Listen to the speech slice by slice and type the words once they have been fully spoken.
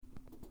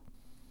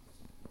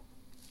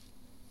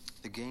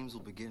games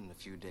will begin in a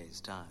few days'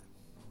 time.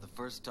 The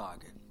first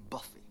target,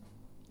 Buffy,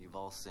 you've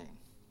all seen.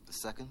 The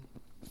second,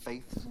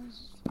 Faith,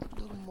 is a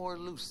little more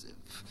elusive.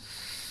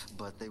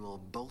 But they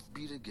will both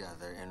be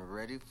together and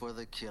ready for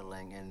the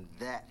killing, and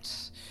that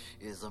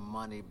is a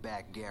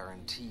money-back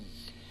guarantee.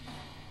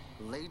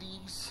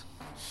 Ladies,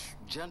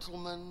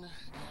 gentlemen,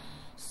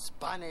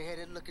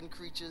 spiny-headed looking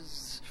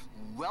creatures,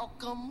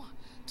 welcome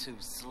to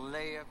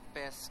Slayer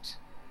Fest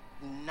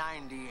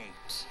 98.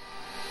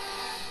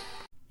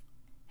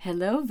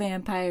 Hello,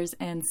 vampires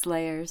and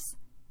slayers.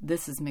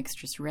 This is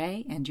Mixtress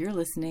Ray, and you're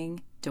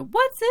listening to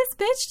What's This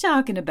Bitch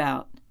Talking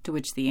About? To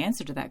which the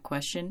answer to that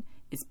question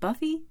is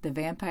Buffy the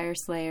Vampire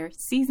Slayer,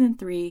 Season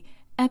 3,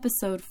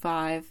 Episode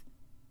 5,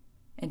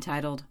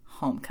 entitled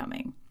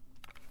Homecoming.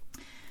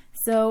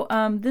 So,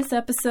 this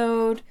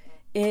episode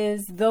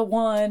is the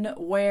one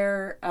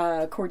where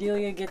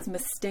Cordelia gets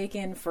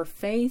mistaken for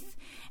Faith,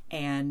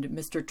 and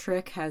Mr.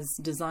 Trick has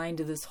designed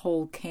this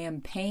whole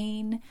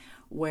campaign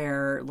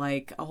where,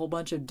 like, a whole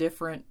bunch of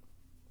different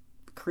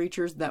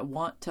creatures that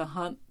want to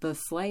hunt the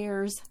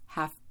Slayers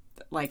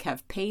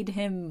have paid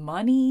him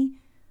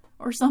money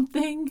or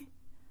something.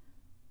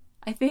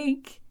 I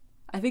think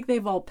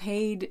they've all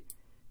paid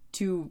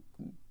to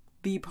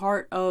be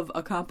part of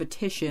a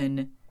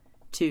competition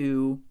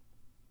to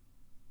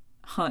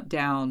hunt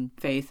down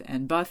Faith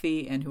and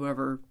Buffy, and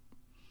whoever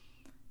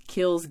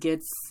kills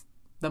gets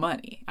the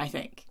money, I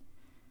think.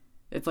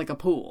 It's like a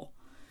pool.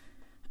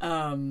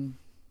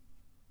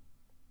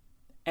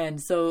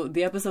 And so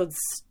the episode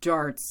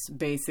starts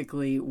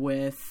basically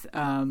with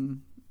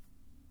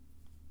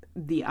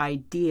the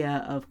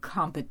idea of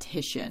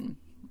competition.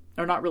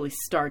 Or not really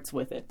starts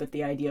with it, but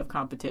the idea of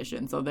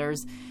competition. So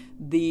there's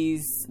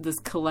this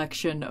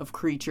collection of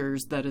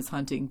creatures that is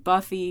hunting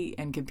Buffy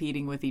and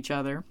competing with each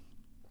other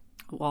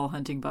while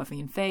hunting Buffy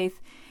and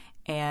Faith.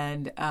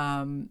 And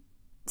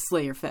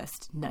Slayer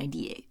Fest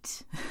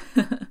 98.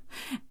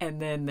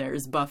 And then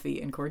there's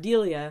Buffy and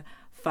Cordelia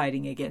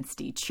fighting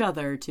against each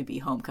other to be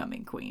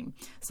Homecoming Queen.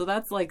 So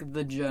that's like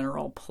the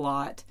general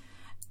plot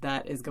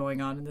that is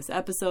going on in this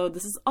episode.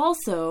 This is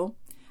also,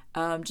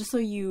 just so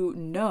you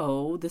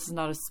know, this is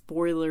not a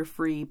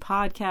spoiler-free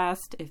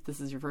podcast. If this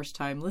is your first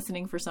time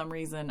listening for some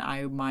reason,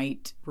 I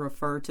might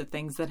refer to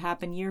things that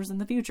happen years in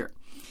the future.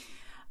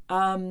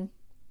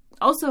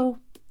 Also,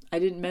 I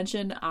didn't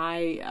mention,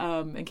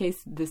 in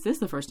case this is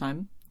the first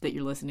time that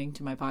you're listening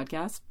to my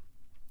podcast,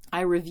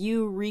 I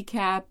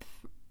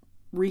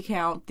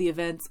recount the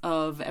events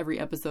of every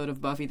episode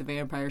of Buffy the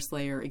Vampire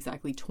Slayer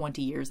exactly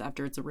 20 years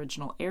after its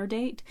original air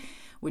date,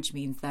 which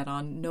means that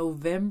on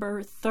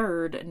November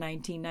 3rd,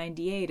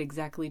 1998,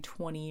 exactly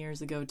 20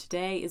 years ago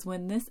today, is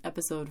when this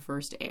episode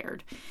first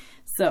aired.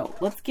 So,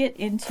 let's get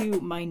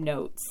into my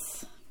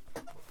notes.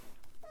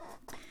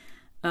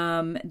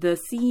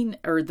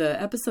 The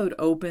episode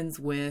opens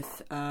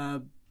with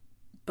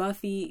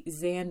Buffy,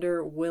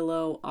 Xander,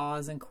 Willow,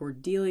 Oz, and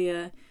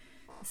Cordelia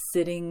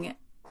sitting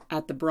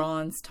at the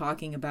Bronze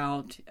talking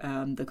about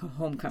the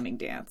homecoming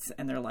dance.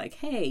 And they're like,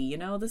 hey,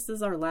 this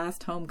is our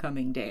last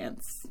homecoming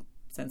dance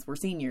since we're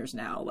seniors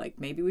now. Like,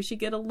 maybe we should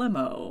get a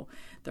limo.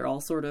 They're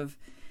all sort of...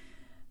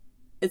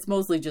 It's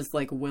mostly just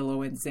like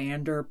Willow and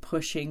Xander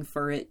pushing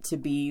for it to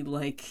be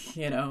like,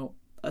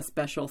 a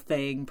special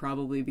thing,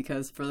 probably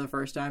because for the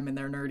first time in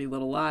their nerdy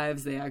little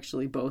lives, they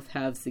actually both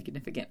have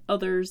significant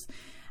others.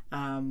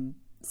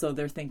 So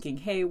they're thinking,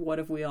 hey, what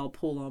if we all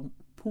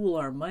pool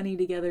our money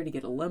together to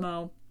get a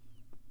limo?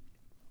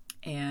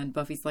 And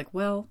Buffy's like,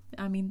 well,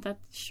 I mean, that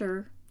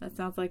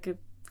sounds like a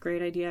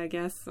great idea, I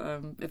guess,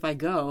 if I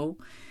go.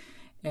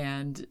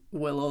 And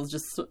Willow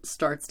just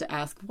starts to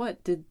ask, why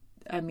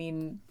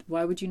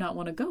would you not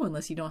want to go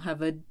unless you don't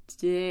have a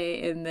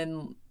day? And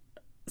then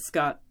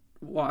Scott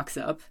walks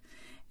up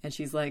and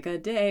she's like, a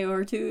day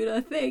or two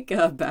to think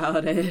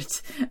about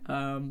it.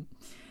 And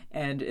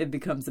it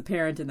becomes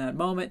apparent in that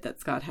moment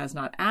that Scott has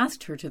not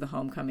asked her to the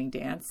homecoming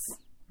dance,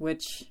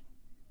 which,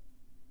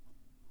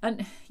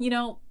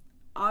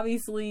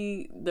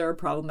 obviously there are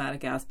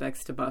problematic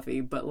aspects to Buffy,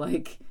 but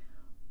like,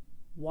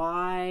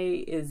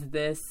 why is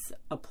this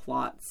a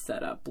plot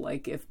setup?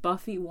 Like, if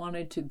Buffy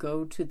wanted to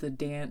go to the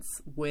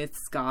dance with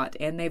Scott,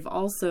 and they've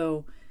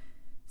also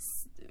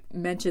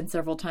mentioned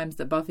several times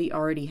that Buffy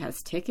already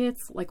has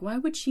tickets, like, why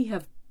would she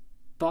have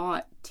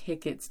bought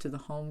tickets to the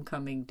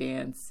homecoming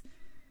dance?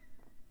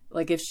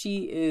 Like, if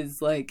she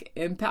is, like,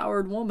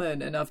 empowered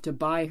woman enough to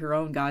buy her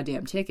own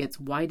goddamn tickets,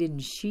 why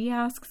didn't she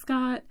ask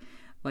Scott?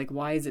 Like,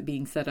 why is it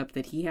being set up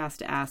that he has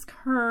to ask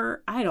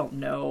her? I don't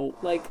know.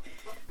 Like,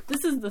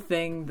 this is the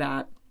thing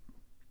that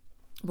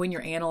when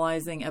you're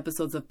analyzing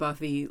episodes of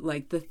Buffy,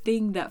 like, the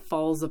thing that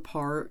falls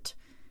apart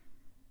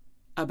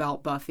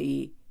about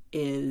Buffy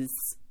is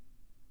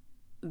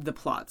the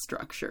plot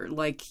structure.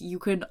 Like, you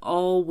can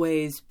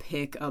always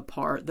pick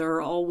apart. There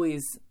are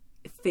always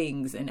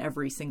things in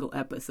every single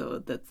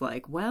episode that's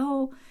like,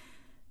 well,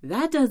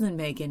 that doesn't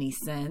make any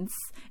sense.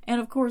 And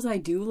of course I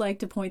do like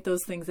to point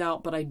those things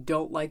out, but I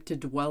don't like to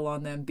dwell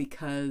on them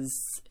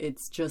because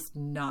it's just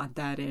not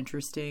that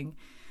interesting.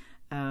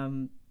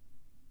 So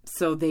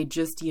So they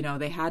just,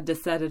 they had to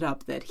set it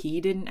up that he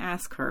didn't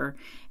ask her.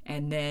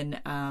 And then,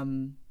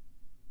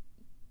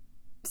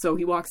 so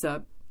he walks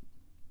up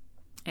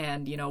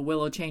and,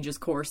 Willow changes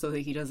course so that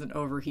he doesn't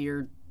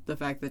overhear the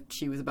fact that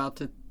she was about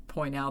to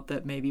point out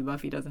that maybe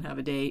Buffy doesn't have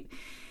a date.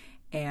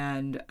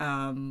 And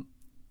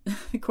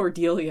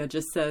Cordelia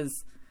just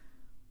says,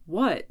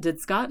 "What? Did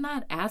Scott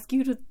not ask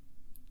you to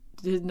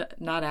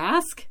not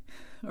ask?"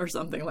 Or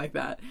something like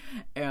that.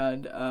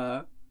 And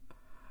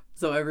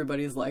so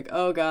everybody's like,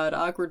 "Oh God,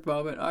 awkward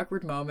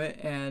moment."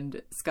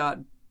 And Scott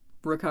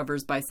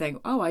recovers by saying,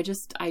 "Oh, I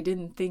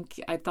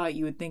thought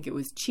you would think it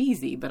was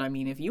cheesy, but I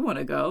mean, if you want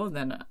to go,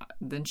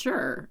 then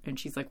sure." And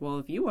she's like, "Well,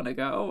 if you want to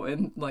go,"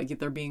 and like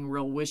they're being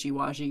real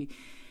wishy-washy.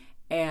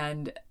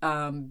 And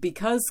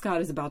because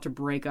Scott is about to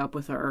break up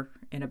with her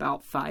in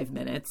about 5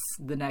 minutes,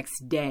 the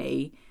next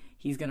day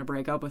he's going to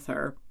break up with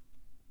her,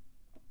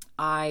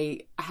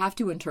 I have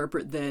to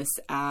interpret this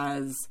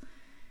as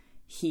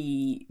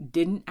he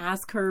didn't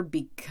ask her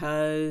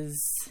because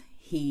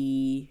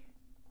he,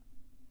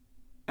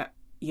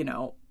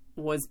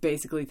 was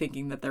basically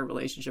thinking that their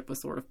relationship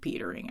was sort of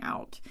petering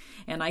out.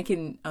 And I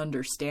can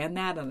understand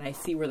that, and I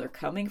see where they're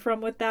coming from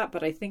with that,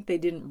 but I think they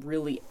didn't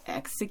really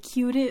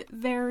execute it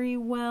very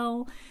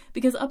well,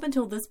 because up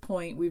until this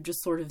point, we've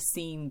just sort of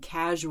seen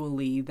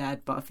casually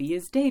that Buffy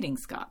is dating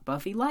Scott.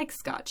 Buffy likes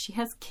Scott. She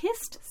has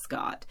kissed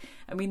Scott.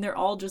 I mean, they're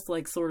all just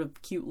like sort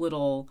of cute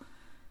little,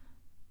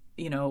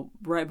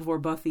 right before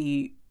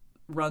Buffy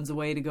runs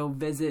away to go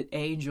visit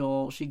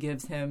Angel, she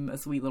gives him a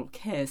sweet little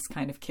kiss,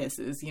 kind of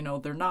kisses.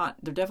 They're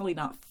definitely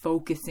not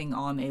focusing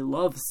on a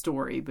love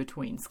story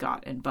between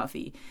Scott and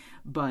Buffy,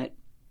 but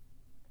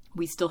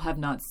we still have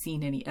not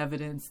seen any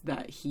evidence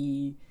that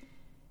he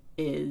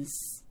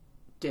is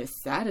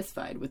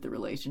dissatisfied with the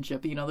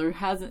relationship. There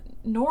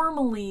hasn't,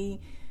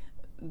 normally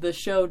the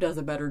show does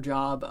a better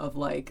job of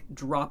like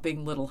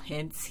dropping little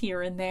hints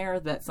here and there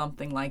that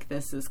something like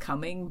this is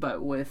coming,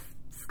 but with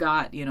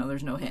Scott,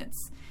 there's no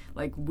hints.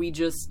 Like, we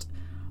just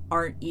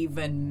aren't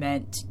even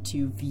meant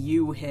to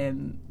view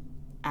him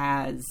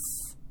as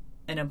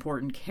an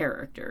important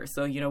character.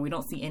 So, we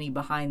don't see any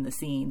behind the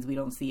scenes. We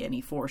don't see any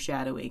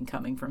foreshadowing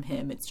coming from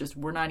him. It's just,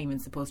 we're not even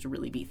supposed to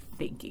really be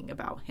thinking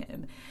about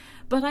him.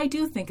 But I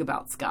do think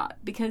about Scott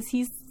because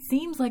he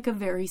seems like a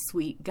very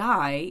sweet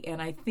guy.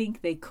 And I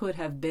think they could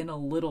have given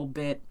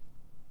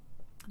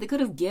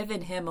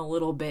him a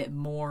little bit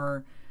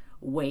more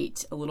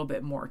weight, a little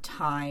bit more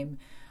time,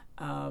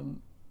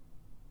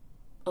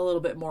 a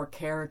little bit more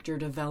character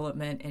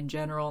development in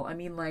general. I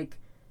mean, like,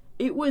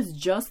 it was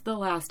just the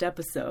last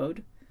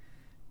episode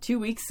 2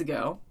 weeks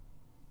ago.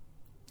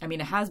 I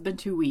mean, it has been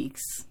 2 weeks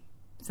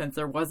since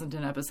there wasn't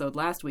an episode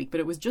last week,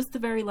 but it was just the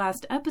very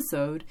last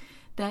episode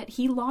that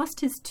he lost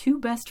his two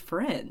best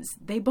friends.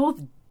 They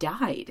both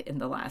died in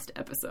the last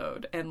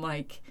episode. And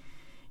like,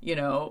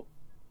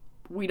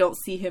 we don't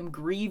see him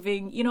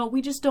grieving.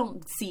 We just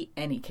don't see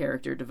any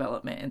character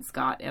development in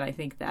Scott. And I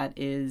think that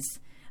is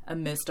a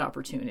missed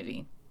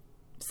opportunity.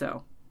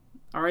 So,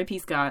 R.I.P.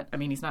 Scott. I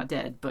mean, he's not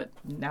dead, but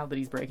now that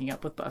he's breaking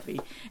up with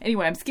Buffy.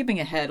 Anyway, I'm skipping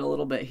ahead a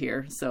little bit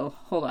here, so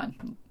hold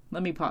on.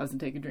 Let me pause and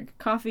take a drink of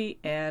coffee,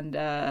 and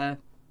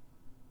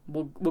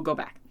we'll go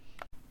back.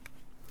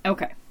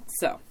 Okay,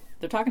 so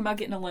they're talking about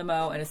getting a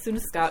limo, and as soon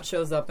as Scott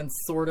shows up and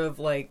sort of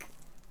like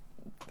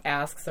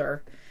asks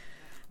her,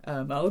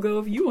 "I'll go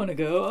if you want to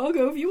go. I'll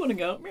go if you want to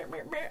go.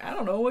 I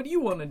don't know what you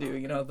want to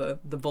do."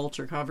 The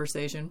vulture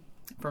conversation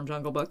from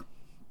Jungle Book.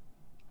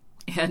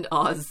 And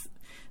Oz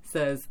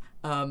says,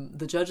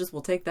 "The judges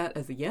will take that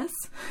as a yes."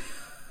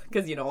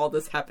 Because, all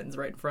this happens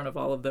right in front of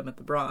all of them at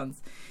the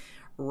Bronze.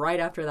 Right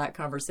after that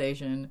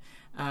conversation,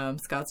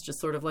 Scott's just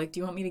sort of like, "Do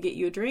you want me to get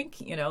you a drink?"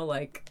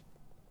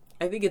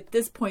 I think at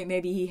this point,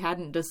 maybe he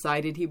hadn't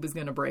decided he was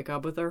going to break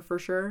up with her for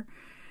sure.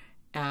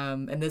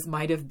 And this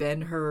might have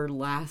been her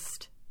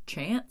last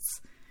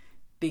chance.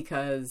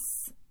 Because,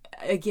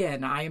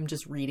 again, I am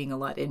just reading a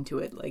lot into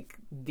it. Like,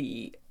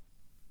 the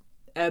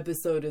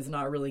episode is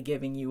not really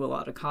giving you a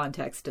lot of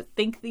context to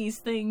think these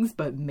things,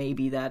 but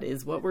maybe that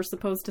is what we're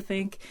supposed to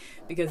think,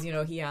 because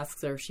he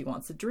asks her if she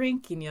wants a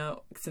drink, and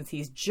since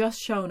he's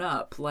just shown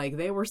up, like,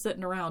 they were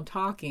sitting around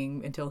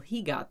talking until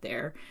he got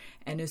there,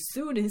 and as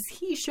soon as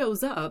he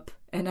shows up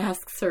and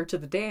asks her to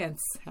the dance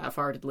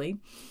half-heartedly,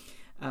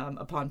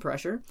 upon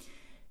pressure,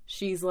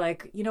 she's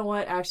like, "You know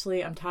what,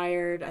 actually, I'm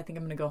tired, I think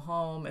I'm gonna go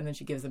home," and then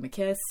she gives him a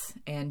kiss,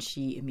 and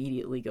she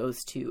immediately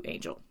goes to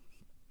Angel.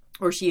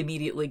 Or she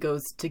immediately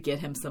goes to get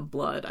him some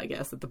blood, I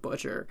guess, at the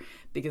butcher.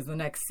 Because the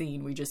next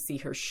scene, we just see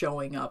her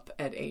showing up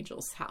at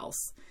Angel's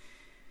house.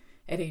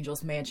 At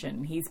Angel's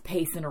mansion. He's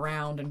pacing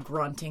around and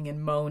grunting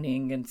and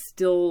moaning. And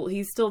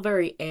he's still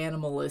very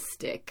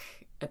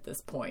animalistic at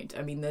this point.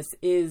 I mean, this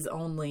is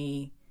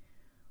only...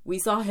 We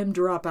saw him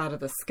drop out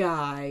of the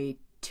sky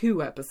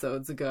 2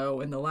 episodes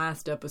ago. In the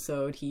last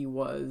episode, he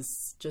was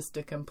just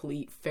a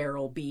complete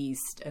feral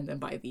beast. And then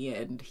by the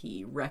end,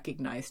 he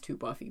recognized who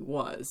Buffy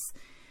was.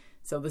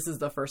 So this is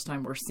the first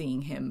time we're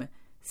seeing him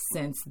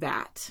since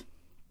that.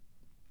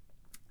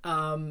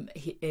 And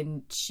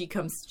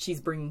she's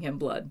bringing him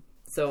blood.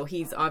 So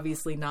he's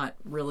obviously not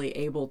really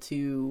able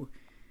to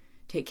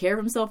take care of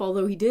himself,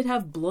 although he did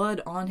have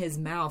blood on his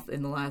mouth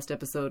in the last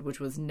episode,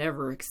 which was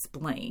never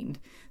explained.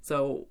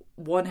 So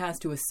one has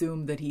to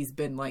assume that he's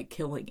been like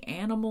killing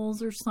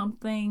animals or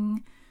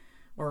something,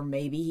 or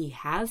maybe he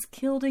has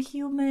killed a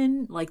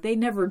human. Like, they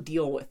never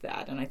deal with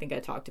that, and I think I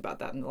talked about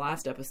that in the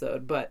last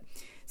episode. But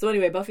so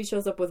anyway, Buffy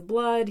shows up with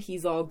blood.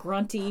 He's all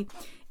grunty,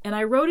 and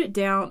I wrote it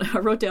down.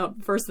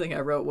 First thing I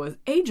wrote was,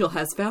 Angel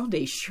has found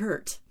a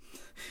shirt.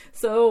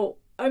 So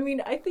I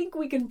mean, I think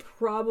we can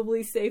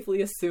probably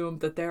safely assume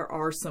that there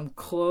are some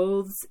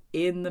clothes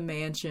in the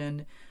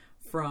mansion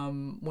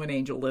from when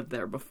Angel lived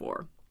there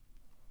before.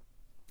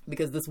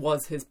 Because this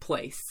was his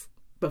place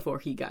before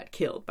he got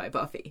killed by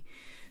Buffy.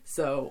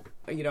 So,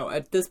 you know,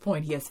 at this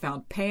point he has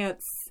found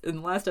pants. In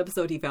the last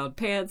episode he found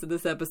pants. In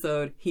this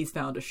episode he's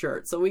found a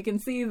shirt. So we can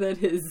see that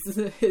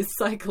his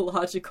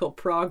psychological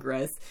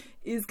progress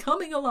is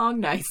coming along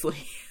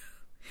nicely.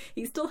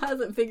 He still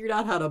hasn't figured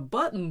out how to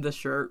button the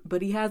shirt,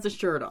 but he has a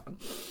shirt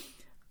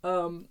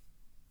on.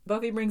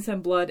 Buffy brings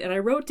him blood, and I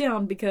wrote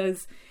down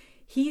because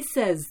he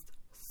says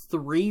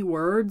 3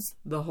 words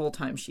the whole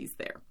time she's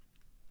there.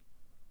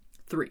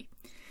 3.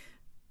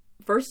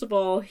 First of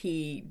all,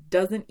 he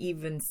doesn't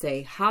even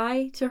say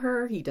hi to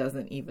her. He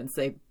doesn't even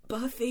say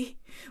Buffy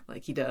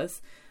like he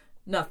does.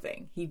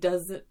 Nothing. He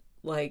doesn't,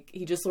 like,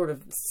 he just sort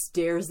of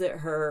stares at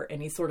her,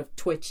 and he's sort of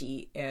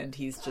twitchy, and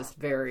he's just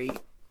very...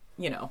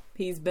 You know,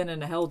 he's been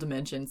in a hell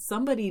dimension.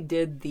 Somebody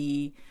did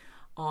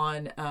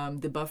on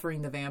the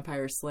Buffering the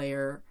Vampire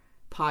Slayer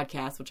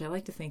podcast, which I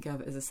like to think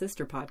of as a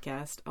sister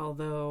podcast,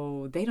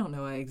 although they don't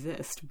know I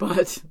exist,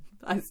 but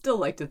I still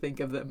like to think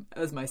of them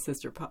as my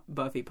sister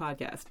Buffy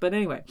podcast. But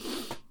anyway,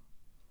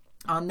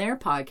 on their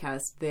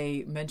podcast,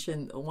 they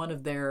mentioned one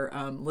of their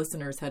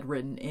listeners had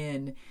written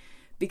in,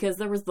 because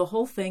there was the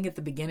whole thing at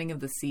the beginning of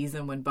the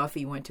season when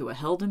Buffy went to a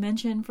hell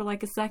dimension for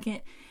like a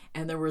second,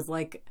 and there was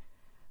like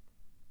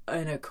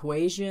an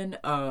equation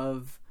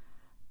of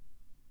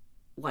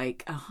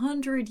like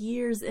 100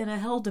 years in a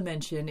hell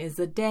dimension is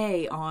a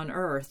day on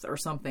Earth or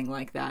something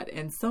like that.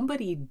 And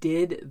somebody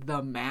did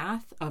the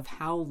math of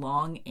how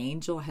long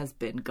Angel has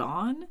been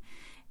gone.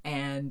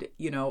 And,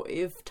 you know,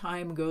 if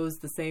time goes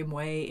the same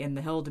way in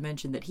the hell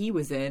dimension that he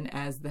was in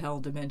as the hell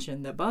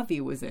dimension that Buffy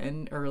was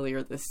in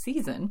earlier this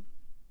season,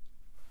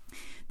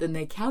 then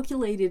they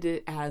calculated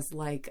it as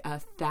like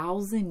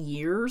 1,000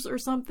 years or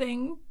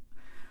something.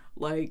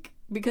 Like,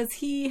 because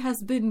he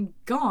has been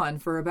gone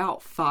for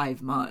about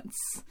 5 months.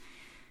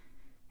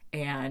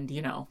 And,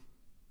 you know,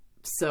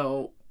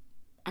 so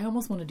I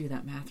almost want to do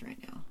that math right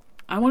now.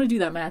 I want to do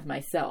that math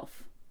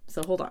myself.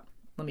 So hold on.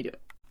 Let me do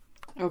it.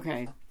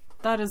 Okay.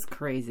 That is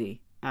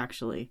crazy,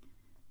 actually.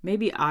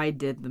 Maybe I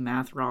did the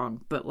math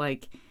wrong, but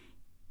like,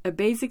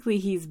 basically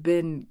he's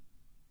been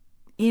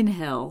in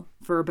hell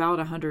for about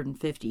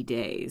 150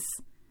 days,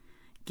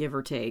 give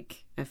or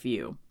take a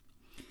few.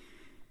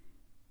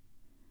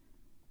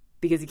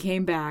 Because he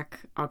came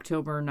back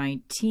October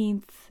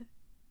 19th,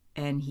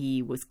 and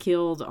he was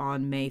killed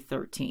on May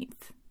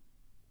 13th.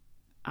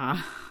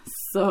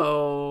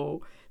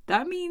 So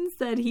that means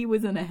that he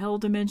was in a hell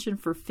dimension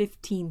for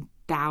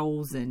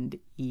 15,000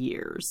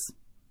 years.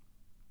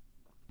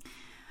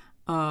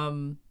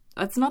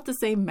 That's not the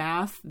same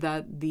math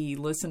that the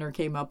listener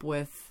came up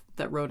with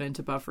that wrote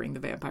into Buffering the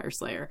Vampire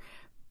Slayer,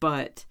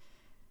 but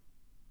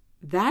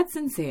that's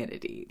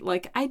insanity.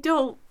 Like, I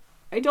don't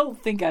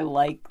think I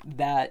like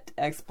that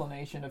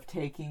explanation of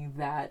taking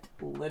that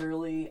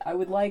literally. I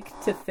would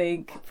like to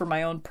think, for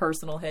my own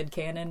personal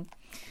headcanon,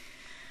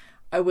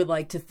 I would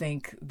like to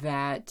think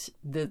that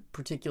the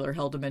particular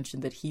hell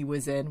dimension that he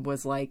was in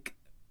was like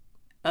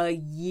a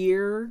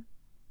year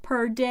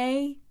per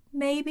day,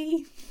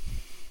 maybe.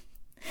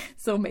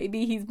 So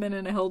maybe he's been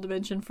in a hell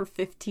dimension for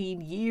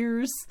 15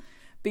 years,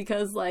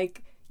 because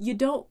like, you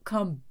don't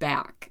come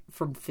back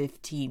from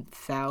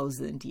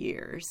 15,000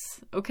 years,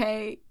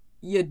 okay?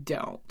 You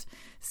don't.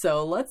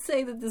 So let's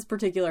say that this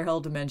particular hell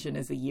dimension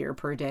is a year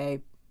per day.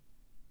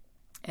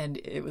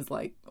 And it was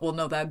like, well,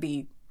 no, that'd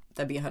be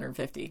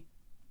 150.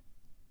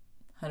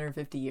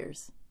 150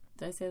 years.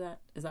 Did I say that?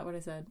 Is that what I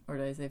said? Or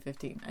did I say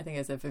 15? I think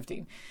I said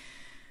 15.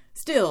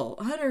 Still,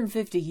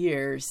 150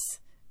 years.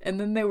 And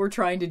then they were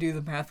trying to do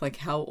the math, like,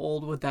 how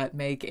old would that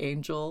make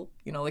Angel?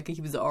 You know, like,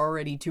 he was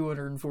already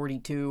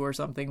 242 or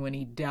something when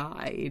he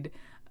died.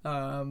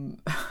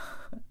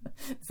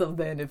 So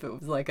then if it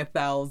was like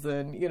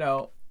 1,000, you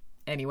know,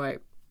 anyway,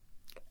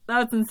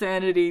 that's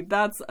insanity.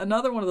 That's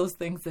another one of those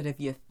things that if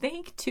you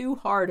think too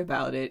hard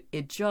about it,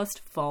 it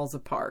just falls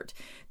apart.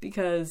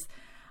 Because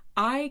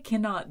I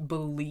cannot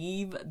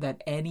believe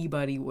that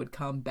anybody would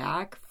come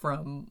back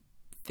from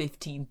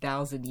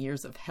 15,000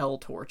 years of hell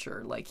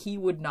torture. Like, he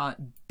would not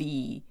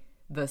be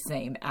the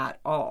same at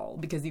all,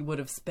 because he would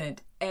have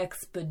spent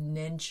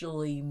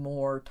exponentially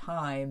more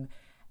time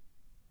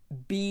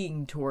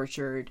being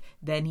tortured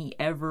than he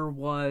ever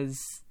was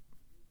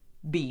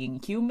being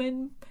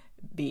human,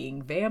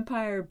 being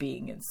vampire,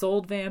 being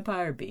ensouled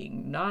vampire,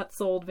 being not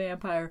souled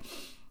vampire.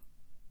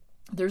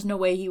 There's no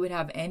way he would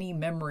have any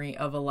memory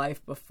of a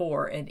life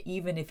before, and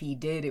even if he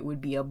did, it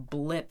would be a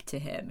blip to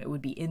him. It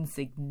would be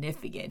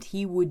insignificant.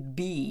 He would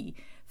be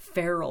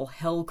feral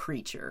hell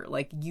creature.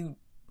 Like,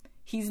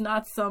 he's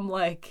not some,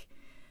 like,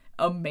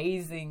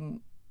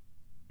 amazing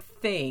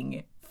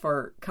thing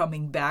for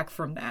coming back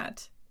from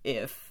that,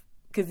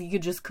 because he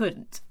just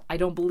couldn't. I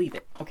don't believe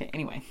it. Okay,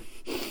 anyway.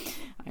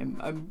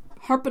 I'm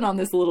harping on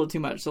this a little too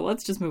much, so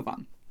let's just move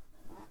on.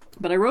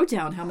 But I wrote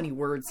down how many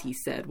words he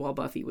said while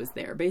Buffy was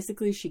there.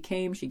 Basically, she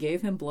came, she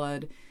gave him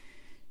blood.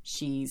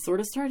 She sort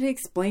of started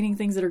explaining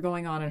things that are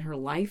going on in her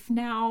life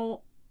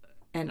now.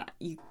 And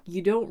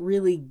you don't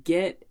really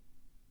get...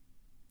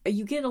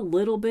 You get a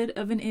little bit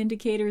of an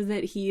indicator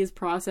that he is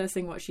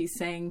processing what she's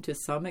saying to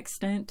some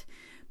extent,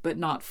 but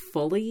not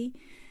fully.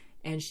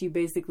 And she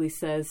basically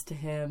says to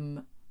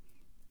him,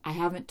 I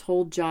haven't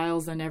told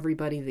Giles and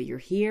everybody that you're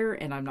here,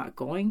 and I'm not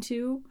going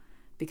to,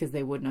 because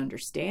they wouldn't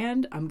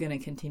understand. I'm going to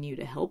continue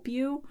to help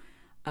you.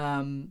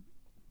 And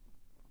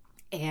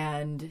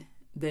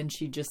then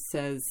she just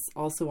says,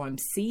 also, I'm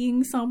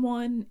seeing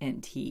someone,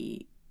 and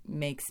he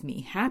makes me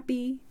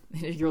happy.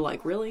 And you're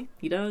like, really?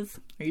 He does?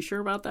 Are you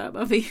sure about that,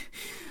 Buffy?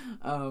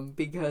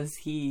 Because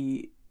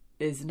he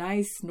is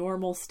nice,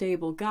 normal,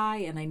 stable guy,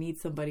 and I need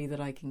somebody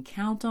that I can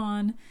count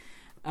on.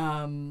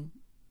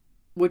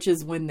 Which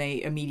is when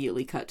they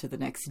immediately cut to the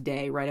next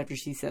day, right after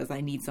she says, I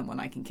need someone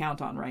I can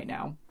count on right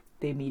now.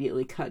 They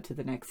immediately cut to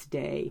the next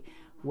day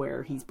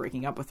where he's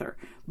breaking up with her.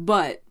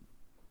 But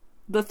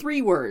the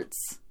 3 words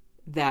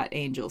that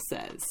Angel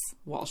says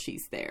while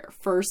she's there.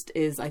 First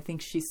is, I think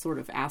she sort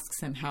of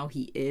asks him how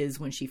he is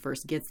when she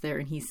first gets there,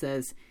 and he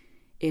says,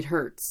 it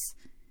hurts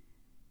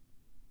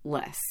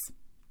less.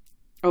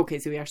 Okay,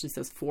 so he actually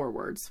says 4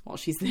 words while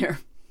she's there,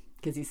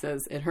 because he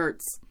says, it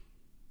hurts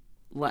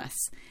less.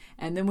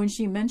 And then when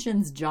she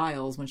mentions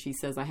Giles, when she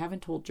says, I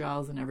haven't told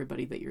Giles and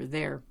everybody that you're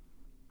there,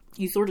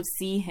 you sort of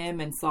see him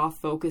in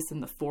soft focus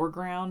in the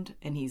foreground,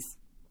 and he's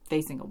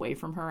facing away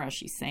from her as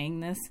she's saying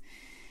this.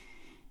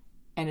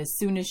 And as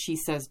soon as she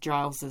says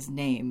Giles's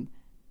name,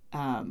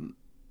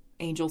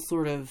 Angel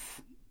sort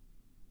of,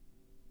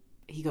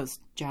 he goes,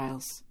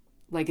 Giles,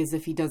 like as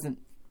if he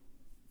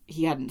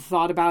hadn't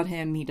thought about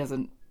him, he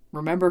doesn't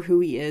remember who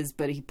he is,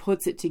 but he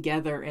puts it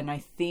together, and I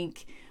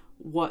think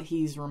what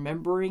he's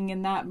remembering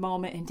in that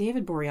moment, and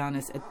David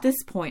Boreanaz at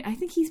this point, I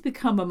think he's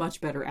become a much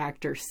better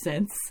actor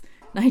since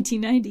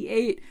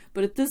 1998,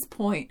 but at this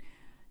point,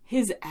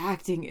 his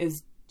acting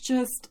is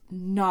just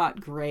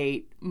not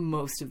great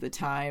most of the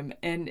time.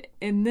 And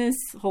in this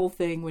whole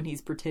thing, when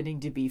he's pretending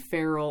to be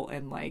feral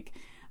and like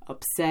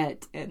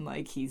upset and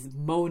like he's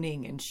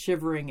moaning and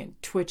shivering and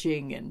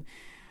twitching, and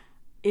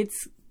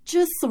it's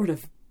just sort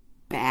of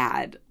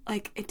bad.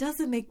 Like, it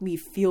doesn't make me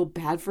feel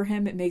bad for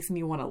him. It makes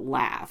me want to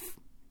laugh.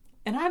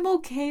 And I'm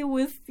okay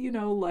with,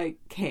 like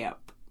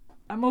camp.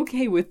 I'm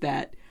okay with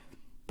that.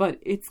 But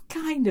it's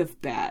kind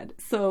of bad.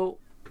 So,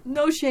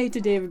 no shade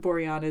to David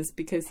Boreanaz,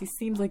 because he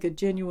seems like a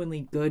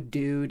genuinely good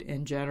dude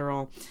in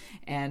general.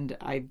 And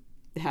I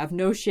have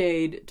no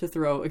shade to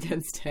throw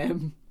against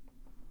him.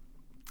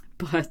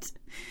 But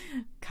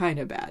kind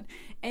of bad.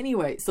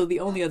 Anyway, so the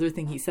only other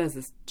thing he says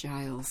is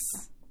Giles.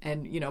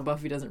 And,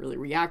 Buffy doesn't really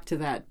react to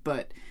that.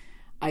 But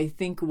I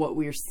think what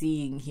we're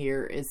seeing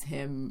here is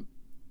him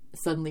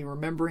suddenly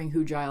remembering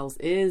who Giles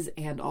is,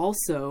 and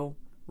also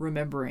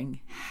remembering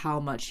how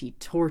much he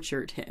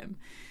tortured him.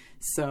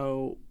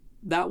 So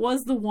that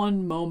was the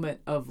one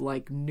moment of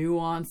like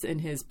nuance in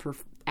his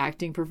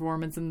acting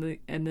performance in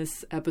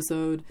this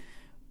episode,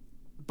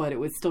 but it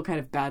was still kind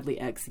of badly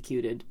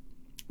executed.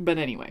 But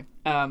anyway,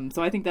 so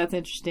I think that's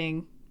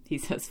interesting. He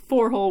says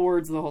 4 whole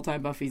words the whole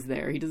time Buffy's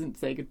there. He doesn't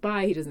say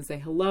goodbye. He doesn't say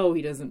hello.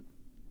 He doesn't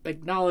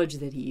acknowledge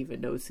that he even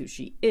knows who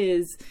she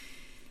is.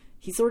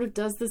 He sort of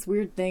does this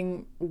weird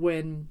thing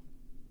when,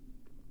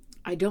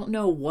 I don't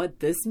know what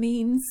this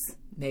means.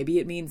 Maybe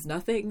it means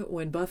nothing.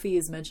 When Buffy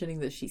is mentioning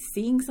that she's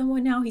seeing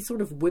someone now, he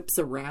sort of whips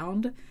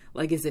around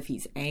like as if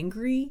he's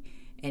angry,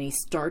 and he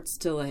starts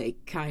to like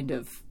kind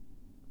of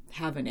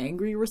have an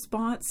angry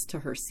response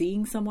to her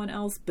seeing someone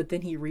else, but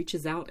then he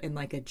reaches out and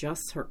like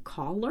adjusts her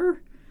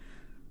collar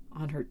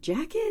on her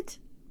jacket.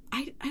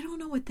 I don't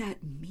know what that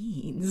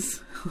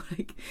means.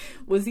 Like,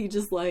 was he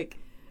just like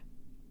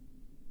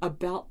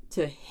about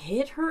to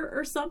hit her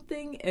or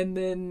something, and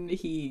then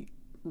he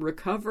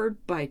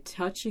recovered by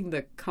touching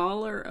the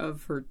collar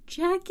of her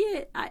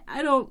jacket?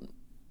 I don't,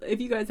 if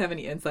you guys have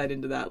any insight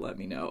into that, let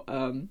me know.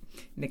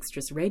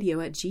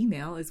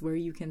 mixtressradio@gmail.com is where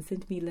you can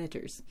send me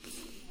letters.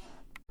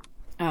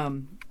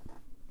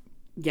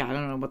 Yeah, I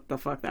don't know what the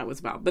fuck that was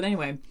about, but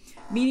anyway,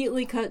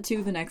 immediately cut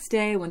to the next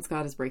day when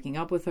Scott is breaking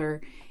up with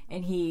her,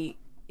 and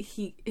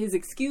his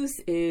excuse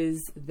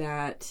is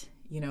that,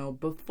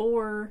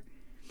 before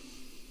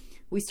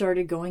we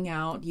started going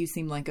out, you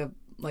seemed like a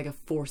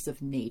force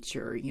of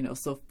nature,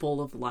 so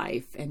full of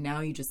life, and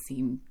now you just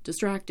seem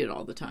distracted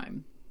all the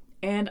time.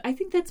 And I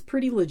think that's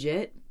pretty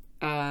legit.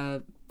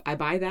 I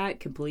buy that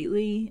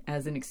completely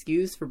as an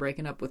excuse for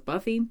breaking up with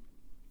Buffy.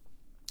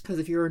 Because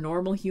if you're a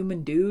normal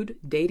human dude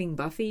dating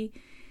Buffy,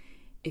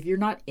 if you're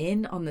not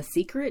in on the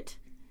secret,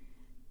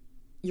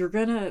 you're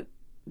gonna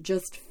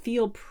just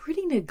feel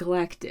pretty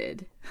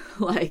neglected.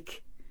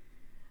 Like,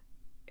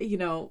 you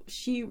know,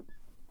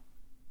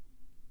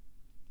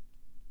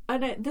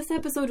 this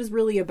episode is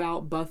really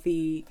about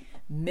Buffy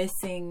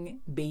missing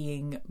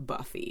being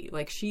Buffy.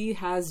 Like, she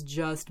has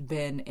just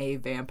been a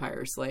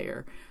vampire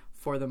slayer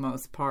for the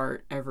most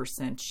part ever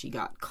since she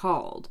got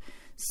called.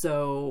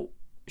 So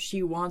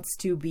she wants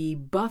to be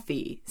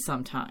Buffy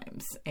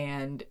sometimes,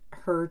 and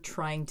her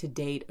trying to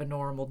date a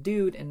normal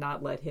dude and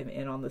not let him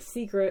in on the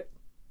secret,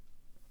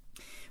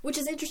 which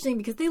is interesting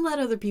because they let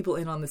other people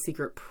in on the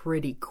secret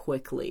pretty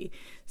quickly.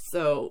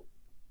 So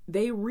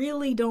they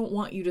really don't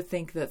want you to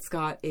think that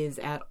Scott is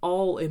at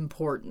all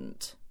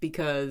important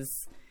because,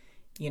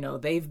 you know,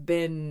 they've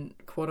been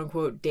quote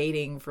unquote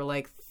dating for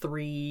like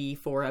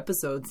 3-4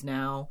 episodes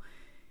now.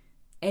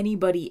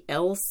 Anybody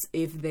else,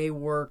 if they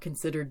were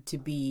considered to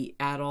be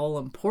at all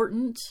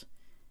important,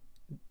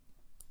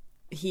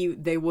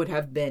 they would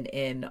have been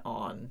in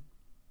on.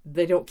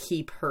 They don't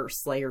keep her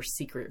Slayer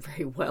secret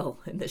very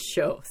well in this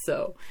show.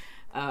 So,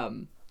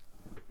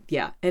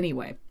 yeah,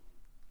 anyway.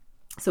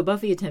 So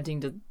Buffy attempting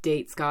to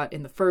date Scott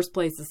in the first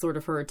place is sort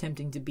of her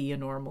attempting to be a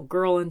normal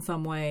girl in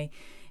some way.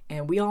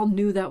 And we all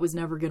knew that was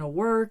never going to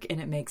work.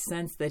 And it makes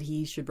sense that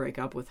he should break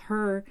up with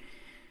her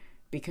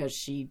because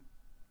she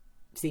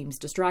seems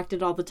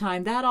distracted all the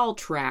time. That all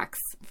tracks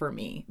for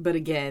me. But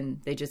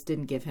again, they just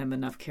didn't give him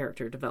enough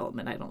character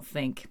development, I don't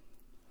think.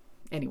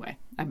 Anyway,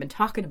 I've been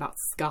talking about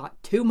Scott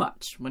too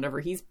much whenever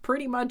he's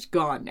pretty much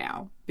gone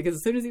now. Because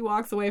as soon as he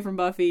walks away from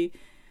Buffy,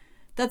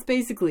 that's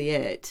basically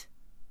it.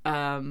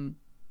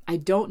 I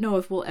don't know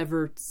if we'll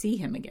ever see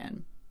him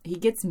again. He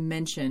gets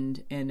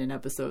mentioned in an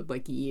episode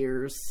like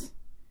years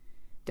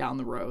down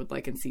the road,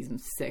 like in season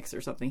 6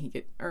 or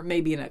something. Or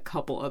maybe in a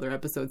couple other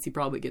episodes, he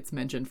probably gets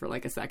mentioned for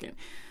like a second.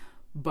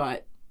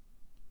 But,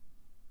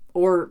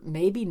 or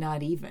maybe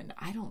not even.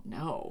 I don't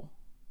know.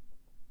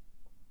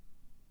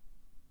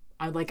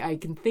 I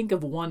can think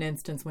of one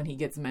instance when he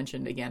gets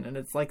mentioned again, and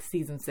it's like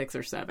season 6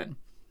 or 7.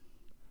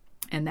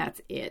 And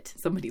that's it.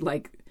 Somebody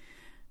like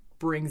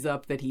brings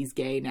up that he's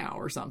gay now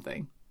or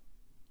something.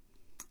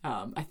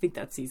 I think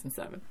that's season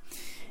 7.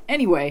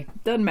 Anyway,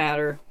 doesn't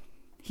matter.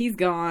 He's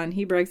gone.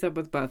 He breaks up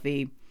with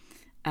Buffy.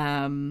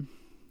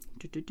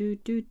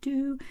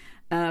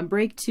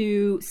 Break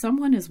to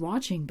someone is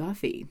watching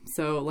Buffy.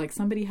 So like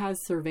somebody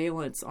has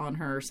surveillance on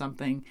her or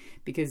something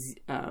because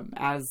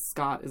as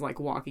Scott is like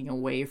walking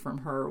away from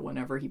her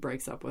whenever he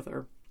breaks up with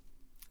her,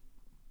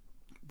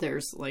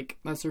 there's like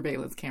a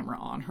surveillance camera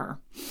on her.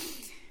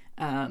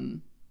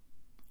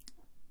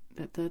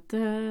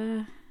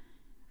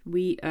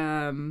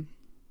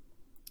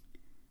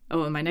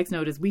 Oh, and my next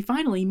note is we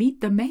finally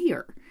meet the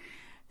mayor.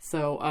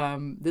 So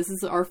this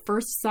is our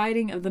first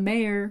sighting of the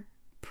mayor.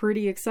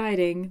 Pretty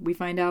exciting. We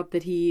find out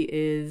that he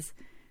is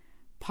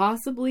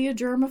possibly a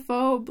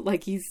germaphobe.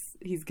 Like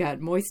he's got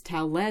moist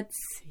towelettes.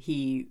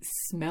 He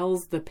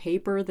smells the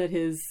paper that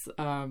his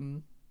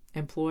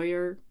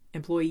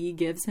employee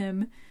gives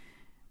him.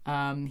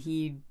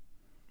 He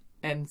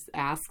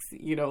asks,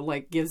 you know,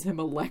 like gives him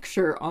a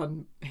lecture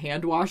on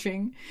hand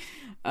washing.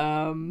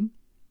 And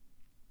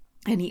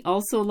he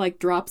also like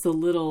drops a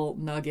little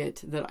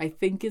nugget that I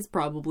think is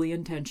probably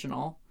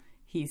intentional.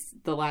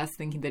 The last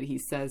thing that he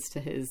says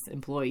to his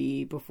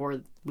employee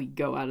before we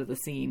go out of the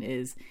scene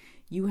is,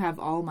 "You have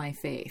all my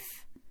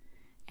faith."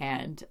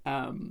 And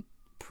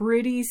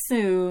pretty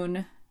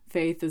soon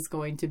Faith is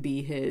going to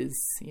be his,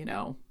 you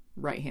know,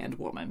 right-hand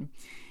woman.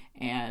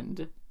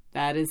 And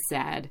that is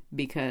sad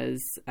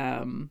because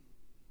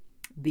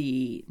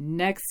the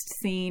next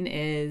scene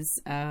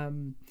is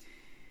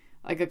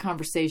like a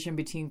conversation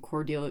between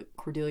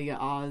Cordelia,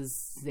 Oz,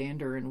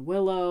 Xander, and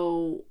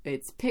Willow.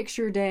 It's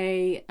picture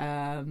day,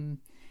 and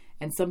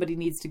somebody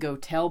needs to go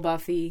tell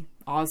Buffy.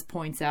 Oz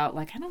points out,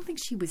 like, I don't think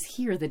she was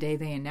here the day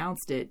they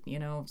announced it. You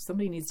know,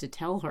 somebody needs to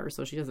tell her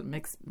so she doesn't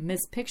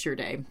miss picture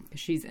day.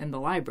 She's in the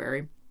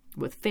library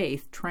with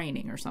Faith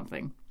training or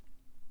something.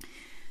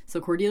 So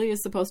Cordelia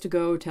is supposed to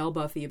go tell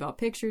Buffy about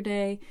picture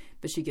day,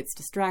 but she gets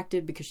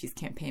distracted because she's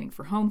campaigning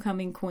for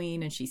homecoming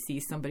queen, and she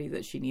sees somebody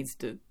that she needs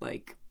to,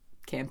 like,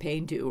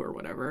 campaign to or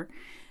whatever.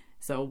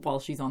 So while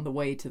she's on the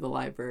way to the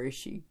library,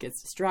 she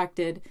gets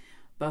distracted.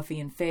 Buffy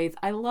and Faith.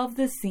 I love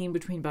this scene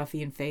between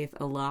Buffy and Faith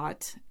a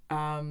lot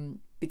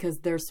because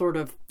they're sort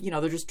of, you know,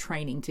 they're just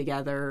training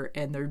together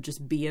and they're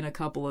just being a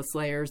couple of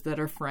Slayers that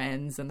are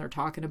friends, and they're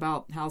talking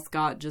about how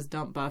Scott just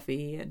dumped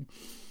Buffy, and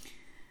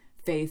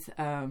Faith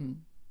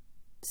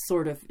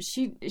sort of,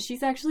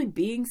 she's actually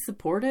being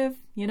supportive,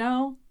 you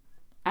know?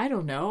 I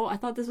don't know. I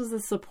thought this was a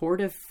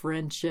supportive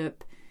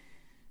friendship.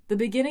 The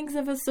beginnings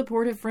of a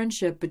supportive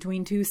friendship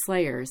between two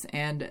Slayers,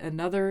 and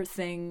another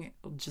thing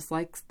just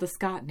like the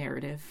Scott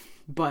narrative,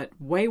 but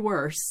way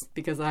worse,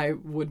 because I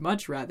would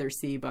much rather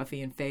see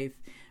Buffy and Faith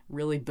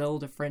really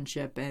build a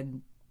friendship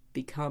and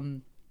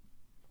become,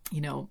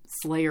 you know,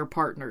 Slayer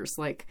partners.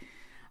 Like,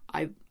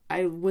 I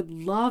would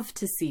love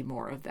to see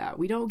more of that.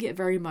 We don't get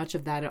very much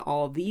of that at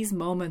all. These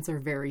moments are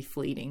very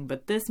fleeting,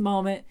 but this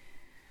moment,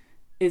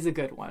 is a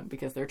good one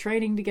because they're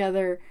training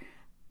together.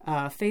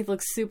 Faith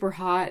looks super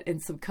hot in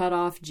some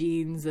cut-off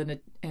jeans and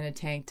a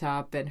tank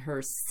top, and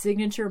her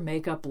signature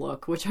makeup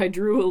look, which I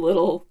drew a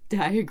little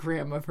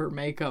diagram of her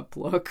makeup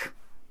look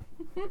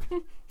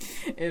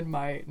in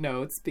my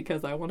notes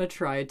because I want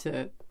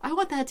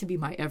that to be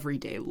my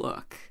everyday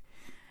look.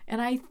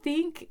 And I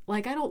think,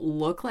 like, I don't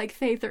look like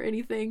Faith or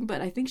anything,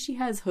 but I think she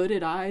has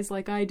hooded eyes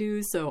like I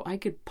do, so I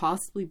could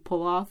possibly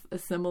pull off a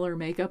similar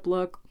makeup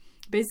look.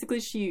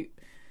 Basically, she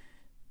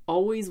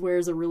always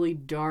wears a really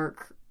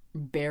dark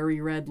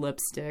berry red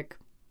lipstick,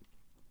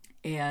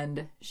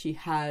 and she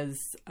has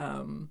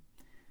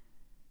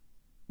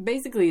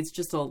basically it's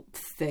just a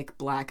thick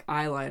black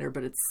eyeliner,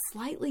 but it's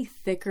slightly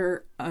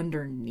thicker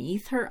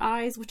underneath her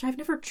eyes, which I've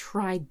never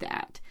tried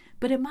that,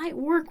 but it might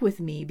work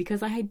with me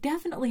because I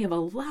definitely have a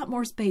lot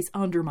more space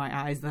under my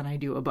eyes than I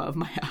do above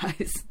my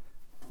eyes.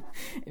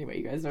 Anyway,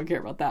 you guys don't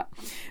care about that,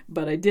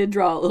 but I did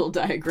draw a little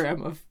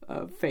diagram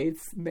of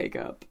Faith's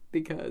makeup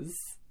because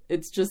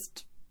it's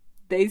just,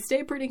 they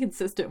stay pretty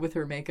consistent with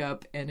her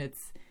makeup, and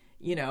it's,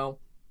 you know,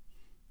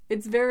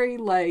 it's very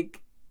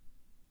like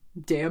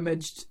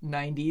damaged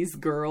 90s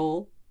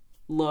girl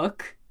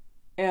look,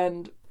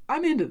 and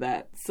I'm into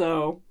that.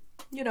 So,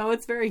 you know,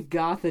 it's very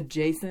goth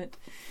adjacent.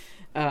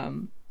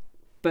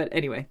 But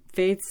anyway,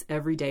 Faith's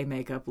everyday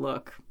makeup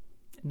look,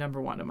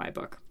 number 1 in my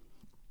book.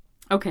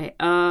 Okay,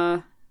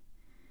 Oh,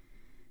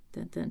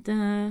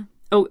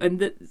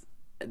 and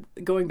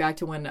going back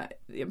to when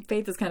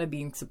Faith is kind of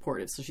being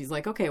supportive. So she's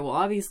like, okay, well,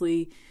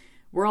 obviously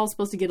we're all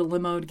supposed to get a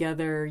limo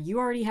together. You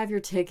already have your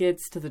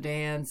tickets to the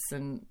dance,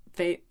 and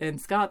Faith and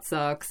Scott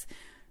sucks.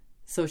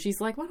 So she's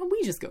like, why don't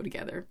we just go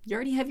together? You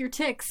already have your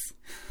ticks.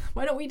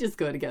 Why don't we just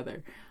go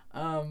together?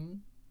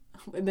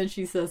 And then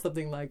she says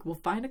something like, we'll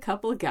find a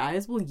couple of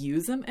guys, we'll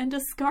use them and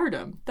discard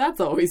them. That's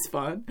always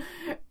fun.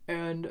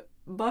 And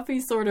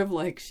Buffy's sort of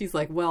like, she's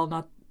like,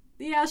 well,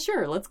 yeah,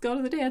 sure, let's go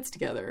to the dance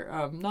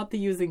together. Not the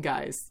using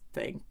guys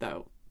thing,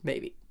 though.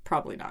 Maybe.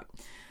 Probably not.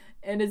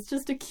 And it's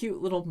just a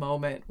cute little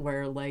moment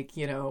where, like,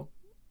 you know,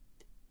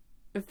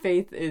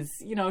 Faith is,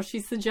 you know,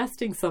 she's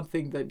suggesting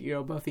something that, you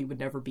know, Buffy would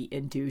never be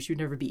into. She would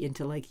never be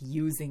into, like,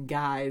 using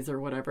guys or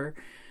whatever.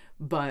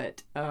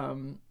 But,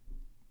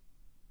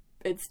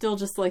 it's still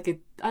just like,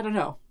 I don't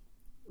know.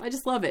 I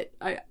just love it.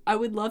 I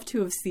would love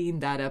to have seen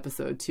that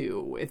episode,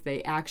 too, if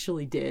they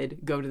actually did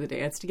go to the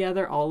dance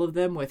together, all of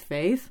them with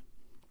Faith.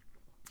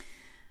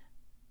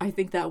 I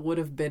think that would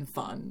have been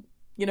fun.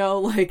 You know,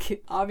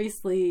 like,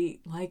 obviously,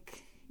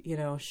 like, you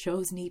know,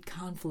 shows need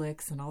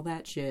conflicts and all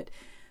that shit.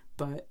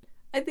 But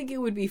I think it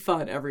would be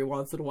fun every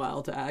once in a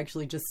while to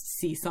actually just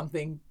see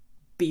something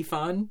be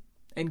fun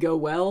and go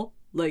well.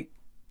 Like,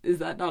 is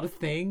that not a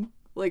thing?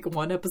 Like,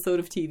 one episode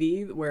of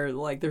TV where,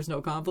 like, there's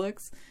no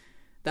conflicts?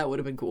 That would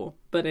have been cool.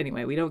 But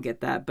anyway, we don't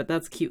get that. But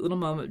that's a cute little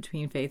moment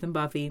between Faith and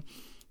Buffy.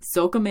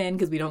 Soak them in,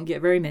 because we don't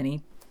get very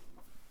many.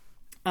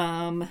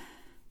 Then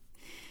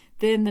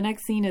the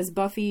next scene is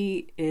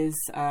Buffy is,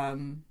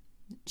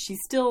 she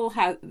still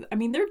has, I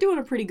mean, they're doing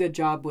a pretty good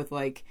job with,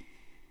 like,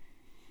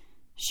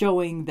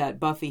 showing that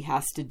Buffy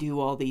has to do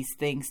all these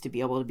things to be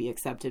able to be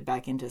accepted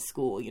back into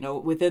school. You know,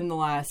 within the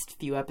last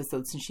few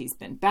episodes since she's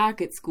been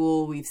back at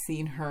school, we've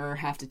seen her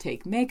have to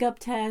take makeup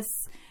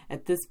tests.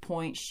 At this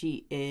point,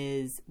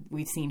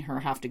 we've seen her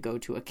have to go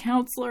to a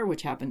counselor,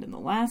 which happened in the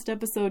last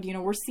episode. You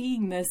know, we're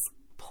seeing this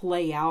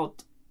play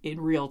out in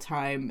real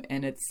time,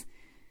 and it's,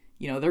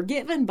 you know, they're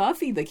giving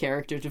Buffy the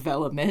character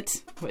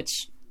development, which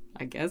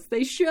I guess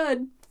they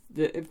should.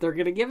 If they're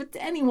going to give it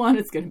to anyone,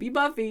 it's going to be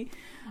Buffy.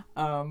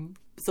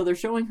 So they're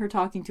showing her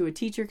talking to a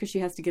teacher because she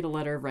has to get a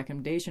letter of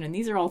recommendation. And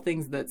these are all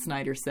things that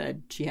Snyder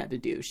said she had to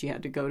do. She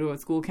had to go to a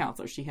school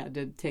counselor. She had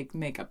to take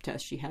makeup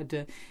tests. She had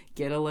to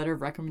get a letter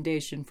of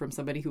recommendation from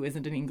somebody who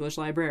isn't an English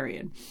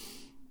librarian.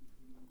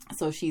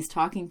 So she's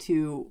talking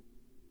to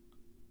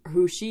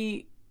who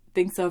she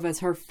thinks of as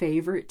her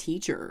favorite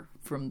teacher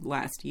from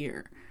last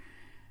year.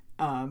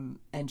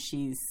 And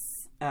she's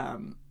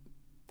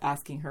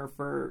asking her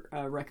for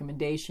a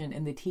recommendation,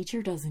 and the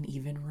teacher doesn't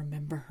even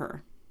remember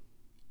her.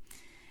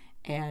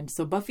 And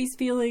so Buffy's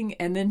feeling,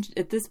 and then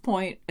at this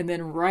point, and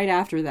then right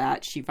after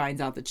that, she finds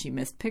out that she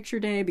missed picture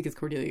day because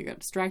Cordelia got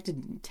distracted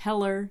and didn't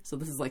tell her. So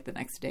this is like the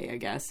next day, I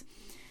guess.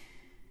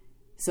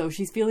 So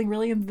she's feeling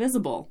really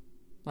invisible.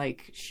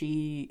 Like,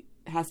 she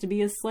has to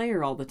be a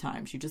slayer all the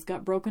time. She just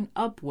got broken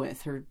up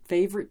with. Her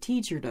favorite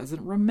teacher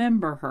doesn't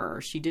remember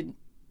her.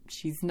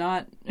 She's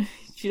not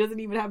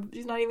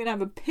even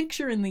have a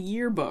picture in the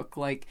yearbook.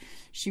 Like,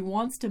 she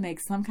wants to make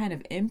some kind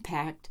of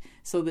impact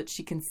so that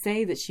she can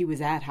say that she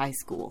was at high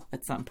school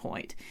at some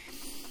point.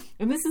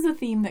 And this is a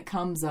theme that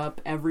comes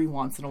up every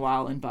once in a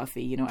while in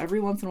Buffy. You know,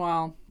 every once in a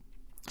while,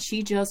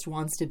 she just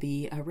wants to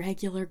be a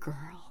regular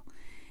girl.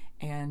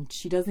 And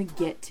she doesn't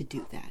get to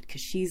do that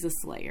because she's a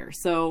slayer.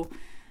 So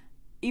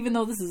even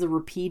though this is a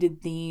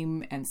repeated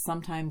theme, and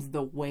sometimes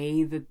the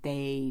way that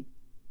they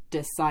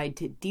decide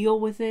to deal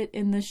with it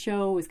in the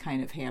show is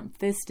kind of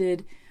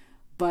ham-fisted,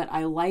 but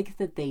I like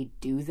that they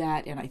do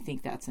that, and I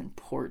think that's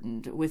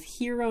important. With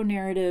hero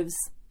narratives,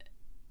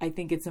 I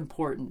think it's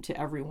important to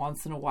every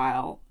once in a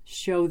while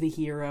show the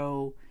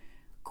hero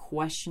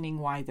questioning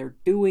why they're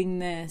doing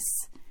this,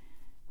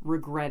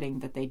 regretting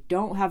that they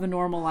don't have a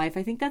normal life.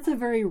 I think that's a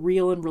very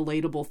real and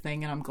relatable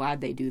thing, and I'm glad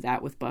they do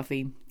that with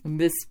Buffy. In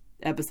this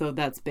episode,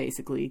 that's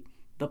basically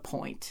the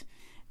point.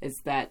 Is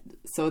that,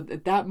 so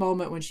at that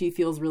moment when she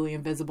feels really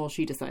invisible,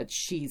 she decides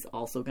she's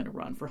also going to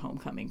run for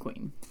homecoming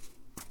queen.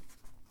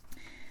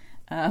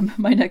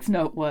 My next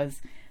note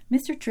was,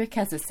 Mr. Trick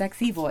has a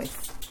sexy voice.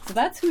 So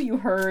that's who you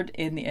heard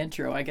in the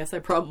intro. I guess I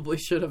probably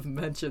should have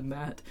mentioned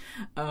that.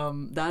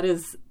 That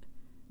is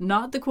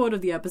not the quote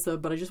of the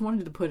episode, but I just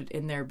wanted to put it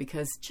in there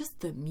because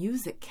just the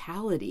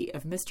musicality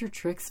of Mr.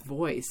 Trick's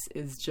voice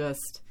is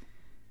just,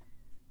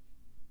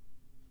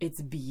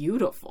 it's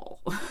beautiful.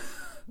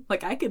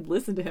 Like, I could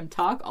listen to him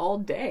talk all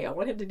day. I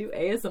want him to do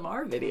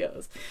ASMR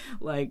videos.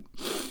 Like,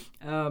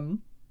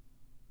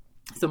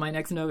 so my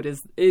next note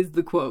is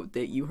the quote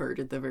that you heard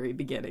at the very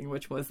beginning,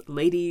 which was,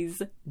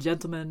 ladies,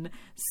 gentlemen,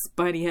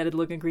 spiny-headed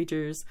looking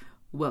creatures,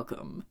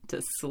 welcome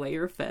to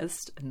Slayer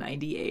Fest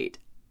 98.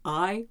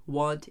 I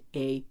want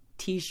a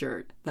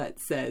t-shirt that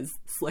says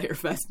Slayer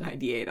Fest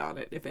 98 on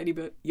it. If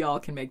anybody y'all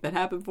can make that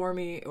happen for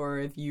me, or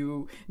if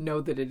you know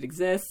that it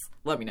exists,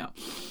 let me know.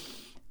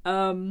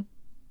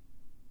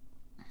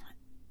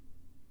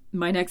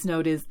 My next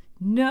note is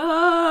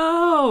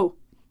no,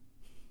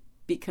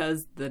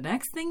 because the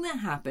next thing that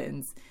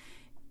happens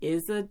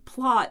is a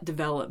plot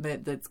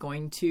development that's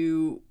going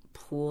to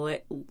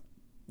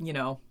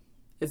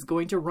is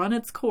going to run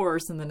its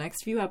course in the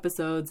next few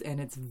episodes, and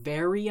it's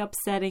very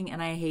upsetting,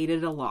 and I hate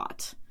it a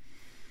lot.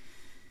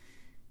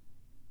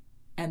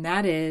 And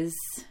that is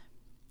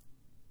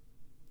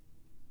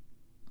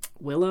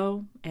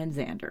Willow and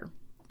Xander.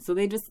 So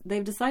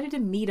they've decided to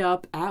meet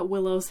up at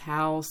Willow's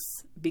house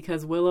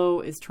because Willow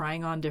is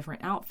trying on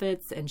different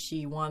outfits and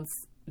she wants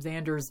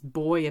Xander's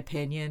boy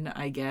opinion,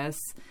 I guess,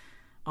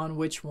 on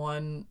which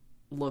one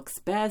looks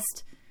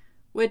best,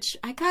 which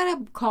I kind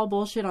of call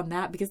bullshit on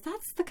that because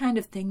that's the kind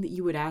of thing that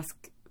you would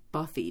ask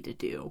Buffy to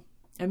do.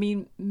 I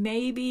mean,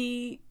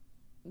 maybe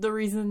the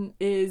reason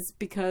is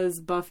because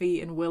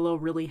Buffy and Willow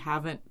really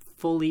haven't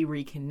fully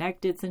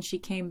reconnected since she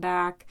came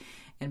back,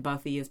 and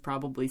Buffy is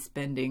probably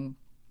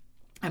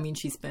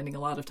she's spending a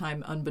lot of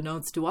time,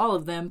 unbeknownst to all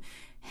of them,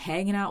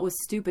 hanging out with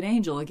Stupid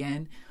Angel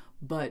again,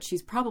 but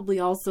she's probably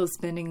also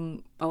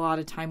spending a lot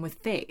of time with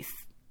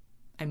Faith.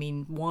 I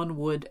mean, one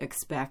would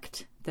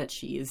expect that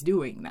she is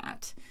doing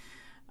that.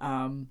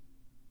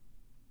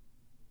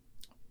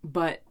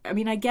 But, I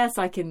mean, I guess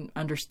I can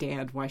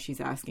understand why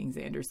she's asking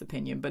Xander's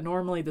opinion, but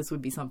normally this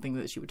would be something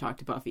that she would talk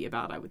to Buffy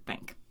about, I would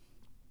think.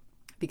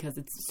 Because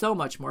it's so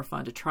much more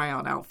fun to try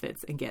on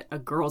outfits and get a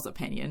girl's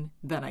opinion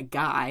than a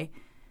guy.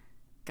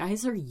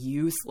 Guys are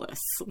useless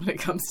when it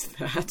comes to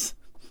that.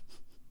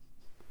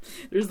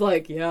 There's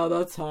like, yeah,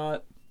 that's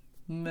hot.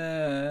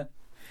 Meh.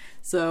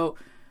 So,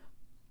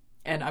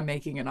 and I'm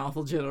making an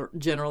awful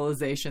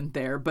generalization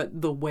there, but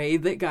the way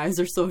that guys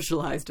are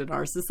socialized in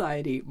our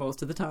society,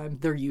 most of the time,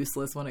 they're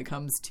useless when it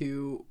comes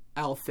to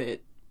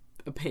outfit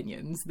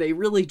opinions. They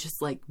really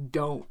just like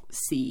don't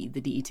see the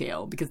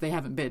detail because they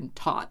haven't been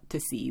taught to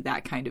see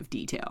that kind of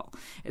detail.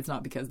 It's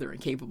not because they're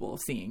incapable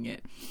of seeing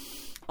it.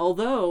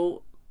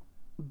 Although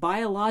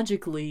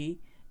biologically,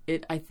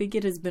 I think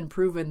it has been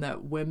proven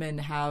that women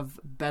have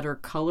better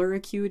color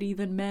acuity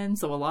than men.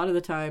 So a lot of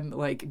the time,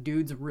 like,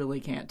 dudes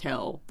really can't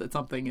tell that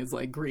something is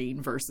like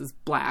green versus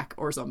black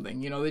or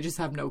something. You know, they just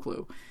have no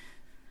clue.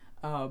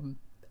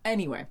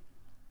 Anyway.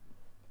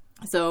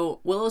 So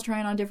Willow's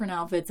trying on different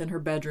outfits in her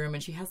bedroom,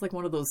 and she has like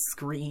one of those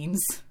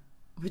screens,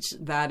 which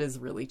that is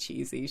really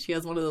cheesy. She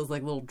has one of those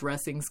like little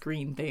dressing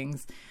screen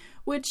things,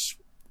 which,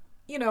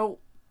 you know,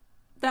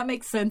 that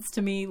makes sense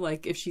to me.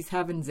 Like, if she's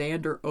having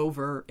Xander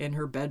over in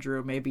her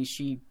bedroom, maybe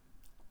she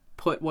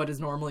put what is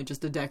normally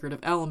just a decorative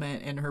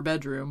element in her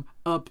bedroom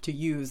up to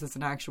use as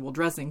an actual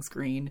dressing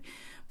screen.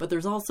 But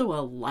there's also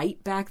a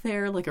light back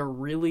there, like a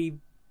really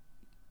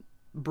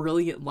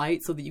brilliant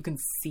light, so that you can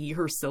see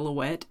her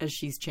silhouette as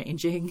she's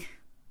changing.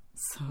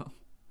 So,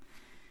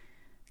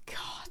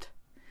 God.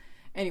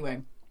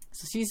 Anyway,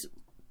 so she's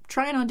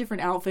trying on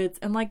different outfits,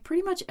 and like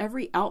pretty much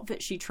every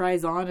outfit she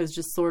tries on is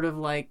just sort of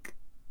like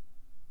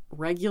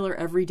regular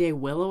everyday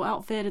Willow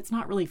outfit. It's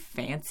not really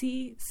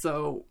fancy,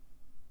 so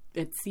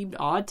it seemed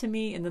odd to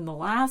me. And then the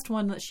last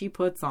one that she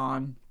puts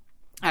on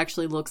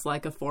actually looks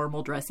like a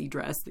formal dressy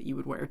dress that you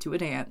would wear to a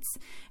dance.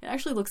 It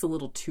actually looks a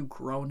little too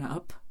grown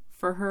up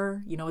for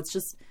her. You know, it's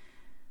just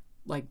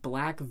like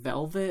black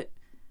velvet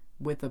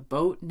with a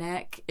boat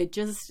neck.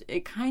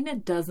 It kind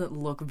of doesn't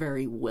look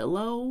very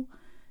Willow.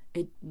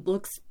 It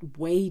looks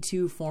way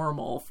too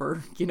formal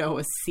for, you know,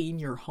 a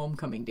senior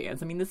homecoming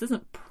dance. I mean, this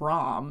isn't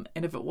prom,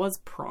 and if it was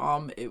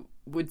prom, it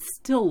would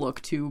still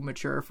look too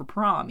mature for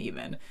prom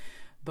even.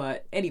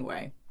 But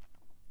anyway,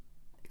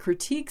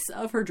 critiques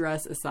of her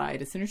dress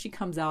aside, as soon as she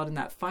comes out in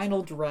that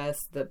final dress,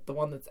 the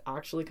one that's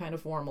actually kind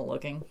of formal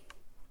looking,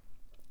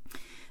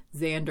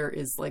 Xander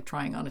is like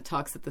trying on a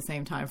tux at the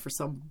same time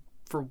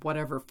for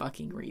whatever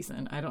fucking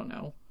reason. I don't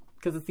know.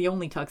 because it's the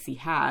only tux he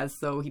has,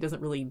 so he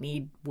doesn't really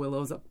need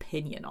Willow's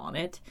opinion on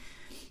it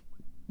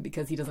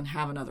because he doesn't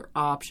have another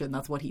option.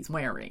 That's what he's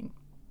wearing.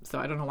 So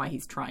I don't know why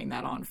he's trying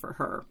that on for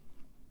her.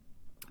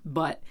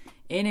 But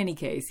in any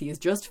case, he has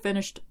just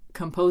finished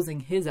composing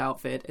his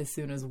outfit as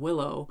soon as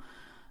Willow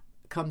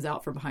comes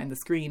out from behind the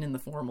screen in the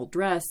formal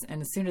dress.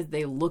 And as soon as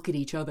they look at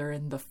each other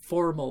in the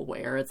formal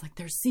wear, it's like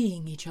they're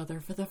seeing each other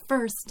for the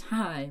first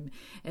time.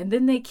 And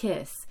then they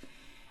kiss.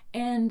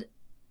 And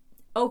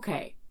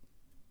okay,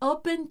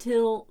 up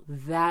until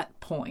that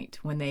point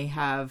when they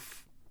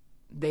have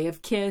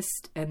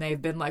kissed and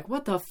they've been like,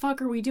 what the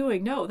fuck are we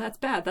doing? No, that's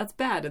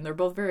bad. And they're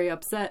both very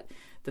upset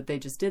that they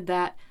just did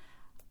that.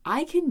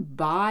 I can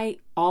buy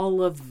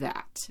all of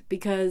that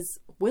because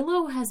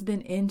Willow has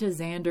been into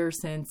Xander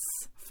since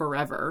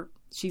forever.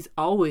 She's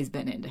always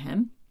been into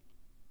him.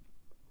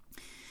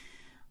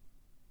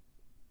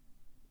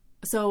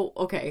 So,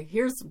 okay,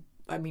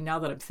 now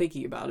that I'm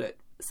thinking about it,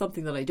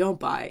 something that I don't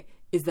buy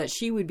is that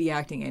she would be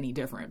acting any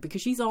different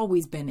because she's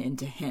always been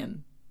into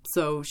him.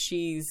 So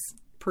she's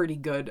pretty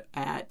good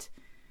at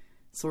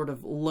sort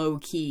of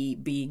low-key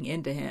being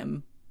into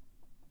him.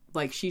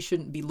 Like, she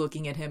shouldn't be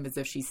looking at him as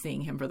if she's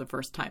seeing him for the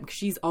first time because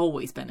she's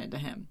always been into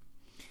him.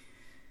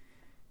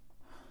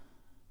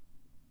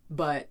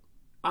 But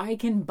I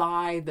can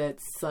buy that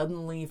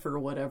suddenly, for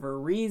whatever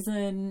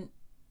reason,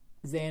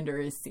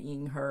 Xander is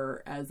seeing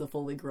her as a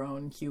fully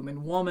grown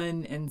human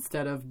woman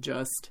instead of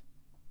just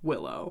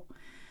Willow.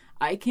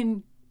 I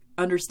can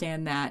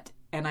understand that,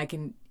 and I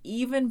can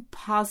even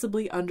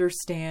possibly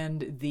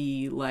understand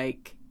the,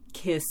 like,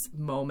 kiss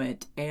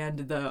moment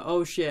and the,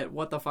 oh shit,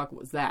 what the fuck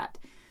was that?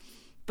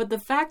 But the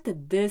fact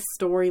that this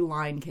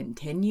storyline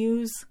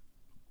continues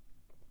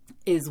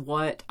is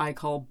what I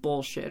call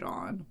bullshit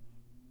on.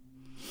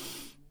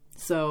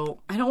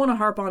 So I don't want to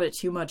harp on it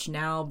too much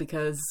now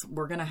because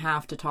we're going to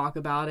have to talk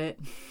about it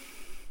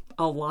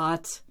a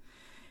lot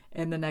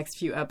in the next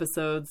few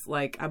episodes.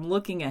 Like, I'm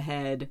looking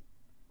ahead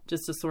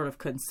just to sort of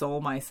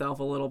console myself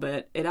a little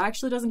bit. It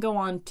actually doesn't go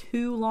on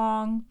too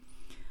long.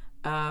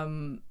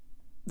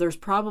 There's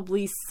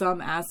probably some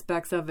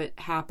aspects of it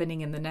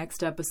happening in the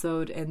next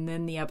episode, and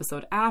then the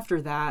episode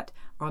after that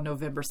on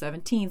November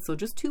 17th, so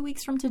just 2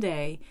 weeks from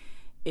today,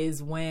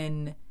 is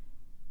when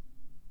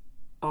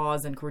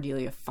Oz and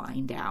Cordelia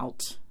find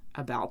out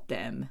about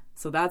them.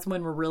 So that's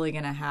when we're really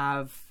going to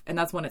have, and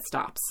that's when it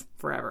stops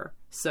forever.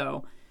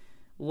 So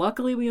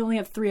luckily we only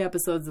have 3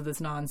 episodes of this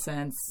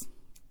nonsense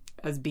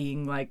as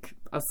being like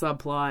a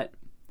subplot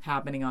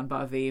happening on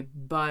Buffy,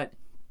 but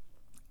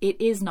it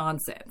is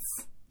nonsense.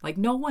 Like,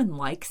 no one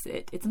likes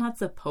it. It's not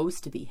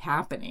supposed to be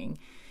happening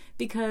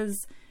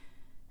because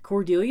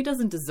Cordelia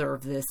doesn't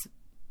deserve this.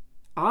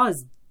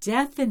 Oz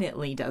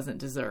definitely doesn't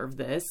deserve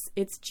this.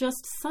 It's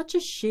just such a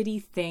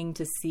shitty thing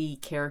to see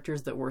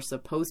characters that we're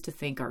supposed to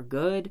think are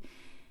good.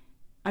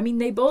 I mean,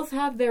 they both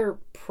have their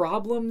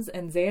problems,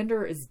 and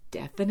Xander is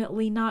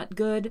definitely not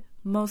good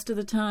most of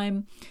the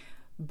time.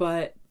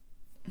 But,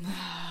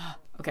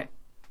 okay.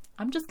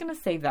 I'm just going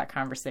to save that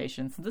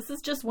conversation. So this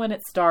is just when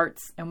it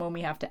starts and when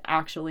we have to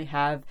actually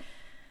have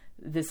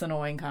this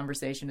annoying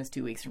conversation is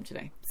 2 weeks from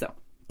today. So,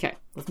 okay,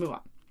 let's move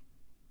on.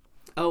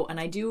 Oh, and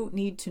I do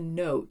need to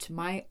note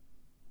my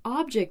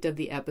object of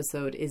the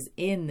episode is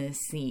in this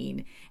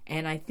scene,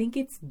 and I think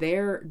it's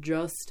there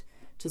just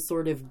to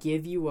sort of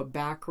give you a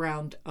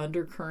background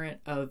undercurrent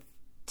of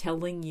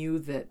telling you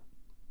that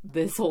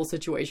this whole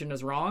situation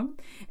is wrong,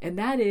 and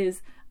that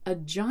is a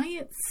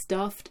giant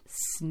stuffed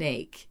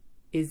snake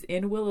is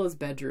in Willow's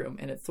bedroom,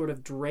 and it's sort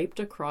of draped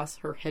across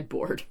her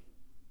headboard.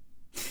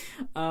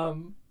 I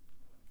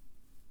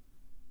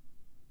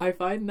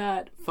find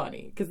that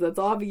funny, because that's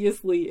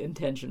obviously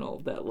intentional,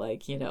 that,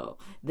 like, you know,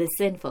 the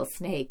sinful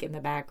snake in the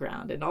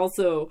background. And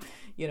also,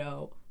 you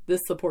know,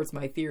 this supports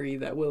my theory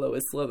that Willow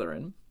is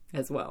Slytherin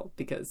as well,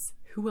 because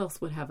who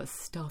else would have a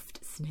stuffed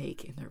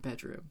snake in their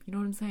bedroom? You know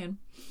what I'm saying?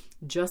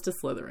 Just a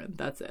Slytherin.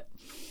 That's it.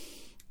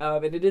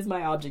 And it is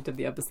my object of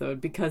the episode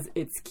because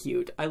it's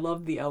cute. I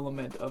love the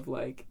element of,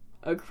 like,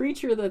 a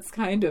creature that's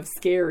kind of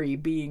scary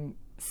being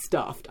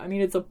stuffed. I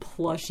mean, it's a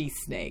plushy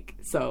snake.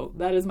 So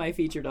that is my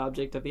featured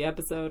object of the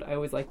episode. I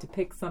always like to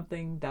pick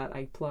something that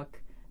I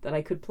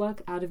could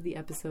pluck out of the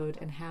episode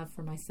and have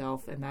for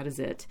myself, and that is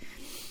it.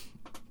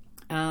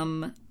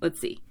 Let's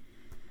see.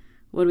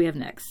 What do we have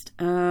next?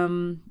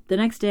 The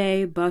next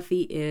day,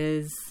 Buffy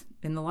is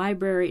in the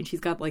library, and she's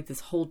got like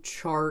this whole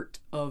chart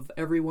of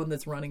everyone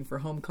that's running for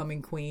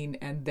Homecoming Queen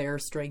and their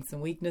strengths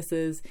and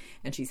weaknesses,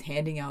 and she's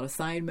handing out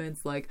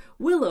assignments like,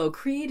 Willow,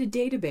 create a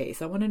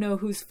database. I want to know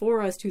who's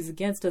for us, who's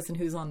against us, and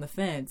who's on the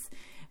fence.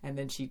 And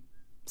then she,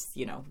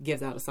 you know,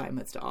 gives out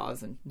assignments to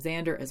Oz and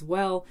Xander as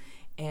well.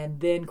 And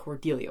then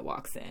Cordelia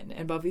walks in,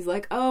 and Buffy's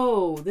like,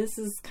 oh, this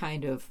is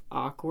kind of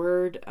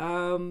awkward.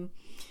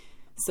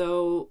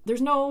 So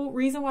there's no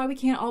reason why we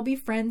can't all be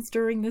friends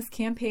during this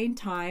campaign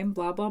time,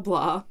 blah, blah,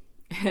 blah.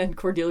 And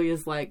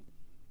Cordelia's like,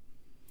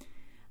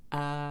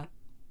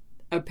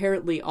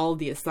 apparently all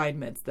the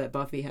assignments that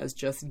Buffy has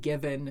just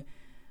given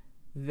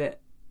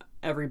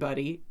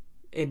everybody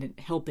in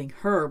helping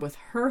her with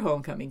her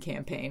homecoming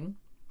campaign,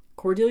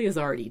 Cordelia's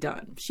already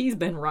done. She's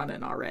been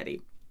running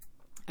already.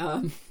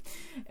 And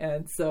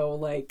so,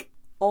 like,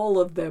 all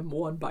of them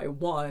one by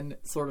one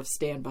sort of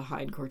stand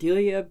behind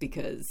Cordelia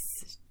because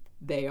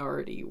they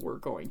already were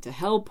going to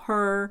help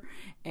her.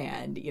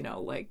 And, you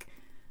know, like,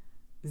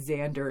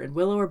 Xander and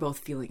Willow are both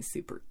feeling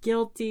super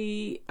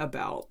guilty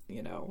about,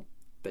 you know,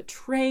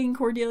 betraying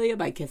Cordelia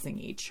by kissing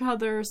each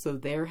other. So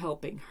they're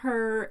helping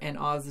her. And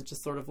Oz is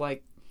just sort of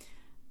like,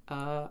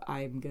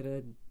 I'm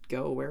gonna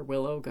go where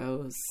Willow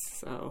goes.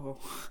 So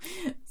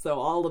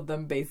all of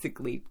them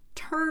basically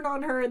turn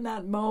on her in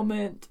that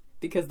moment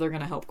because they're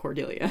gonna help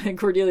Cordelia. And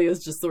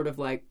Cordelia's just sort of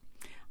like,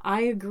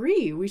 I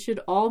agree, we should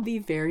all be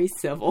very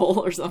civil,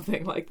 or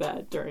something like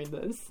that during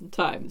this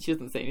time. She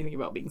doesn't say anything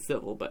about being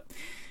civil, but,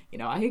 you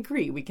know, I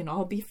agree, we can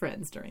all be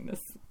friends during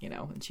this, you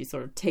know, and she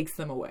sort of takes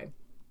them away.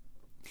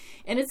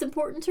 And it's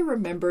important to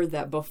remember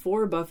that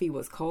before Buffy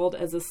was called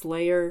as a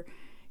Slayer,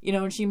 you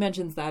know, and she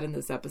mentions that in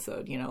this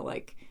episode, you know,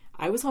 like,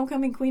 I was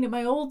homecoming queen at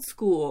my old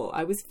school,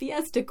 I was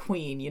fiesta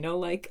queen, you know,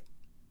 like,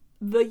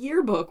 the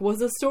yearbook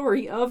was a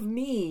story of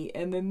me,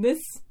 and in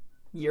this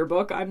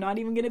yearbook, I'm not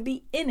even going to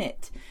be in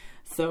it.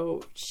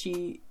 So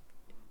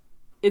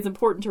it's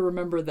important to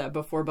remember that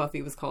before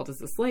Buffy was called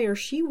as a Slayer,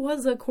 she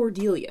was a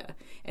Cordelia.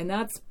 And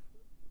that's,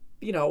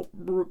 you know,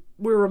 we're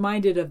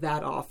reminded of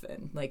that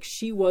often. Like,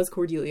 she was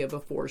Cordelia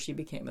before she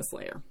became a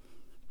Slayer.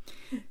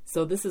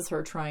 So this is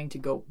her trying to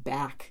go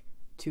back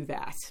to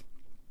that.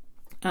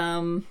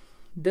 Then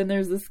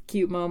there's this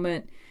cute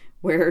moment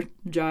where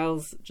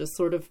Giles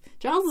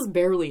is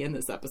barely in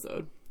this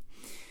episode.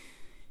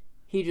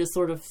 He just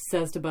sort of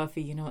says to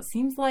Buffy, you know, it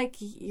seems like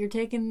you're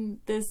taking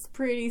this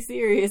pretty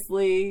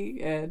seriously,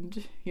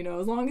 and, you know,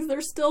 as long as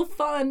there's still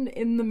fun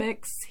in the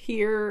mix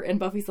here. And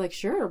Buffy's like,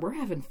 sure, we're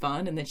having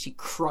fun. And then she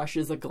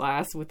crushes a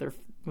glass with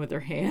her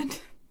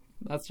hand.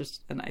 That's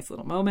just a nice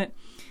little moment.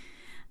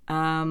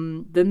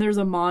 Then there's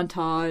a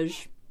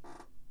montage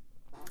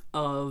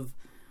of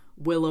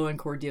Willow and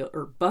Cordelia,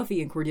 or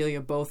Buffy and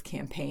Cordelia, both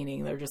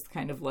campaigning. They're just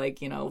kind of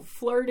like, you know,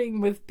 flirting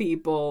with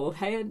people,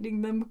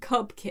 handing them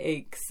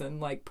cupcakes, and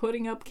like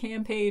putting up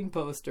campaign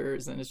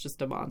posters. And it's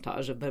just a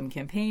montage of them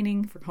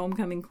campaigning for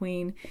Homecoming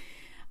Queen.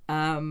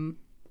 At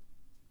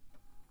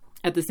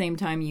the same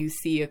time, you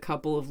see a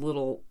couple of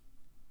little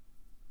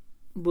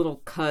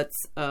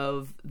cuts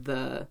of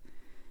the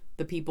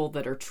people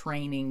that are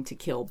training to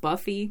kill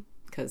Buffy,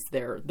 because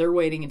they're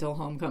waiting until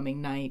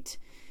homecoming night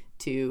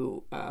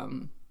to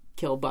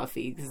kill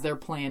Buffy, because their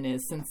plan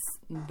is, since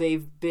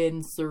they've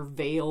been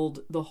surveilled,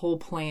 the whole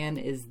plan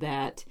is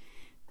that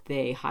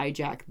they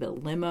hijack the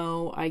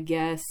limo, I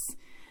guess,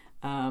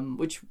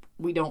 which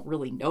we don't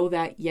really know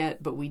that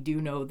yet, but we do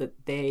know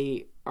that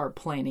they are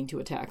planning to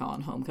attack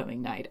on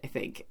homecoming night. I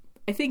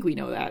think we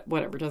know that.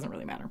 Whatever, doesn't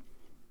really matter.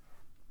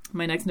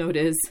 My next note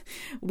is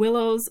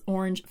Willow's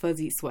orange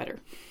fuzzy sweater.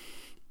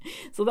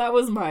 So that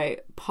was my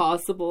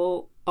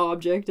possible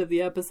object of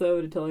the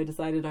episode until I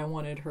decided I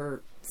wanted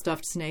her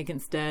stuffed snake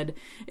instead.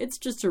 It's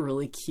just a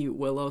really cute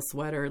Willow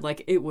sweater.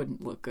 Like, it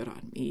wouldn't look good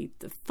on me.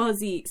 The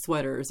fuzzy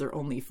sweaters are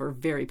only for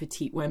very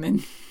petite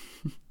women.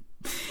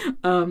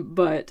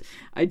 But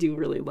I do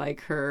really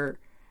like her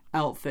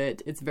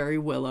outfit. It's very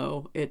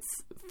Willow.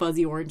 It's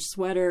fuzzy orange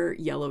sweater,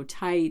 yellow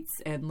tights,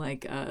 and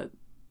like a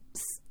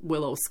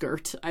Willow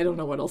skirt. I don't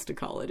know what else to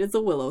call it. It's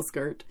a Willow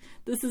skirt.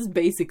 This is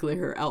basically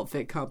her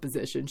outfit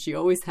composition. She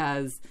always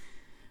has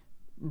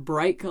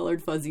bright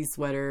colored fuzzy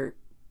sweater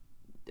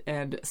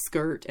and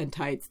skirt and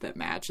tights that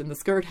match. And the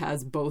skirt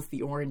has both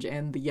the orange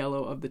and the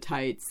yellow of the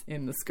tights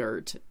in the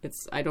skirt.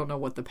 I don't know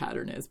what the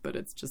pattern is, but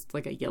it's just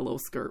like a yellow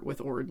skirt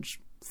with orange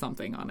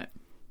something on it.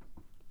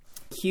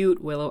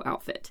 Cute Willow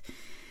outfit.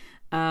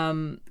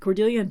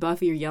 Cordelia and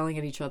Buffy are yelling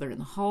at each other in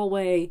the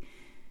hallway.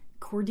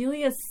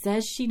 Cordelia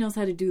says she knows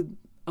how to do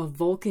a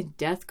Vulcan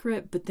death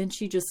grip, but then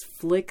she just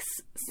flicks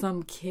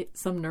some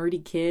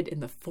nerdy kid in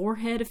the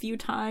forehead a few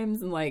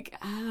times, and like,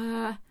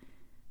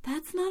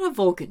 that's not a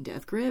Vulcan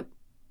death grip.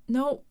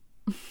 No.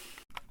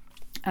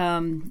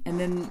 And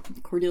then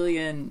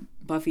Cordelia and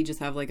Buffy just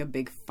have like a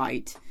big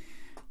fight,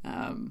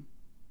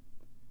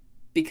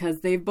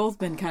 because they've both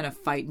been kind of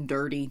fighting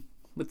dirty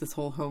with this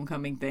whole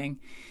homecoming thing.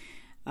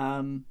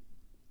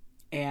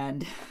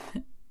 And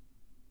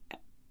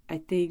I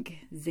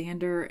think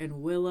Xander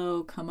and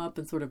Willow come up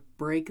and sort of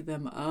break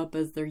them up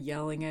as they're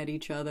yelling at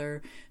each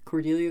other.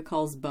 Cordelia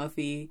calls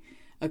Buffy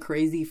a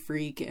crazy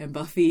freak, and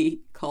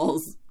Buffy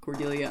calls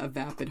Cordelia a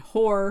vapid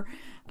whore.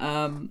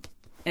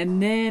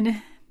 And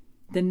then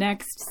the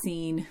next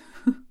scene,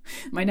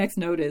 my next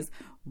note is,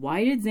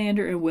 why did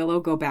Xander and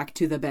Willow go back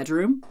to the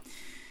bedroom?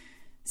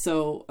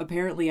 So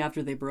apparently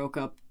after they broke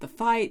up the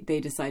fight, they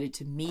decided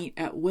to meet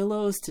at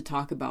Willow's to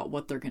talk about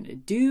what they're going to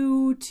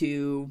do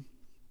to,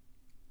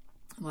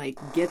 like,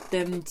 get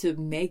them to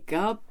make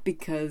up,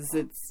 because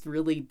it's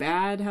really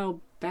bad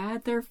how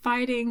bad they're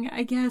fighting,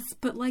 I guess.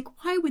 But, like,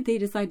 why would they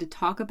decide to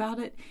talk about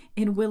it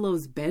in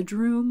Willow's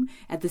bedroom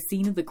at the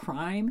scene of the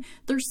crime?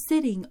 They're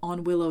sitting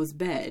on Willow's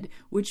bed,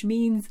 which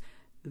means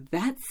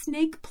that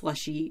snake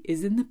plushie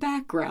is in the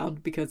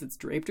background because it's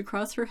draped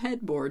across her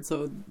headboard.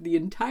 So the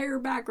entire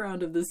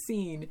background of the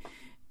scene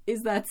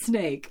is that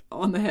snake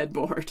on the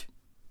headboard.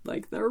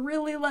 Like, they're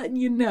really letting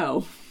you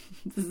know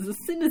this is a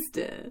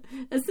sinister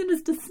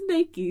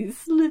snaky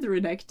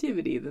Slytherin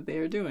activity that they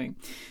are doing.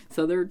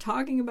 So they're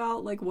talking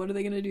about, like, what are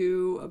they going to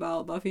do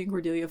about Buffy and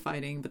Cordelia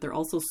fighting, but they're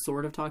also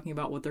sort of talking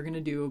about what they're going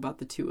to do about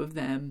the two of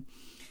them.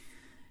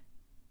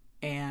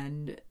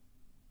 And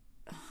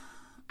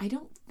I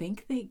don't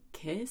think they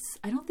kiss.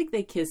 I don't think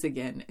they kiss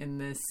again in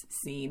this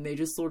scene. They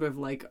just sort of,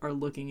 like, are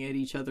looking at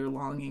each other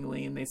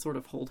longingly, and they sort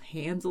of hold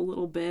hands a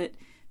little bit.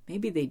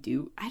 Maybe they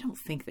do. I don't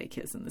think they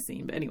kiss in the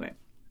scene, but anyway,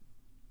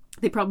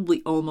 they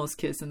probably almost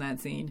kiss in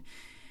that scene.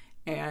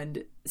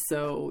 And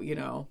so, you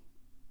know,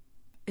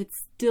 it's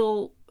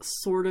still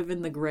sort of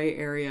in the gray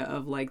area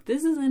of, like,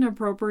 this is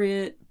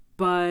inappropriate,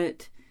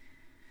 but,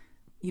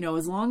 you know,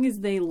 as long as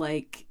they,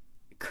 like,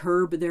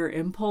 curb their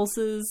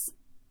impulses,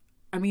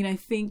 I mean, I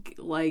think,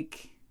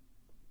 like,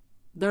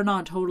 they're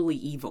not totally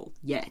evil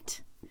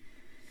yet.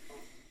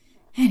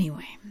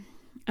 Anyway,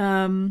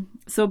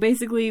 so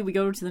basically we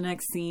go to the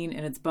next scene,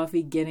 and it's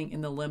Buffy getting in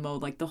the limo.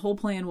 Like, the whole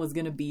plan was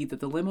going to be that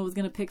the limo was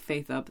going to pick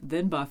Faith up,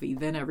 then Buffy,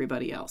 then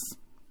everybody else.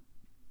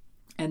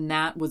 And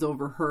that was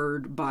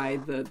overheard by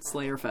the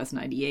Slayerfest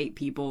 98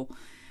 people.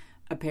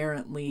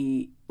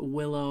 Apparently,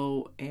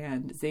 Willow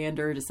and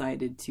Xander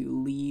decided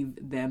to leave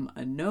them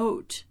a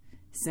note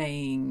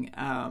saying,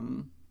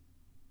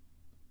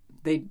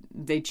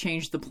 they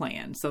changed the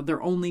plan. So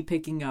they're only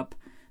picking up,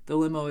 the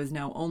limo is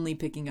now only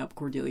picking up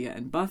Cordelia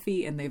and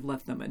Buffy, and they've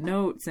left them a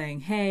note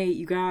saying, hey,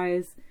 you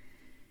guys,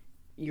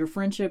 your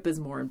friendship is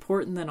more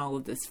important than all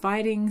of this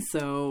fighting,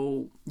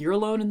 so you're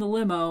alone in the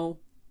limo.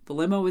 The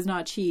limo is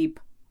not cheap.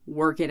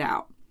 Work it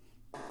out.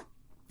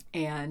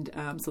 And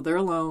so they're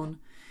alone.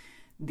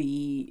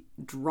 The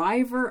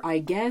driver, I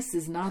guess,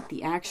 is not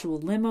the actual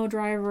limo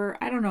driver.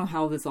 I don't know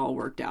how this all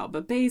worked out,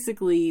 but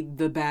basically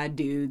the bad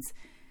dudes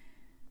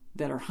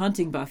that are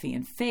hunting Buffy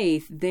and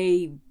Faith,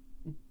 they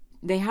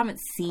haven't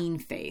seen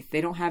Faith. They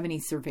don't have any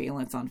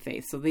surveillance on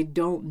Faith, so they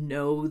don't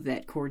know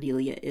that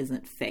Cordelia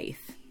isn't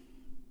Faith.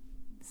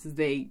 So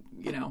they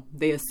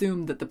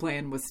assumed that the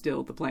plan was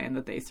still the plan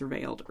that they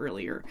surveilled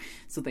earlier,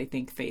 so they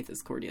think Faith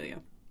is Cordelia.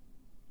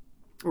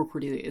 Or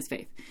Cordelia is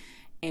Faith.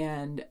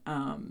 And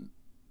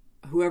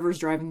whoever's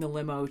driving the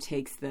limo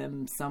takes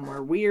them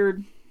somewhere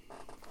weird.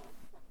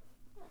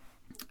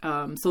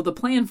 So the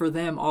plan for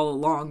them all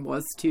along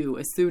was to,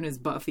 as soon as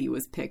Buffy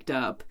was picked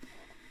up,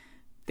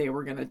 they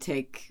were going to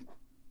take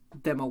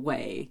them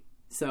away.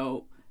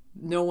 So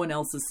no one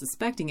else is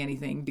suspecting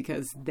anything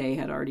because they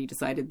had already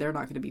decided they're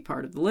not going to be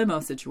part of the limo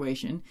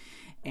situation.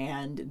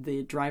 And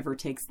the driver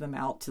takes them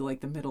out to, like,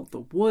 the middle of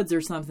the woods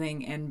or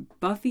something. And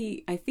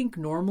Buffy, I think,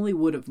 normally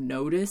would have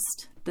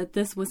noticed that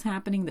this was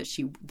happening,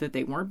 that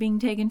they weren't being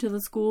taken to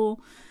the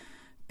school,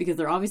 because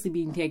they're obviously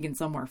being taken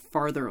somewhere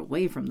farther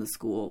away from the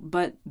school.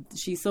 But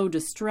she's so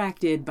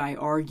distracted by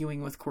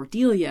arguing with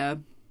Cordelia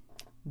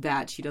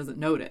that she doesn't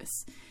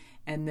notice.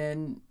 And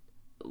then,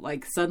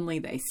 like, suddenly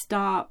they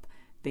stop.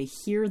 They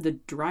hear the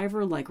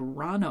driver, like,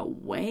 run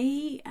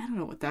away. I don't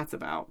know what that's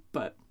about,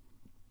 but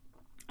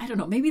I don't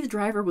know. Maybe the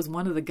driver was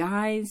one of the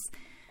guys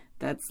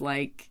that's,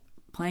 like,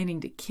 planning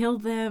to kill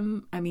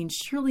them. I mean,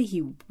 surely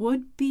he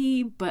would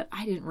be, but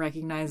I didn't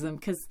recognize him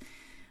because,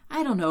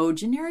 I don't know,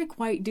 generic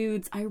white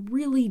dudes, I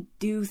really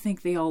do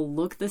think they all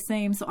look the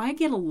same. So I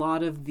get a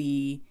lot of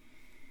the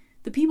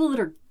people that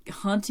are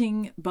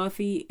hunting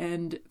Buffy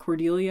and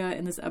Cordelia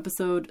in this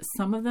episode,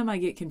 some of them I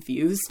get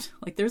confused.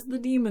 Like, there's the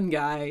demon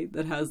guy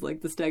that has,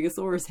 like, the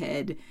Stegosaurus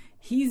head.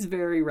 He's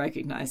very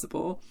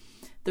recognizable.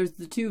 There's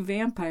the two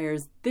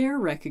vampires. They're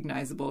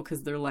recognizable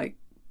because they're, like,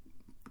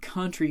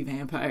 country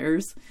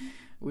vampires,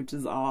 which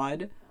is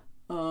odd.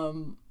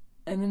 And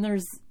then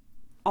there's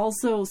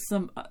also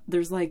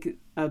there's, like,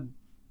 a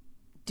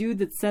dude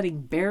that's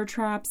setting bear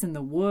traps in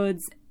the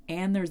woods.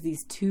 And there's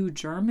these two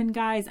German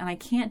guys, and I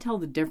can't tell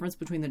the difference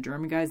between the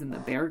German guys and the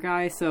bear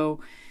guy.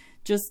 So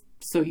just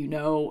so you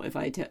know, if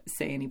I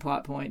say any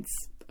plot points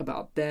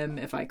about them,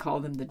 if I call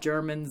them the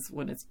Germans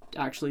when it's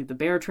actually the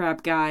bear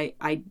trap guy,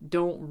 I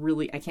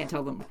can't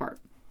tell them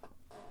apart.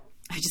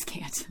 I just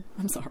can't.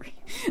 I'm sorry.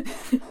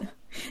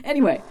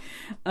 Anyway,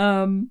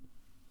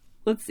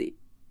 let's see.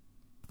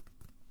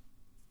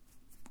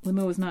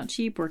 Limo is not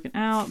cheap, working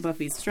out.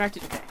 Buffy's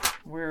distracted. Okay.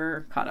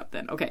 We're caught up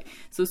then. Okay,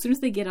 so as soon as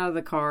they get out of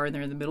the car and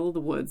they're in the middle of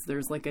the woods,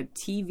 there's, like, a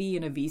TV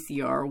and a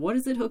VCR. What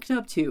is it hooked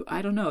up to?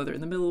 I don't know. They're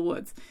in the middle of the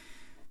woods.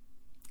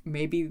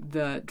 Maybe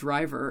the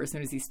driver, as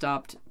soon as he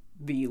stopped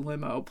the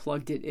limo,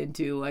 plugged it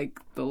into, like,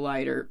 the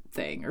lighter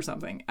thing or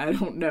something. I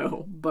don't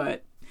know.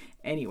 But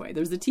anyway,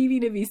 there's a TV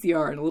and a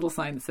VCR and a little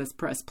sign that says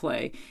press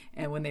play.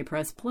 And when they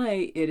press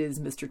play, it is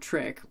Mr.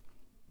 Trick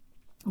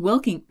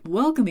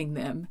welcoming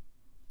them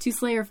to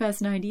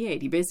Slayerfest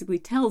 98. He basically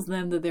tells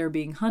them that they're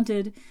being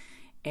hunted,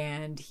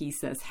 and he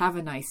says, have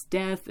a nice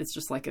death. It's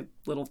just like a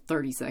little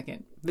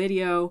 30-second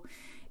video,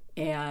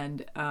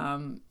 and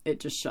it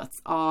just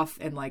shuts off,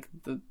 and, like,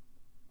 the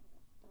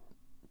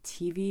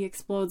TV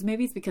explodes.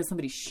 Maybe it's because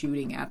somebody's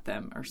shooting at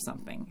them or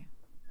something.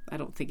 I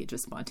don't think it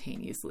just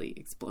spontaneously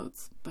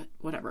explodes, but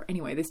whatever.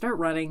 Anyway, they start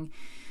running.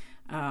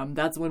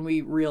 That's when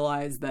we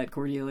realize that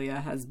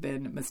Cordelia has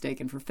been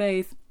mistaken for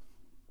Faith.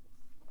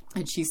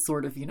 And she's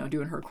sort of,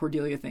 doing her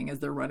Cordelia thing as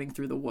they're running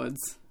through the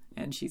woods.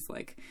 And she's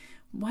like,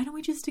 why don't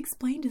we just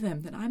explain to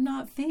them that I'm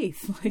not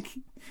Faith? Like,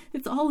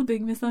 it's all a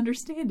big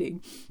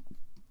misunderstanding.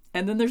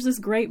 And then there's this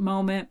great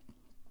moment.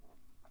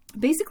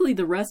 Basically,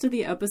 the rest of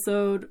the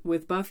episode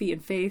with Buffy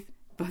and Faith,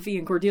 Buffy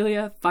and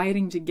Cordelia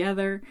fighting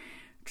together,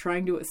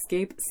 trying to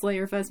escape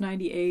Slayerfest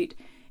 98,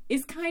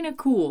 is kind of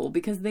cool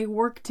because they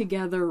work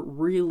together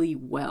really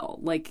well.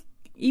 Like,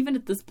 even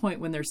at this point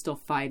when they're still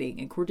fighting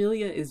and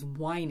Cordelia is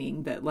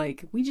whining that,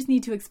 like, we just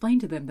need to explain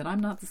to them that I'm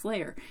not the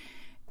Slayer.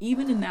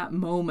 Even in that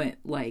moment,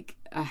 like,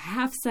 a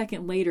half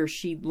second later,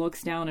 she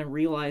looks down and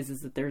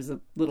realizes that there's a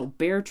little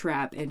bear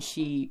trap, and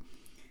she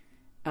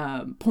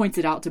points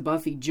it out to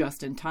Buffy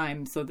just in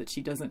time so that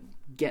she doesn't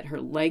get her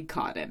leg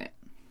caught in it.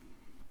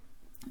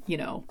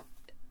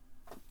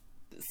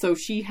 So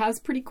she has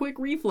pretty quick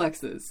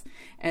reflexes.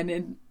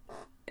 And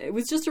it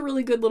was just a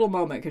really good little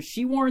moment because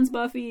she warns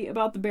Buffy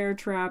about the bear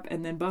trap,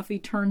 and then Buffy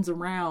turns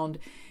around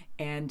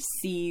and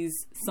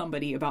sees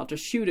somebody about to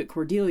shoot at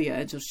Cordelia,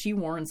 and so she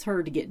warns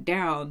her to get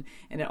down,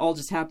 and it all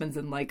just happens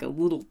in like a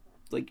little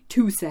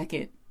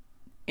 2-second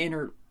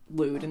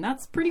interlude, and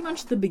that's pretty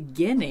much the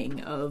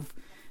beginning of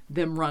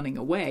them running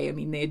away. I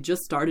mean, they had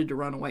just started to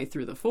run away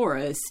through the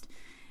forest,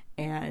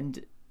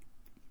 and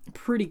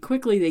pretty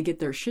quickly they get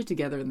their shit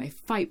together and they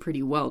fight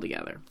pretty well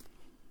together.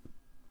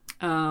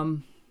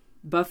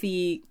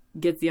 Buffy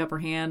gets the upper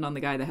hand on the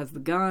guy that has the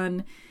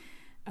gun,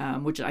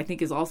 which I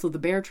think is also the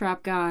bear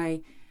trap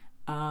guy.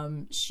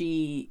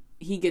 He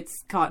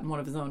gets caught in one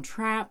of his own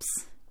traps.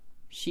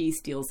 She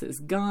steals his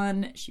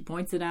gun. She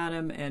points it at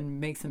him and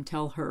makes him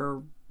tell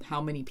her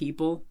how many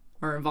people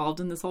are involved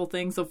in this whole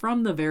thing. So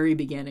from the very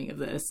beginning of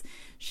this,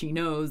 she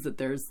knows that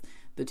there's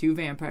the 2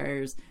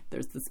 vampires,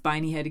 there's the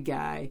spiny-headed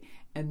guy,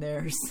 and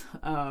there's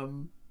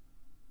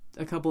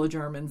a couple of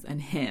Germans,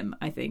 and him,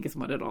 I think, is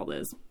what it all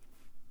is.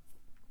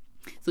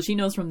 So she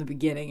knows from the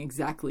beginning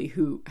exactly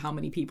how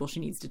many people she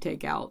needs to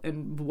take out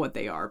and what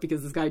they are,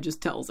 because this guy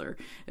just tells her.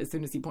 As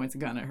soon as he points a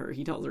gun at her,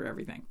 he tells her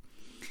everything.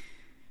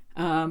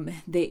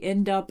 They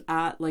end up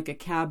at like a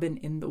cabin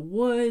in the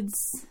woods.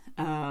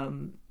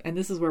 And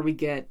this is where we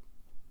get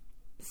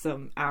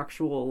some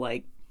actual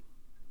like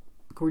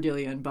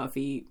Cordelia and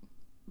Buffy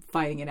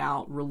fighting it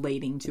out,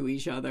 relating to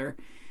each other,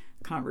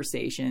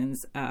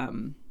 conversations.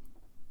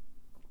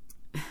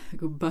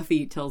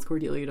 Buffy tells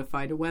Cordelia to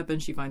find a weapon.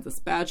 She finds a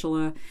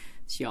spatula.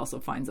 She also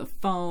finds a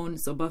phone.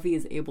 So Buffy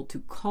is able to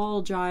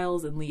call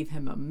Giles and leave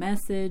him a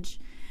message.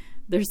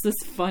 There's this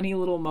funny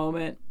little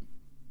moment.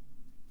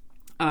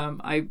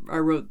 I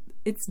wrote,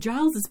 it's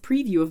Giles'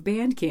 preview of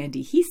Band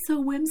Candy. He's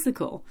so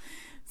whimsical.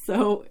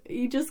 So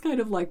he just kind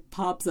of like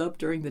pops up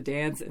during the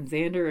dance, and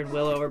Xander and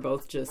Willow are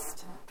both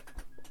just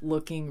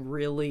looking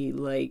really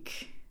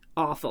like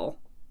awful.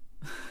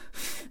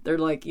 They're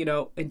like,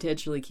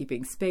 intentionally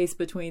keeping space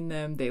between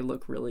them. They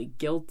look really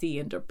guilty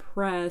and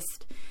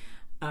depressed.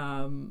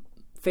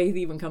 Faith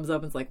even comes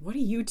up and is like, what are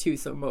you two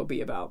so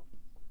mopey about?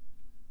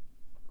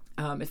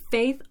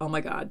 Faith, oh my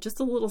God, just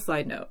a little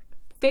side note.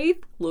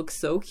 Faith looks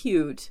so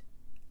cute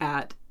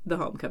at the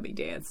homecoming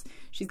dance.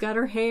 She's got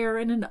her hair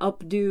in an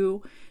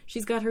updo.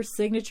 She's got her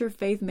signature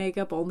Faith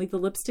makeup, only the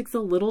lipstick's a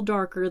little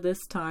darker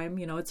this time.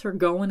 It's her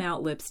going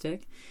out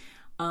lipstick.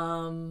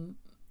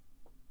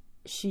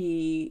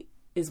 She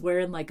is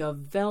wearing like a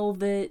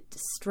velvet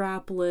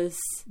strapless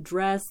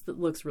dress that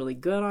looks really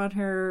good on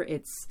her.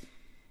 It's,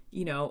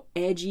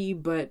 edgy,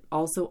 but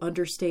also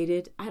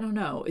understated. I don't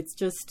know. It's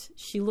just,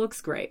 she looks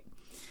great.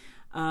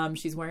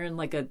 She's wearing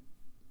like it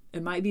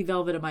might be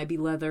velvet, it might be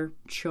leather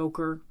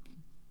choker.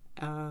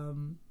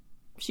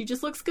 She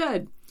just looks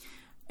good.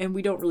 And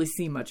we don't really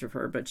see much of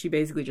her, but she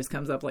basically just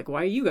comes up like,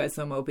 why are you guys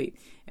so mopey?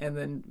 And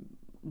then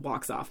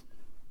walks off.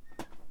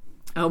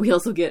 We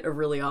also get a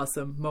really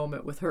awesome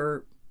moment with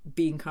her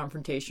being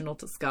confrontational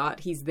to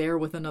Scott. He's there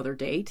with another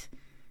date.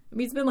 I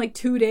mean, it's been like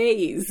 2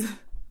 days.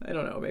 I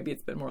don't know, maybe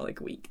it's been more like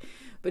a week.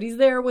 But he's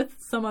there with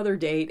some other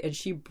date, and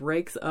she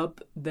breaks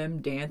up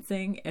them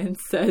dancing and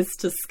says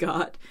to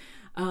Scott,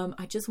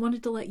 I just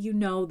wanted to let you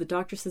know the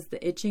doctor says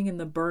the itching and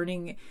the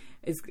burning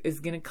is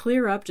going to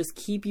clear up. Just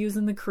keep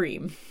using the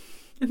cream.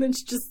 And then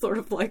she just sort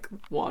of like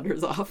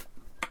wanders off.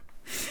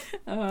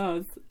 Oh,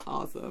 it's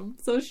awesome.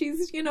 So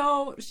she's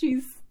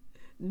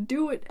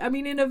do it, I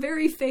mean, in a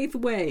very Faith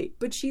way,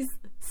 but she's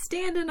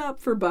standing up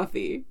for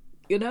Buffy,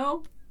 I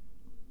don't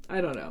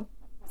know.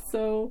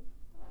 So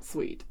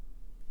sweet.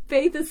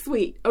 Faith is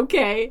sweet.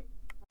 Okay,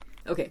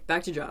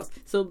 back to Giles.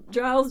 So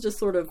Giles just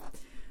sort of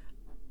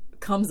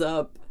comes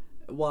up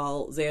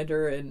while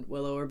Xander and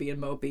Willow are being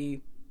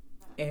mopey,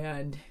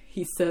 and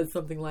he says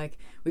something like,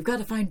 we've got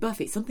to find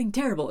Buffy. Something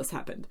terrible has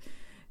happened.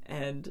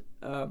 And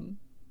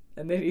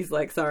then he's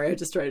like, sorry,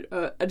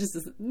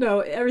 no,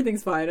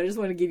 everything's fine. I just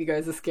want to give you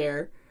guys a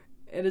scare.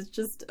 And it's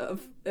just, and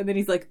then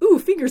he's like, ooh,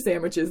 finger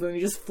sandwiches. And then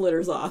he just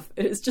flitters off.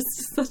 And it's just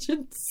such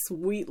a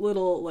sweet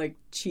little, like,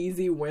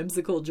 cheesy,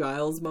 whimsical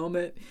Giles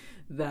moment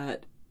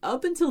that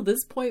up until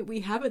this point, we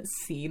haven't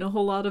seen a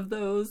whole lot of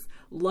those.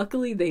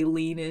 Luckily, they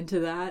lean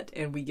into that,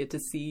 and we get to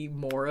see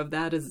more of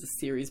that as the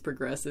series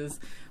progresses.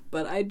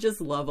 But I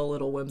just love a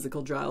little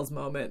whimsical Giles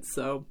moment,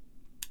 so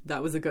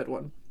that was a good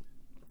one.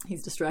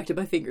 He's distracted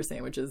by finger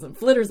sandwiches and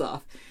flitters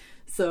off.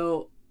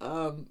 So,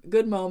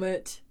 good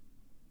moment.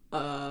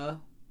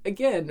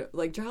 Again,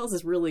 like, Giles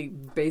is really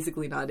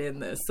basically not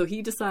in this. So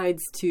he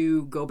decides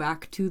to go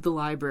back to the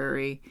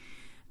library,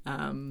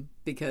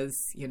 because,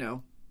 you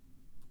know,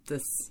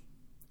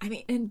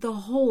 and the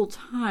whole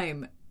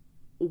time,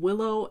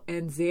 Willow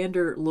and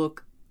Xander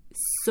look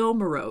so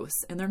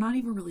morose, and they're not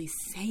even really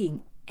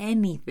saying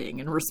anything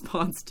in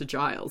response to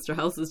Giles.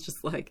 Giles is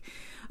just like,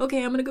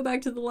 okay, I'm gonna go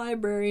back to the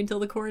library until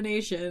the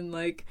coronation,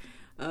 like,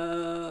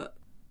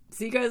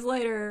 see you guys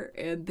later.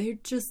 And they're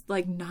just,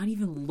 like, not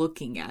even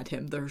looking at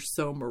him. They're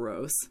so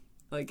morose.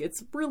 Like,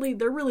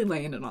 they're really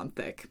laying it on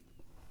thick.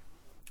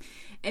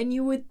 And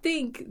you would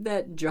think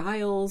that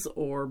Giles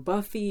or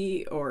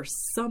Buffy or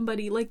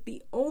somebody, like,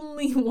 the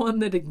only one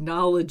that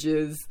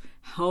acknowledges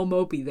how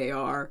mopey they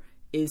are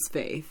is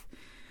Faith.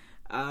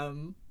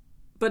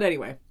 But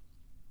anyway,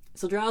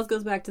 so Giles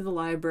goes back to the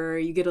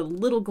library. You get a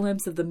little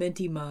glimpse of the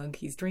minty mug.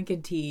 He's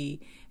drinking tea,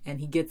 and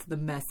he gets the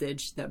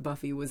message that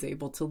Buffy was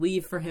able to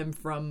leave for him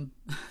from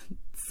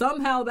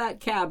somehow that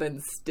cabin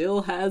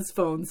still has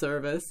phone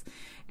service.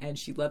 And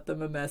she left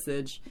them a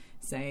message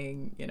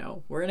saying, you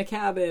know, we're in a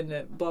cabin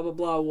at blah, blah,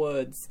 blah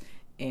woods.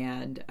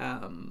 And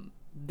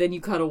then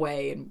you cut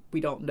away, and we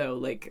don't know,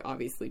 like,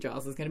 obviously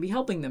Giles is going to be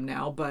helping them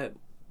now, but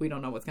we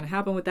don't know what's going to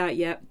happen with that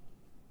yet.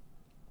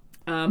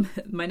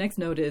 My next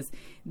note is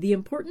the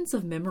importance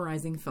of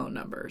memorizing phone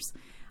numbers.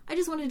 I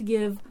just wanted to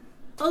give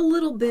a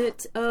little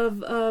bit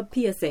of a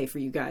PSA for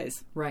you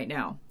guys right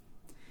now.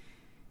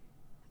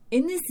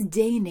 In this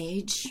day and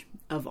age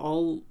of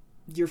all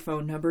your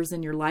phone numbers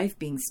in your life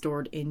being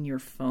stored in your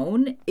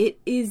phone, it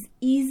is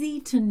easy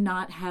to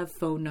not have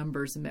phone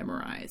numbers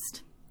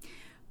memorized.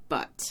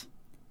 But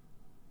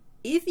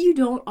if you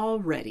don't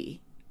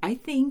already, I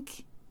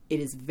think it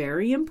is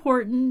very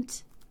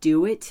important.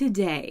 Do it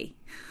today.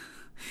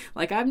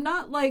 Like, I'm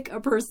not like a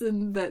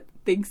person that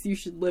thinks you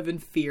should live in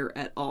fear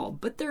at all,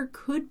 but there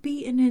could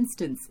be an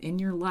instance in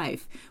your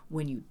life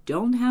when you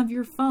don't have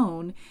your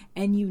phone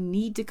and you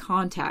need to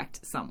contact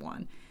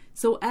someone.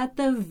 So at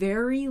the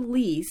very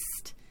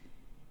least,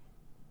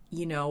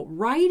 you know,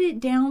 write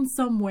it down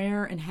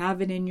somewhere and have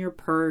it in your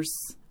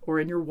purse or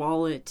in your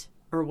wallet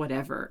or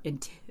whatever.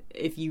 And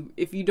if you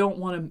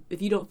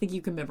don't think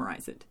you can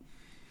memorize it.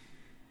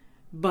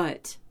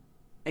 But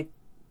I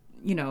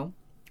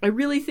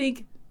really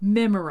think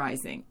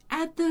memorizing,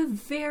 at the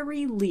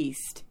very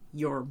least,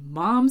 your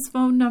mom's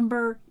phone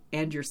number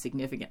and your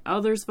significant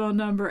other's phone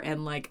number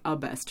and, like, a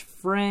best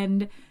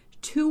friend,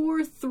 2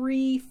 or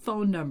 3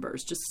 phone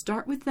numbers. Just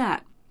start with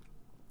that.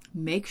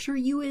 Make sure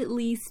you at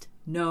least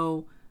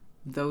know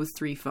those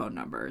 3 phone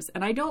numbers.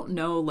 And I don't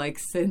know, like,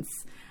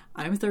 since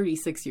I'm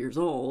 36 years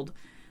old,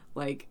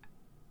 like,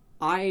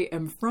 I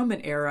am from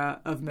an era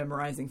of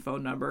memorizing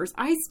phone numbers.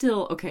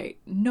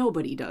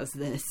 Nobody does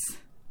this.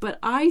 But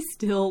I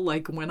still,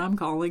 like, when I'm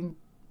calling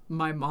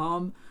my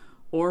mom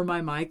or my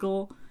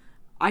Michael,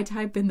 I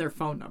type in their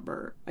phone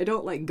number. I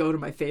don't, like, go to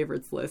my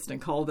favorites list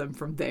and call them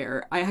from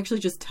there. I actually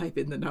just type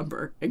in the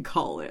number and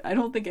call it. I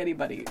don't think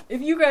anybody...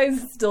 If you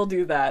guys still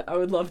do that, I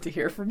would love to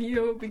hear from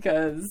you,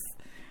 because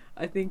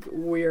I think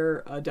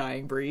we're a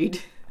dying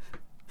breed.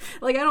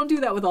 Like, I don't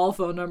do that with all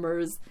phone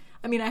numbers.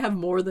 I mean, I have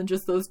more than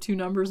just those 2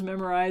 numbers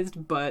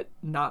memorized, but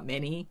not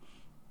many.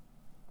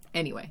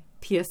 Anyway,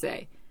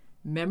 PSA.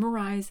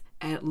 Memorize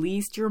at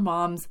least your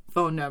mom's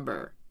phone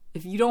number.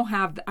 If you don't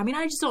have I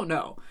just don't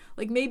know.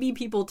 Like, maybe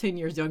people 10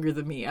 years younger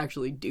than me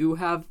actually do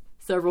have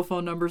several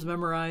phone numbers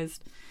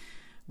memorized.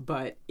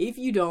 But if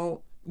you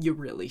don't, you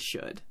really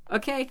should.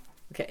 Okay?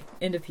 Okay,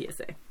 end of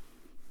PSA.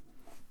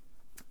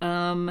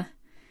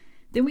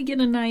 Then we get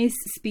a nice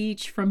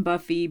speech from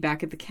Buffy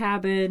back at the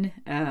cabin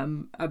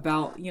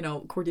about, you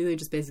know, Cordelia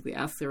just basically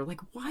asks her, like,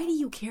 why do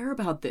you care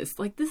about this?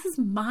 Like, this is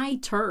my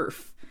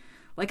turf.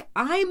 Like,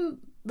 I'm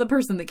the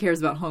person that cares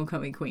about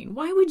Homecoming Queen.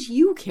 Why would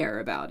you care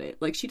about it?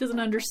 Like, she doesn't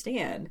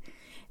understand.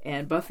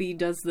 And Buffy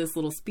does this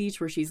little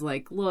speech where she's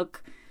like,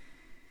 look,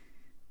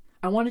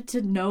 I wanted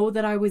to know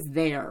that I was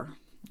there,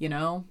 you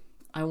know?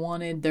 I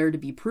wanted there to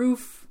be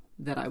proof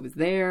that I was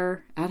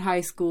there at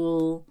high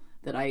school,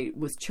 that I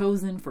was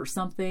chosen for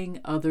something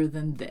other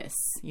than this.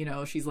 You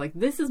know, she's like,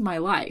 this is my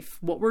life.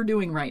 What we're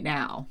doing right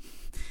now.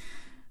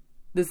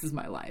 This is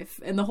my life.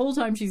 And the whole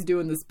time she's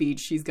doing the speech,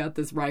 she's got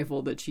this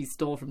rifle that she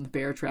stole from the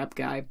Bear Trap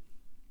guy.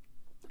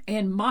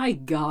 And my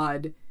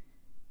God,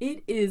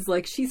 it is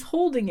like she's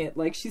holding it,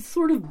 like she's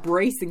sort of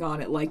bracing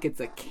on it like it's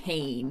a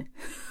cane.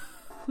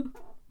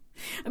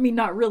 I mean,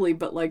 not really,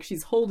 but like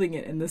she's holding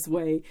it in this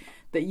way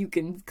that you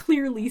can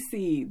clearly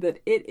see that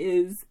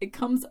it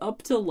comes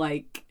up to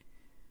like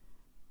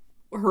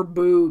her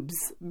boobs,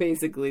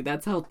 basically.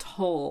 That's how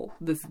tall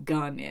this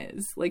gun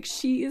is. Like,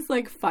 she is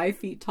like 5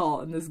 feet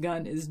tall, and this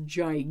gun is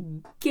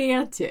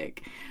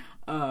gigantic.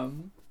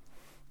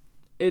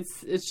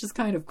 It's just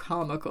kind of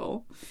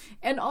comical.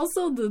 And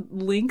also the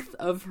length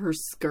of her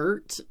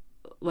skirt,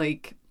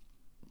 like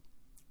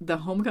the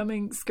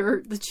homecoming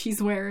skirt that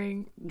she's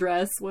wearing,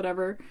 dress,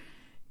 whatever.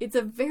 It's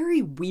a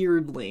very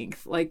weird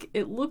length. Like,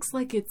 it looks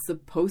like it's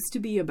supposed to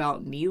be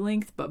about knee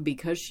length, but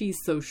because she's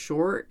so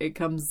short, it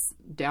comes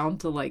down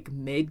to like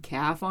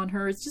mid-calf on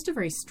her. It's just a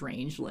very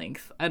strange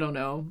length. I don't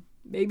know.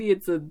 Maybe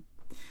it's a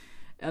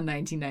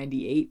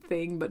 1998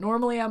 thing, but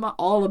normally I'm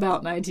all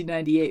about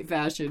 1998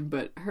 fashion,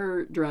 but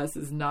her dress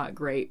is not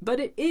great. But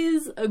it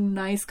is a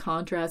nice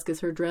contrast because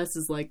her dress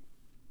is like,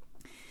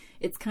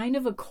 it's kind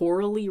of a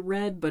corally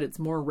red, but it's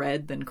more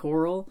red than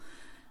coral.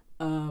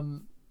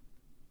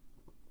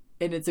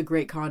 And it's a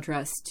great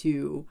contrast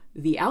to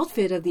the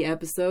outfit of the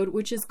episode,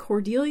 which is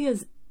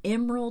Cordelia's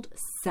emerald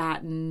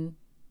satin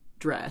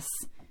dress.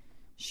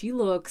 She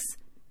looks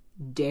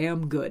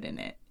damn good in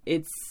it.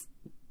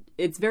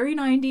 It's very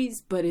 90s,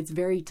 but it's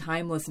very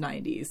timeless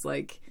 90s.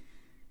 Like,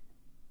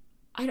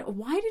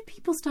 why did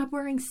people stop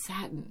wearing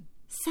satin?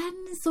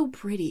 Satin is so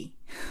pretty.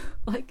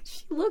 Like,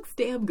 she looks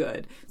damn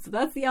good. So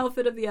that's the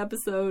outfit of the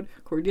episode.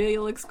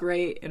 Cordelia looks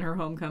great in her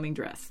homecoming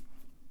dress.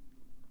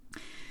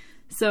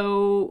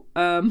 So,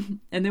 and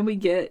then we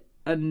get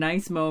a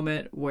nice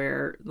moment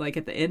where, like,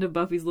 at the end of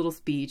Buffy's little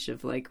speech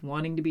of, like,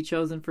 wanting to be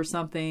chosen for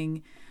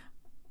something,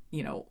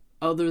 you know,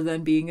 other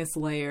than being a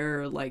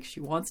Slayer, like, she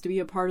wants to be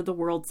a part of the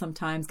world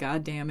sometimes,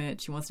 god damn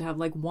it. She wants to have,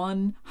 like,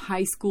 one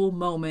high school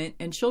moment,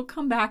 and she'll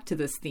come back to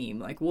this theme.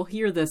 Like, we'll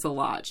hear this a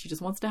lot. She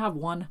just wants to have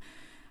one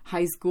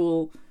high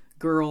school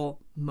girl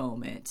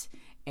moment.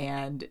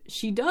 And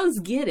she does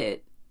get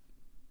it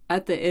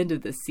at the end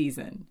of this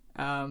season.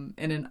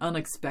 In an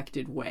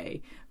unexpected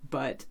way,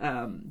 but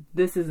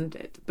this isn't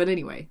it. But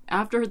anyway,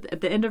 at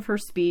the end of her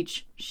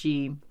speech,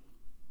 she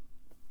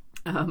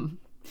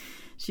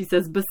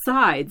says,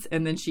 besides,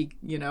 and then she,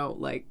 you know,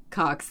 like,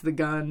 cocks the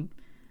gun.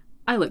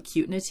 I look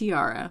cute in a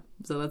tiara.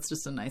 So that's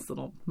just a nice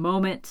little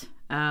moment.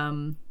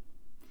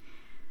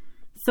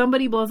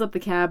 Somebody blows up the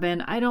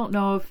cabin. I don't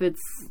know if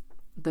it's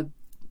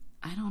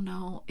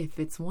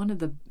one of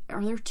the,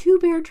 are there 2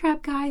 bear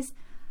trap guys?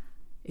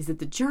 Is it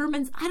the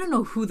Germans? I don't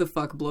know who the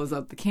fuck blows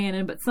up the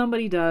cannon, but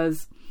somebody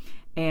does.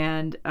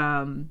 And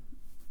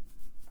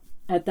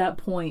at that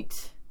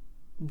point,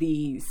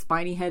 the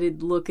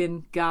spiny-headed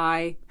looking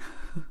guy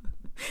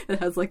that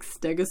has like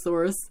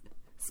Stegosaurus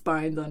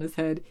spines on his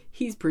head,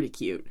 he's pretty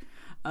cute.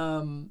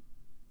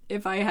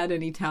 If I had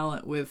any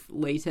talent with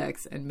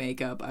latex and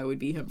makeup, I would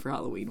be him for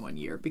Halloween one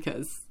year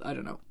because, I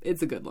don't know,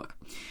 it's a good look.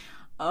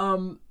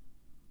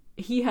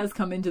 He has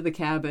come into the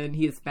cabin,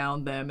 he has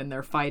found them, and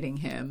they're fighting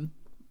him.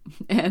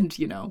 And,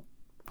 you know,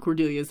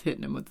 Cordelia's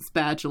hitting him with the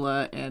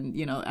spatula. And,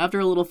 you know, after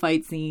a little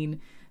fight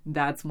scene,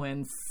 that's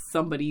when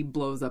somebody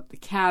blows up the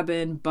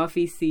cabin.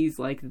 Buffy sees,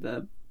 like,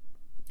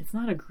 it's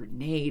not a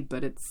grenade,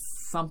 but it's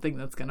something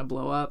that's going to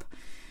blow up.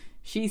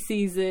 She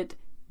sees it.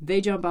 They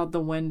jump out the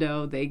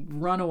window. They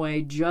run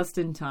away just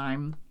in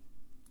time.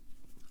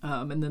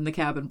 And then the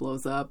cabin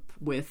blows up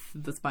with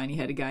the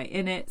spiny-headed guy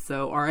in it.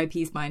 So,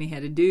 R.I.P.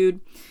 spiny-headed dude.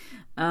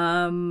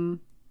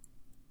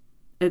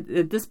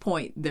 At this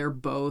point, they're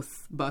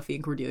both, Buffy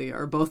and Cordelia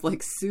are both,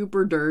 like,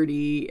 super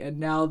dirty, and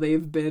now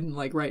they've been,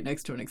 like, right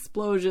next to an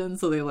explosion,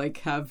 so they, like,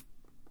 have,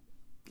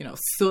 you know,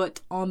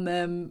 soot on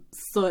them,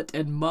 soot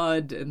and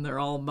mud, and they're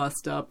all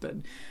mussed up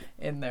and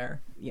in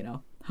their, you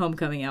know,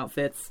 homecoming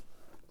outfits.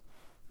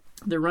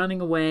 They're running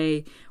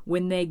away.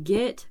 When they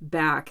get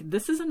back,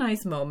 this is a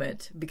nice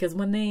moment, because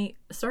when they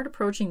start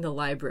approaching the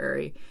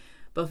library,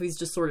 Buffy's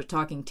just sort of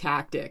talking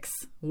tactics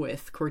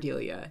with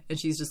Cordelia, and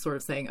she's just sort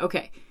of saying,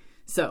 okay,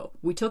 so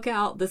we took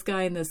out this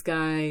guy and this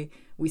guy.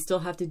 We still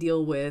have to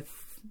deal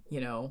with,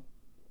 you know,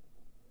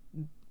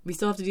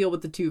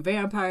 the 2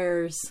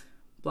 vampires,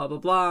 blah, blah,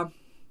 blah.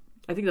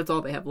 I think that's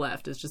all they have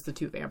left is just the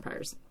 2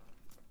 vampires.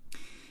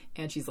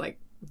 And she's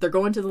like, they're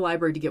going to the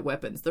library to get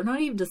weapons. They're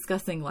not even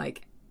discussing,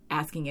 like,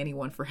 asking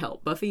anyone for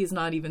help. Buffy is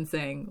not even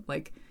saying,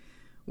 like,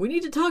 we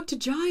need to talk to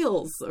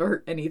Giles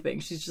or anything.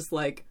 She's just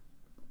like,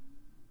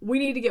 we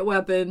need to get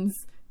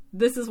weapons.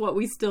 These are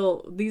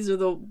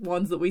the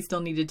ones that we still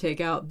need to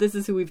take out. This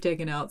is who we've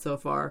taken out so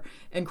far.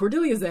 And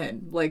Cordelia's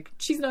in. Like,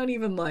 she's not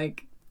even,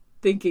 like,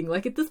 thinking.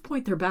 Like, at this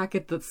point, they're back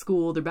at the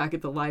school. They're back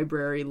at the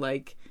library.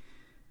 Like,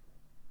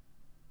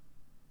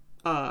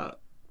 I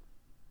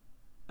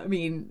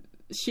mean,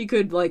 she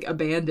could, like,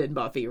 abandon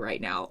Buffy right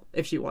now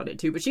if she wanted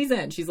to. But she's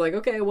in. She's like,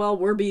 okay, well,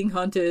 we're being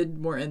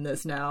hunted. We're in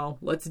this now.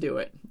 Let's do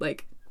it.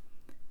 Like,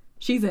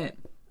 she's in.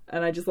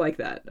 And I just like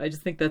that. I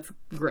just think that's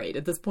great.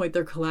 At this point,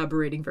 they're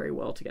collaborating very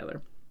well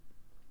together.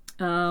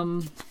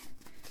 Somehow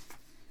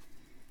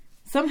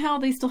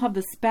they still have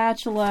the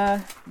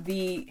spatula.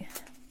 The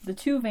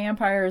 2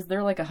 vampires,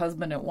 they're like a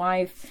husband and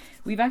wife.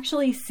 We've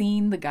actually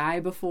seen the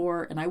guy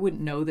before, and I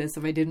wouldn't know this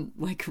if I didn't,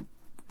 like,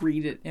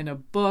 read it in a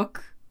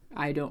book.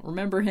 I don't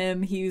remember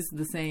him. He's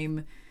the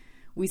same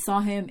We saw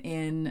him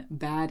in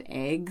Bad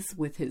Eggs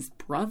with his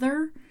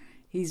brother.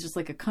 He's just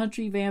like a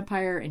country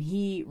vampire, and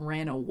he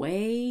ran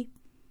away.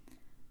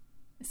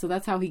 So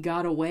that's how he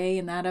got away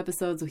in that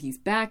episode. So he's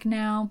back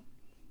now.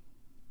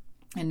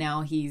 And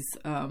now he's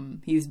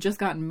just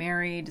gotten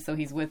married, so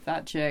he's with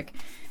that chick.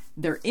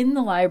 They're in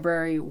the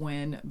library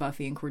when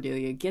Buffy and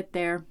Cordelia get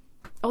there.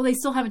 Oh, they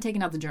still haven't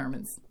taken out the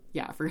Germans.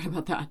 Yeah, I forgot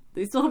about that.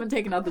 They still haven't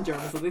taken out the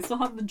Germans. So they still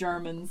have the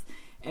Germans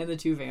and the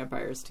 2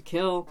 vampires to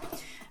kill.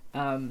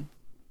 When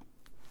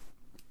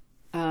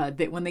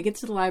they get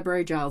to the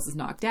library, Giles is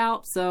knocked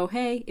out. So,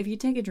 hey, if you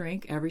take a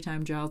drink every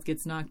time Giles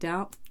gets knocked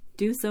out,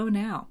 do so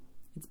now.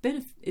 It's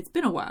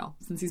been a while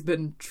since he's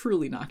been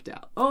truly knocked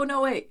out. Oh,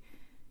 no, wait.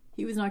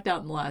 He was knocked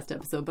out in the last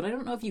episode, but I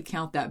don't know if you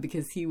count that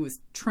because he was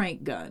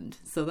trank gunned.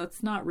 So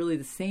that's not really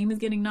the same as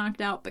getting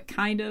knocked out, but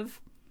kind of.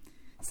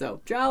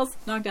 So Giles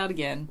knocked out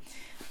again.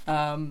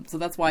 So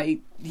that's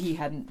why he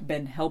hadn't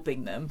been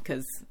helping them,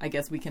 because I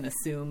guess we can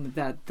assume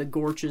that the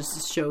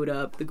Gorches showed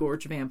up, the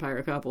Gorch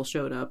vampire couple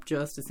showed up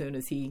just as soon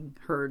as he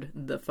heard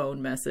the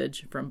phone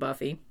message from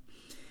Buffy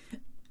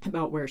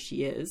about where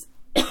she is.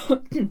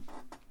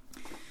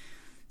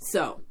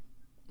 So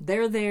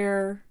they're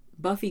there.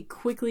 Buffy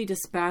quickly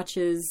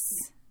dispatches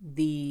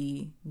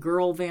the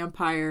girl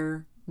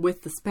vampire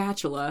with the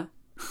spatula.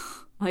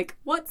 Like,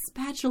 what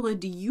spatula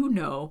do you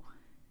know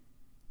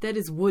that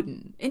is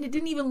wooden? And it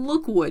didn't even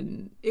look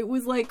wooden. It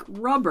was like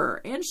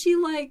rubber. And she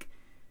like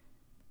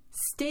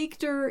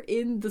staked her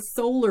in the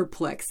solar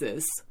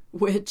plexus,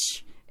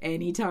 which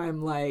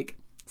anytime like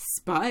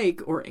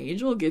Spike or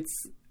Angel gets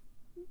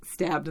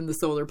stabbed in the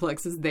solar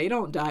plexus, they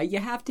don't die. You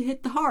have to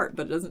hit the heart,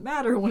 but it doesn't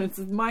matter when it's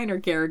a minor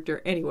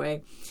character.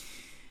 Anyway,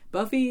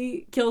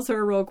 Buffy kills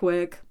her real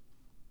quick,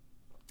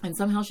 and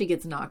somehow she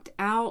gets knocked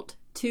out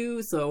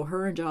too. So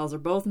her and Giles are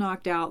both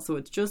knocked out. So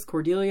it's just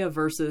Cordelia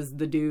versus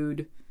the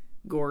dude,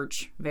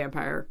 Gorch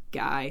vampire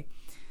guy.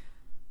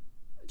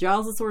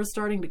 Giles is sort of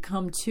starting to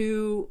come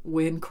to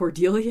when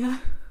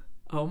Cordelia,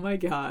 oh my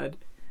god,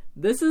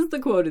 this is the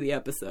quote of the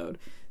episode.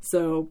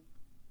 So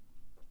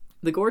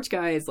the Gorch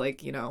guy is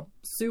like,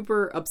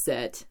 super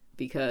upset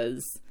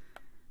because,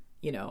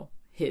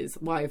 his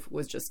wife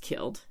was just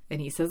killed. And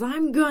he says,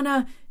 I'm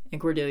gonna, and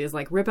Cordelia's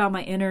like, rip out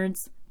my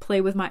innards, play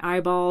with my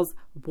eyeballs,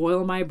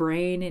 boil my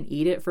brain, and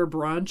eat it for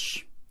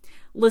brunch.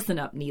 Listen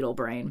up, needle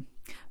brain.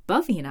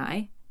 Buffy and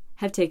I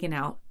have taken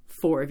out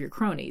 4 of your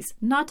cronies,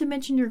 not to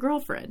mention your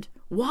girlfriend.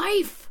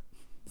 Wife,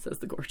 says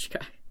the Gorch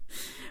guy.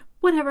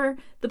 Whatever.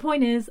 The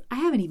point is, I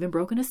haven't even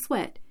broken a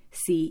sweat.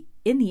 See,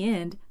 in the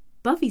end,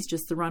 Buffy's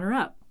just the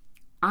runner-up.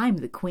 I'm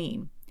the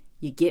queen.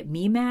 You get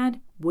me mad?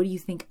 What do you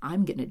think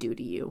I'm gonna do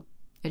to you?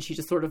 And she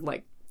just sort of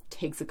like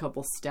takes a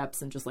couple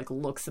steps and just like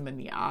looks him in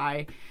the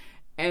eye.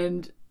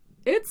 And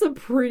it's a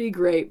pretty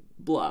great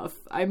bluff.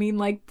 I mean,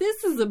 like,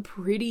 this is a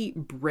pretty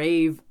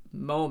brave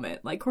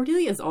moment. Like,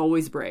 Cordelia's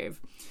always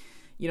brave.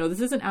 This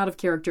isn't out of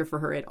character for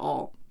her at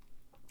all.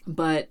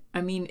 But,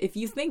 I mean, if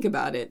you think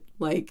about it,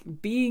 like,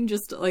 being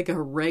just like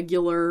a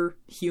regular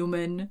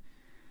human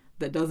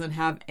that doesn't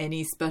have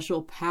any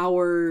special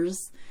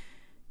powers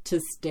to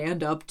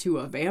stand up to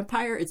a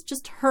vampire, it's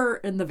just her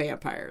and the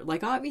vampire.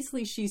 Like,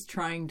 obviously she's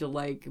trying to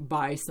like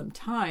buy some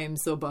time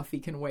so Buffy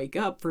can wake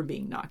up from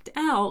being knocked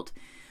out,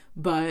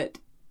 but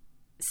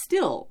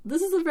still,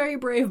 this is a very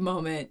brave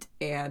moment,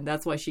 and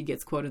that's why she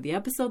gets quote of the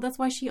episode. That's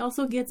why she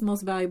also gets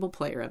most valuable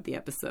player of the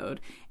episode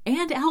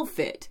and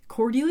outfit.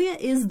 Cordelia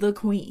is the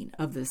queen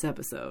of this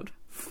episode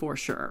for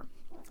sure.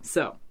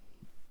 So,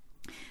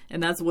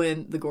 and that's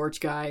when the Gorch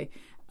guy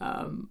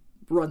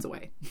runs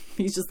away.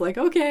 He's just like,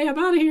 okay, I'm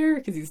out of here,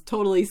 because he's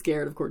totally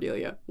scared of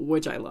Cordelia,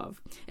 which I love.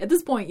 At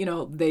this point,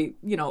 they,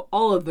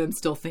 all of them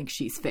still think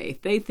she's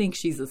Faith. They think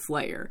she's a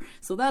slayer.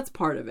 So that's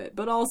part of it.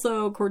 But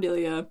also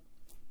Cordelia,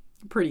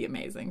 pretty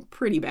amazing,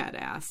 pretty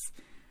badass.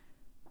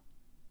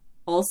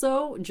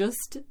 Also,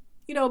 just,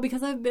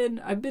 because I've been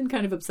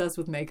kind of obsessed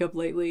with makeup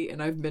lately,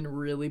 and I've been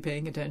really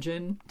paying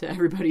attention to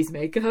everybody's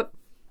makeup.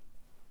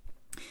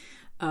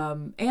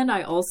 And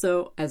I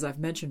also, as I've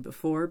mentioned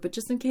before, but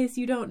just in case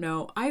you don't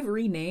know, I've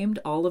renamed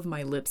all of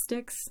my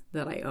lipsticks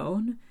that I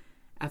own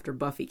after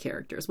Buffy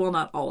characters. Well,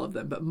 not all of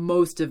them, but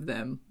most of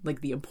them,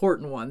 like the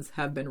important ones,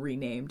 have been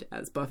renamed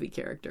as Buffy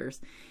characters.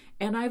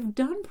 And I've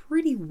done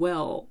pretty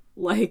well,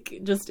 like,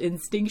 just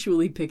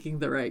instinctually picking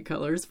the right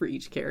colors for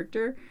each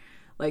character.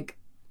 Like,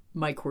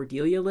 my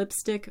Cordelia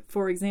lipstick,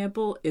 for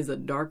example, is a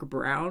dark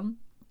brown,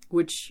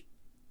 which,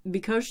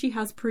 because she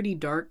has pretty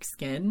dark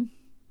skin,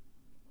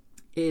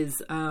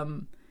 is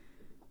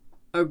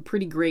a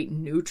pretty great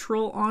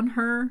neutral on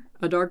her.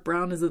 A dark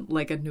brown isn't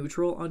like a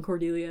neutral on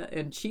Cordelia,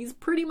 and she's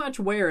pretty much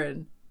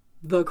wearing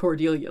the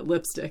Cordelia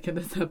lipstick in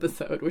this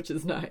episode, which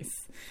is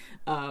nice.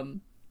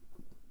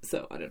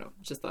 So, I don't know,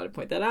 just thought I'd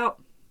point that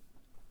out.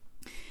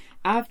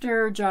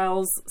 After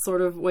Giles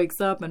sort of wakes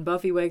up and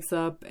Buffy wakes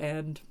up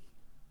and,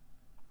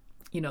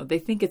 they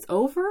think it's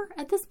over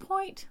at this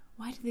point.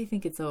 Why do they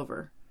think it's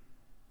over?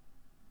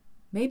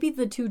 Maybe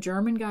the 2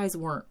 German guys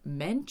weren't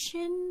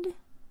mentioned?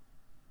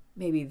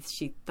 maybe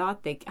she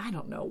thought I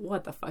don't know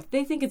what the fuck.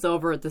 They think it's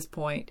over at this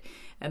point,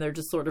 and they're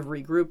just sort of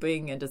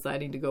regrouping and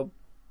deciding to go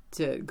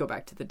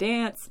back to the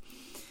dance.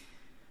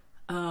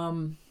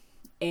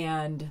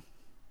 And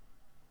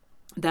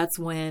that's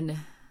when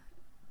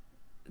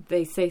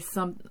they say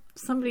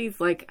somebody's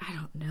like, I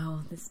don't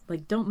know, this,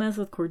 like, don't mess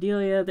with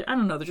Cordelia. I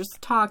don't know. They're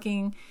just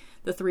talking,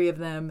 the three of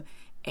them.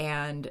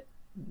 And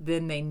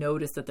then they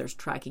notice that there's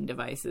tracking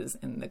devices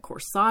in the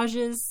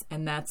corsages.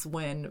 And that's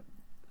when,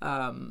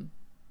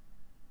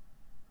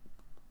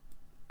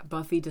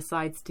 Buffy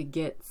decides to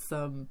get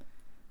some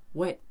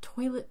wet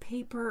toilet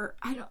paper.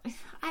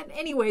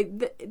 Anyway,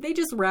 they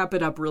just wrap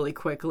it up really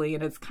quickly,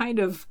 and it's kind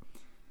of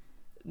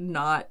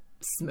not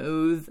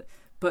smooth,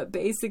 but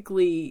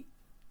basically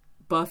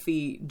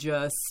Buffy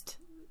just,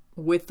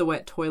 with the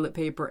wet toilet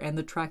paper and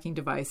the tracking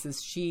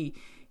devices, she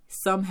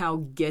somehow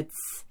gets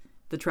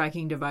the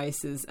tracking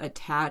devices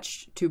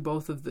attached to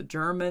both of the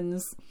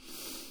Germans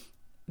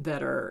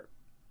that are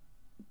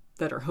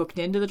hooked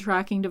into the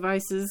tracking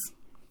devices.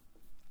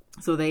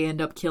 So they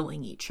end up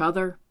killing each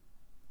other.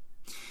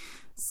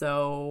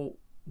 So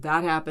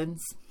that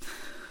happens.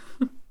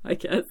 I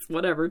guess,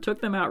 whatever.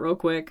 Took them out real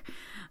quick.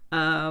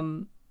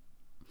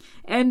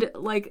 And,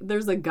 like,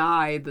 there's a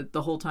guy that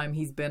the whole time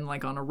he's been,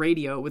 like, on a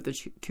radio with the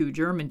two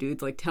German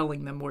dudes, like,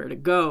 telling them where to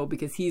go,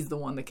 because he's the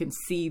one that can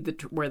see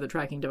where the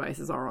tracking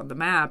devices are on the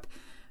map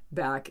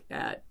back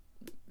at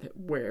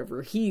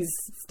wherever he's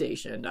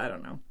stationed. I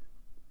don't know.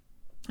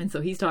 And so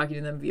he's talking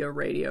to them via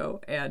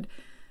radio, and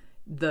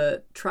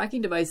the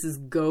tracking devices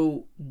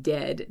go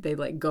dead. They,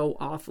 like, go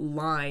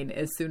offline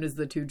as soon as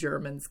the two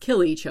Germans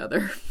kill each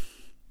other.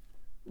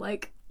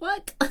 Like,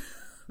 what?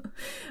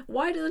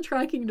 Why do the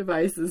tracking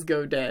devices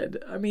go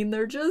dead? I mean,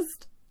 they're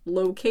just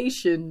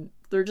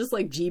they're just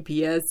like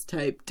GPS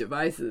type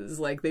devices.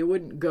 Like, they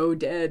wouldn't go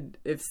dead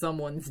if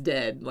someone's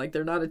dead. Like,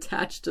 they're not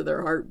attached to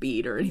their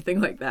heartbeat or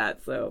anything like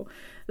that. So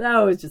that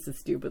was just a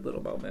stupid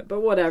little moment. But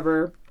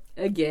whatever.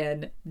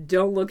 Again,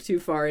 don't look too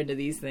far into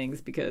these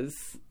things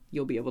because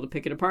you'll be able to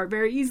pick it apart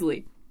very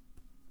easily.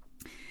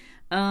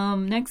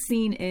 Next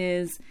scene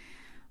is,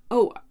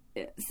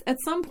 at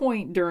some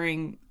point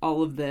during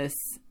all of this,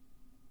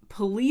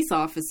 police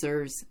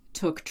officers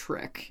took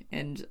Trick,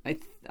 and I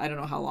don't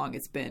know how long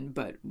it's been,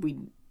 but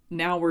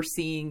we're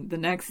seeing the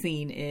next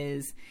scene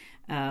is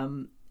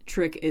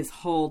Trick is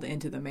hauled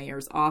into the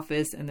mayor's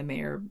office, and the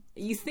mayor,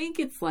 you think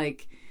it's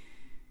like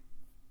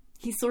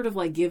he's sort of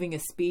like giving a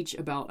speech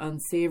about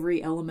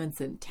unsavory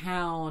elements in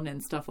town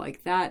and stuff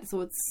like that.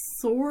 So it's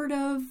sort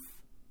of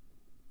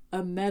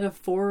a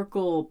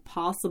metaphorical,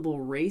 possible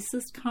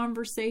racist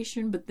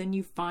conversation, but then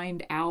you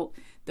find out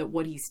that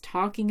what he's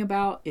talking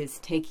about is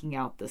taking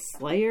out the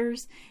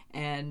Slayers,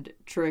 and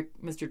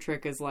Mr.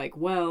 Trick is like,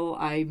 well,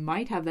 I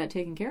might have that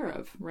taken care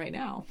of right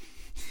now.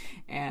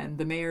 And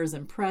the mayor's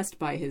impressed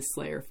by his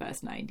Slayer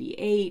Fest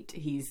 98.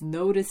 He's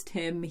noticed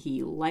him.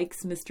 He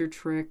likes Mr.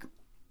 Trick,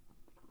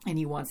 and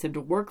he wants him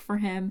to work for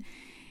him.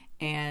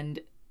 And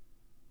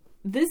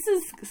this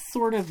is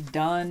sort of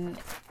done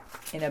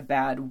in a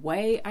bad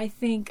way, I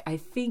think. I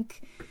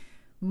think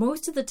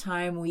most of the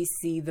time we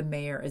see the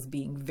mayor as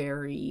being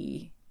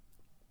very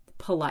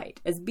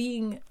polite, as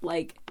being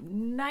like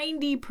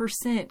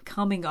 90%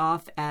 coming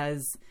off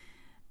as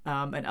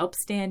an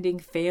upstanding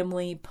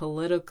family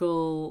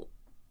political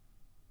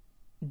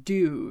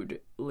dude,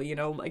 you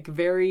know, like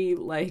very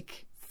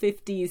like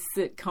 50s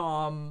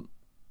sitcom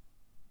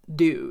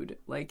dude.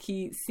 Like,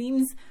 he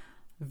seems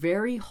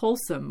very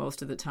wholesome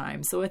most of the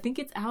time. So I think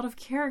it's out of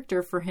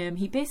character for him.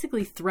 He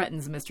basically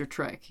threatens Mr.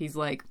 Trick. He's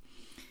like,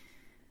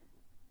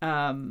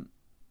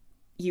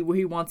 he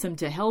wants him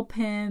to help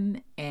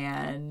him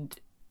and,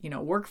 you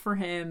know, work for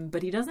him,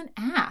 but he doesn't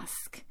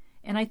ask.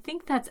 And I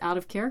think that's out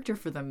of character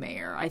for the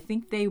mayor. I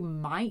think they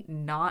might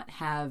not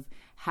have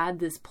had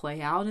this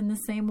play out in the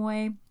same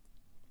way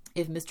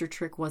if Mr.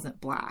 Trick wasn't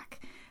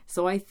black.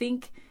 So I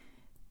think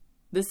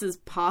this is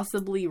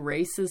possibly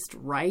racist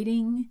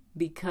writing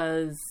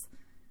because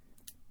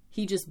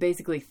he just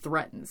basically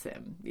threatens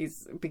him.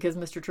 Because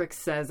Mr. Trick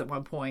says at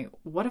one point,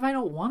 what if I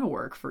don't want to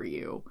work for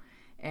you?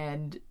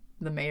 And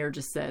the mayor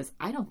just says,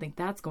 I don't think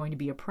that's going to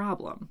be a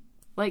problem.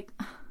 Like,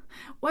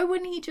 why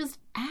wouldn't he just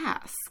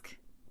ask?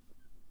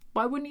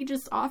 Why wouldn't he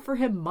just offer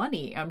him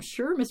money? I'm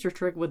sure Mr.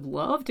 Trick would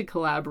love to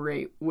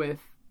collaborate with,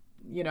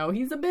 you know,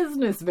 he's a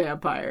business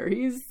vampire.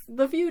 He's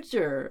the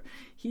future.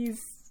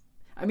 He's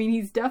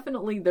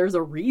definitely, there's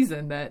a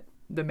reason that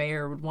the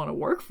mayor would want to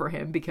work for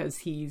him, because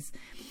he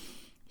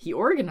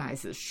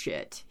organizes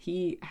shit.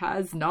 He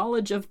has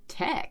knowledge of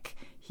tech.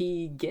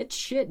 He gets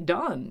shit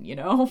done, you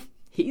know?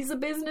 He's a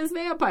business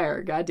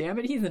vampire. God damn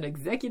it, he's an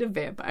executive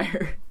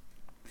vampire.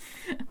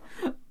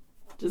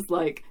 Just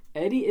like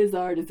Eddie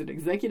Izzard is an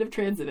executive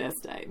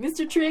transvestite.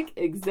 Mr. Trick,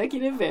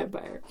 executive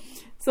vampire.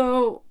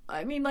 So,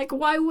 I mean, like,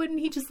 why wouldn't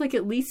he just, like,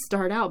 at least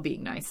start out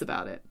being nice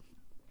about it?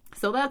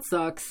 So that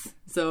sucks.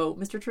 So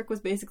Mr. Trick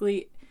was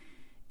basically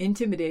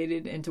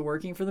intimidated into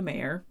working for the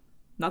mayor.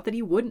 Not that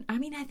he wouldn't. I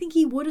mean, I think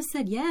he would have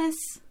said yes.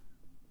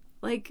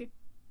 Like,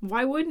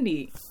 why wouldn't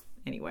he?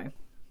 Anyway.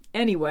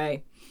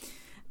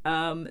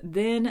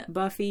 Then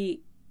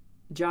Buffy,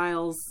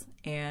 Giles,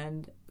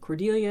 and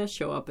Cordelia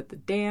show up at the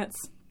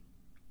dance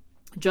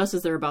just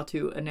as they're about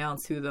to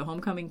announce who the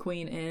homecoming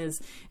queen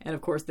is. And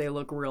of course they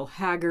look real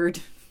haggard,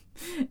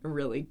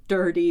 really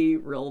dirty,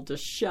 real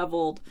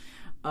disheveled.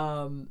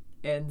 And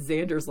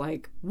Xander's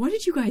like, what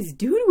did you guys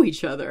do to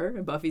each other?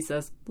 And Buffy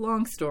says,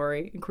 long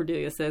story. And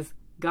Cordelia says,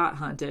 got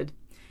hunted.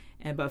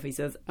 And Buffy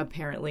says,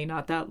 apparently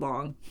not that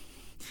long.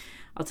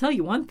 I'll tell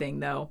you one thing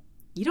though,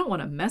 you don't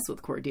want to mess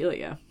with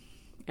Cordelia.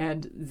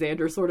 And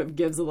Xander sort of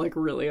gives a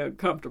really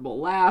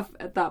uncomfortable laugh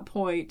at that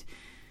point.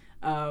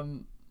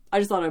 I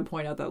just thought I'd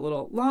point out that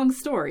little long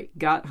story.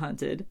 Got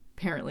hunted.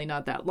 Apparently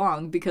not that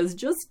long. Because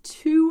just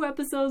 2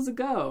 episodes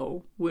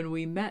ago, when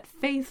we met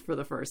Faith for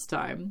the first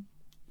time,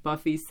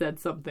 Buffy said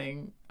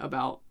something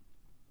about,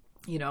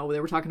 they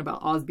were talking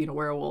about Oz being a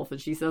werewolf. And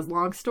she says,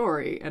 long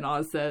story. And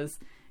Oz says,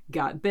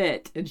 got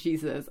bit. And she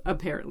says,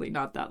 apparently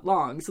not that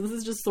long. So this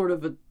is just sort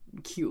of a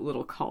cute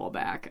little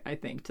callback, I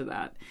think, to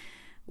that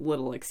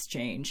little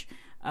exchange.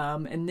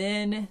 And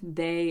then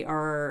they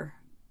are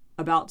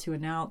about to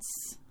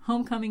announce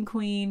homecoming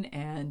queen,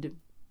 and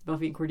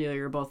Buffy and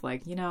Cordelia are both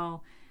like,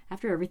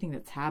 after everything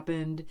that's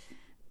happened,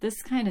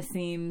 this kind of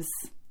seems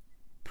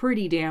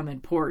pretty damn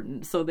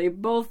important. So they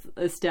both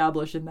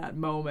establish in that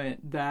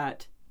moment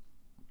that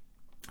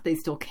they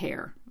still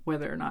care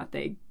whether or not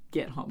they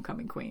get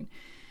homecoming queen.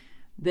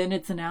 Then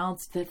it's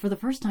announced that for the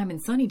first time in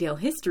Sunnydale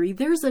history,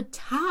 there's a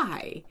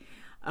tie.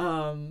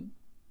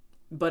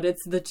 But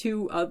it's the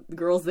 2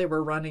 girls they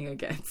were running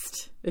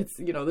against. It's,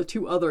 the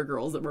 2 other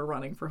girls that were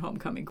running for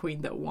homecoming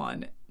queen that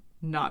won,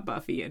 not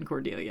Buffy and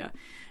Cordelia.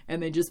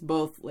 And they just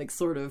both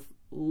sort of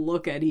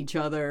look at each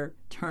other,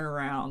 turn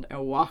around,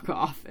 and walk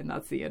off. And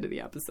that's the end of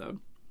the episode.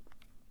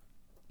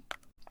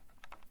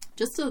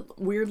 Just a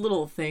weird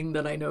little thing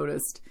that I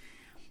noticed.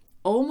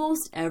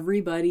 Almost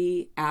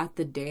everybody at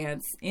the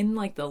dance, in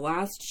the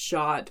last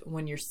shot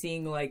when you're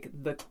seeing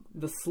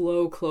the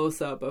slow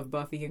close-up of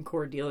Buffy and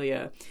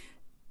Cordelia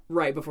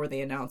right before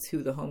they announce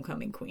who the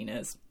homecoming queen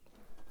is,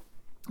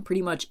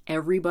 pretty much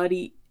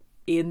everybody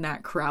in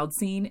that crowd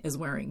scene is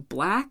wearing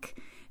black,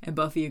 and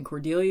Buffy and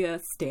Cordelia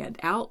stand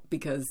out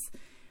because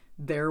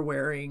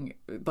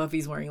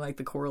Buffy's wearing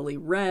the corally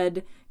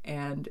red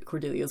and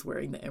Cordelia's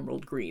wearing the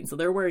emerald green. So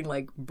they're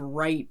wearing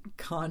bright,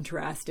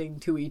 contrasting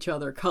to each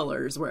other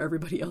colors, where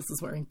everybody else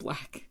is wearing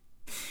black.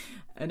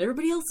 And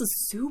everybody else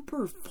is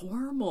super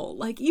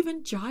formal.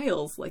 Even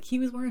Giles, he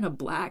was wearing a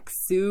black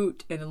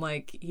suit and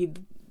he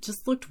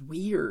just looked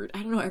weird. I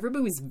don't know.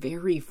 Everybody was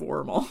very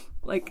formal.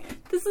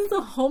 This is a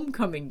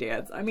homecoming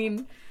dance. I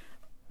mean,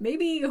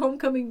 maybe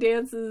homecoming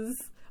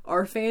dances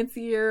are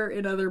fancier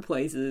in other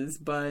places,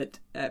 but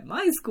at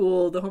my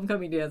school, the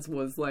homecoming dance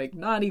was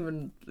not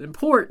even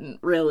important,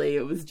 really.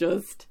 It was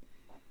just,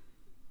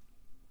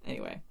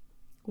 anyway,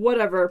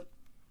 whatever.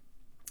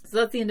 So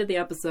that's the end of the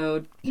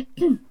episode.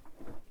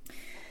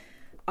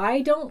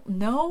 I don't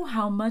know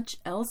how much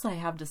else I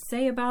have to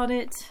say about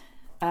it.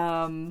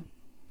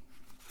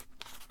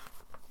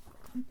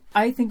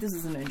 I think this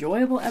is an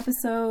enjoyable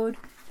episode.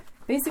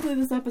 Basically,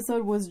 this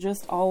episode was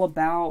just all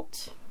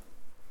about,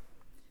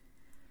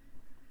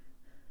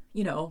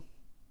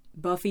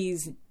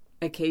 Buffy's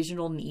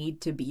occasional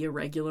need to be a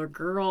regular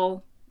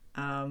girl.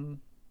 And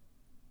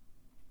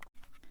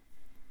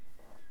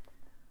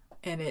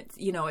it's,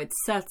 it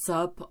sets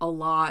up a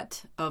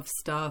lot of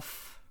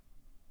stuff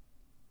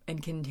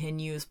and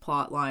continues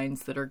plot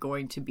lines that are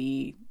going to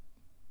be,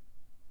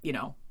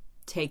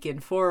 taken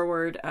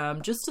forward.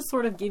 Just to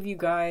sort of give you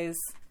guys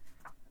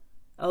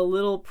a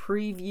little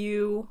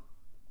preview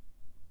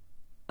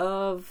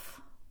of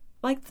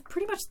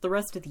pretty much the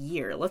rest of the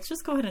year. Let's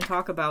just go ahead and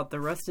talk about the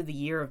rest of the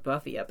year of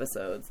Buffy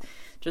episodes.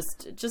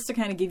 Just to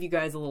kind of give you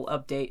guys a little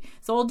update.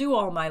 So I'll do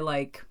all my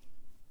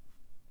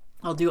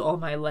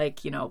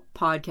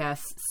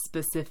podcast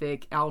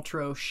specific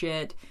outro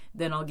shit.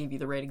 Then I'll give you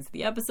the ratings of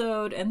the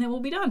episode, and then we'll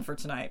be done for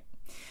tonight.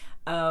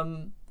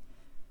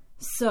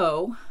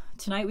 So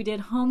tonight we did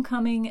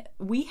Homecoming.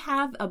 We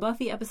have a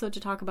Buffy episode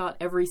to talk about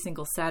every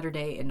single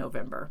Saturday in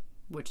November,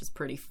 which is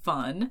pretty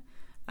fun.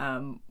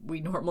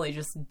 We normally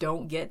just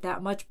don't get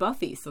that much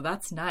Buffy, so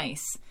that's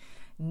nice.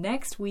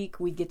 Next week,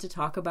 we get to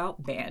talk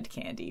about Band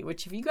Candy,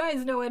 which if you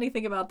guys know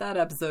anything about that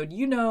episode,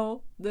 you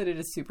know that it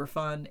is super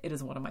fun. It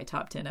is one of my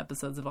top 10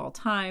 episodes of all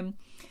time.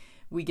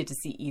 We get to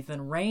see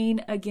Ethan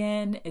Rayne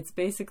again. It's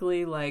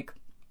basically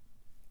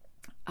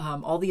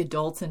all the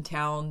adults in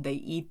town, they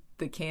eat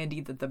the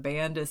candy that the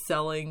band is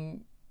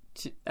selling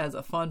as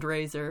a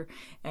fundraiser,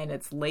 and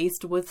it's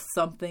laced with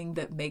something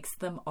that makes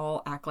them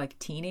all act like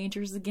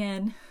teenagers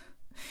again.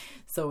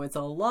 So it's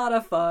a lot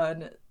of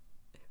fun.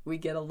 We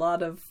get a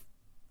lot of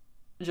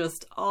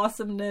just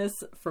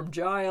awesomeness from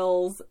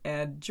Giles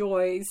and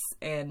Joyce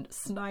and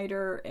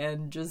Snyder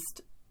and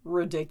just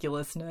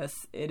ridiculousness.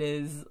 It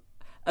is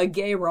a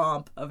gay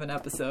romp of an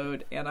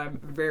episode, and I'm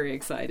very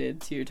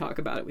excited to talk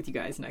about it with you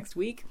guys next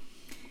week.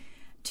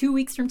 2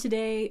 weeks from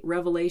today,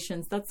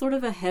 Revelations. That's sort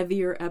of a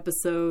heavier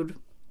episode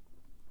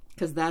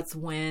because that's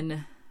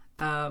when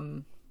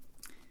oh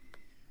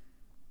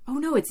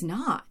no, it's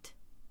not.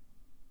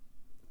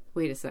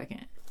 Wait a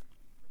second.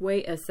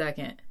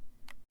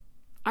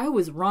 I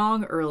was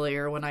wrong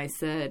earlier when I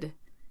said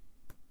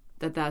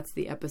that that's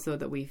the episode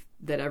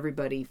that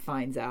everybody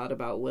finds out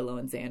about Willow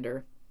and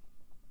Xander.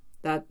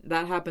 That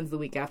happens the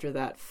week after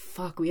that.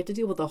 Fuck, we have to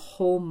deal with a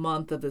whole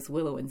month of this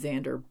Willow and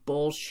Xander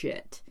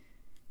bullshit.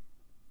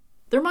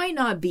 There might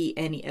not be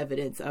any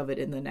evidence of it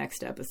in the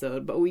next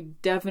episode, but we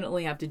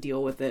definitely have to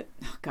deal with it.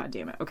 Oh, God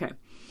damn it. Okay.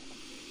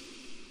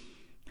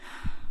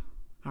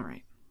 All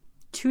right.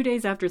 2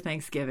 days after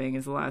Thanksgiving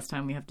is the last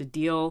time we have to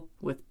deal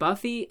with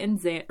Buffy and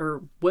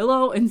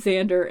Willow and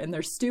Xander and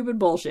their stupid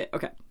bullshit.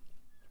 Okay.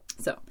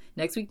 So,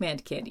 next week,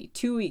 Mancandy.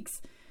 2 weeks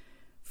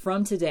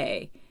from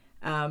today,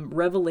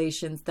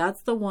 Revelations.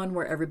 That's the one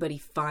where everybody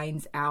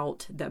finds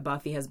out that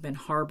Buffy has been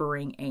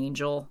harboring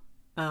Angel.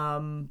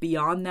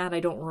 Beyond that, I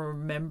don't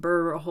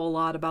remember a whole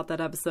lot about that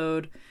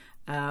episode.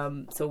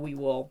 So we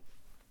will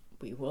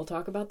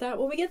talk about that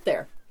when we get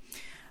there.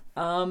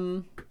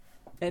 And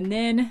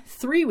then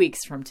 3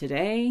 weeks from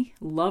today,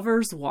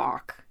 Lover's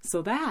Walk.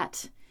 So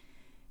that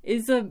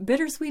is a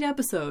bittersweet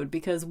episode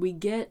because we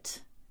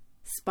get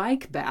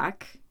Spike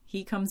back.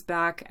 He comes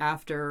back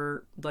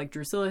after, like,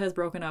 Drusilla has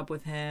broken up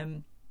with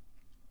him.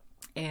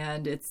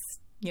 And it's,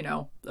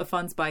 a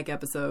fun Spike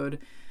episode.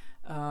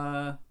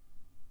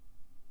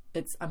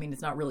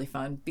 It's not really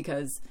fun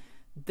because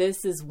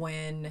this is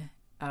when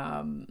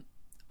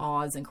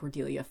Oz and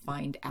Cordelia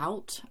find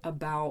out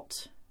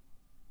about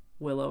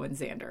Willow and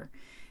Xander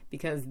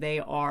because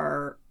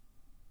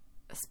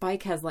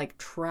Spike has like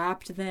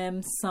trapped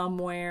them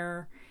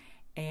somewhere,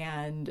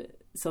 and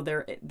so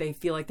they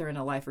feel like they're in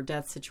a life or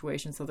death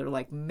situation, so they're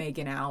like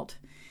making out,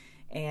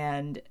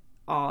 and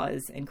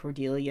Oz and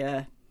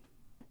Cordelia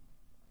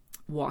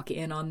walk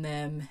in on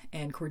them,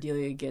 and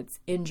Cordelia gets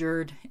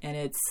injured, and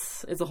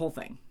it's a whole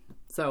thing.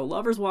 So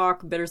Lover's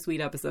Walk,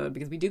 bittersweet episode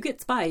because we do get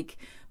Spike,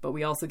 but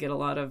we also get a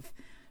lot of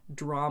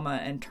drama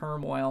and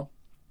turmoil.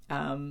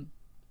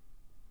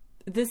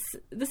 This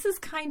is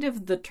kind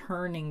of the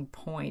turning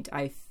point,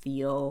 I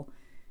feel,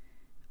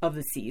 of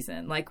the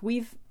season. Like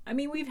we've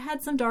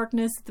had some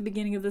darkness at the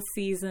beginning of the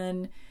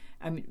season.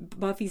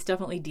 Buffy's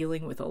definitely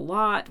dealing with a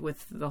lot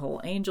with the whole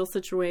Angel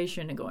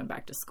situation and going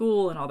back to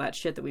school and all that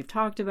shit that we've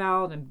talked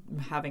about and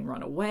having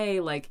run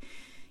away.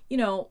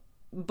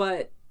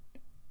 But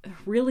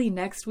really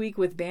next week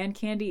with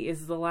Mancandy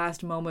is the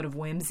last moment of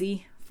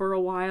whimsy for a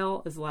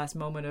while, is the last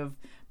moment of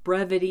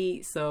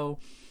brevity. So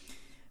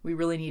we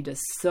really need to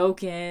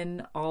soak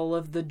in all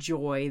of the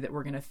joy that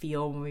we're going to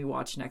feel when we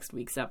watch next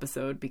week's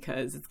episode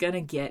because it's going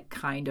to get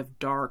kind of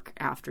dark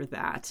after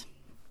that.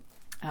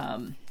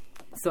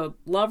 So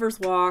Lover's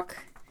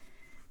Walk,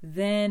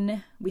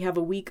 then we have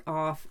a week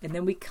off, and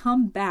then we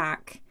come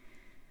back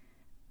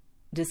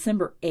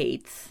December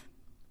 8th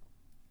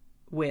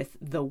with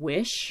The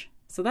Wish.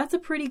 So that's a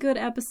pretty good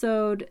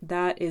episode.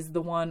 That is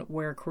the one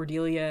where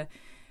Cordelia,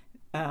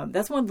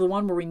 that's the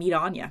one where we meet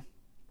Anya.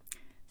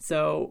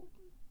 So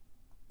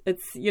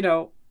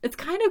it's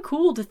kind of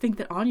cool to think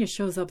that Anya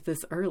shows up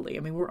this early.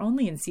 We're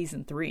only in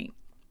season 3.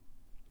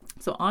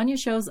 So Anya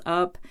shows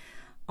up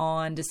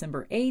on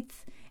December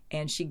 8th,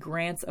 and she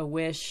grants a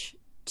wish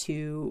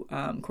to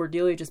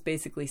Cordelia. Just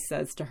basically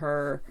says to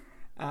her,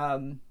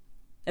 and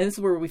this is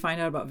where we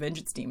find out about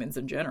vengeance demons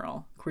in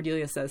general.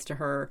 Cordelia says to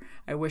her,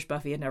 I wish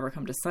Buffy had never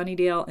come to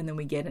Sunnydale. And then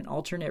we get an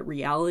alternate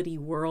reality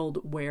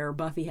world where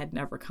Buffy had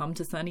never come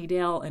to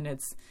Sunnydale. And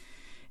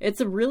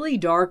it's a really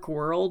dark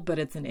world, but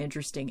it's an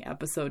interesting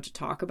episode to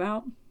talk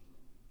about.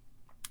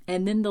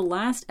 And then the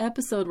last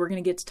episode we're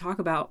going to get to talk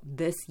about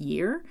this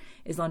year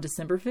is on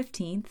December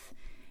 15th.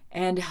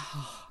 And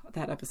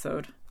that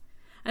episode,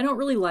 I don't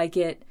really like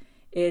it.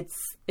 It's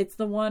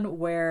the one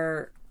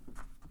where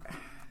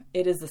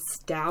it is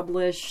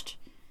established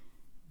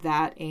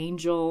that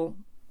Angel,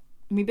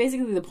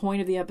 basically the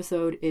point of the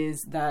episode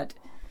is that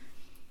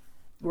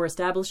we're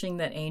establishing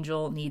that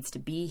Angel needs to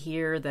be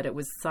here, that it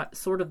was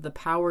sort of the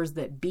powers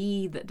that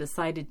be that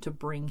decided to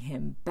bring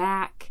him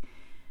back.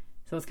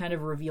 So it's kind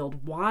of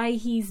revealed why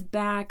he's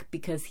back,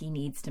 because he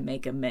needs to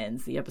make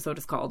amends. The episode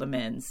is called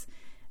Amends.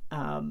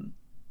 And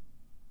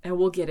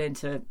we'll get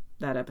into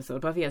that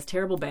episode. Buffy has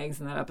terrible bangs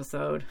in that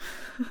episode.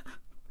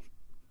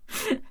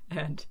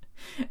 and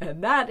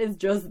that is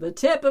just the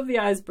tip of the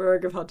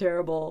iceberg of how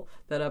terrible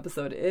that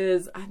episode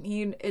is.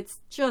 It's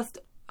just,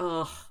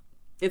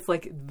 it's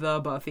like the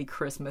Buffy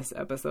Christmas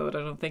episode. I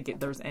don't think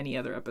there's any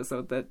other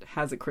episode that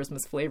has a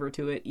Christmas flavor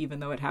to it, even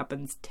though it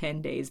happens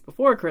 10 days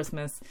before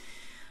Christmas.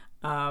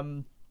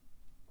 So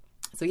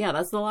yeah,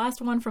 that's the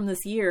last one from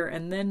this year.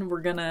 And then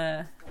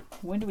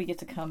when do we get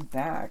to come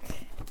back?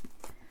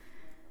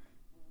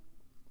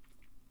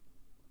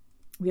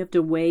 We have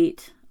to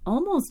wait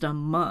almost a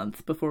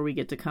month before we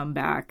get to come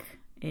back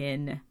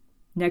in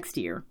next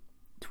year,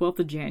 12th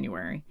of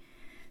January.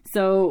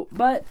 So,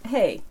 but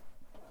hey,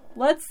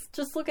 let's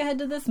just look ahead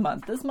to this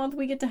month. This month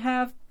we get to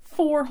have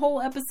 4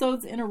 whole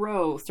episodes in a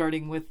row,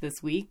 starting with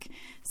this week.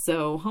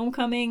 So,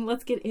 Homecoming,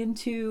 let's get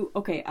into...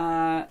 Okay,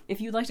 if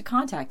you'd like to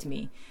contact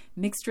me,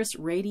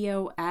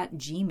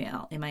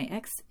 mixtressradio@gmail,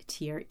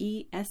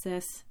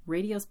 MIXTRESS,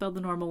 radio spelled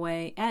the normal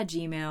way,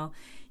 @gmail.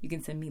 You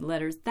can send me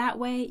letters that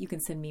way. You can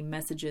send me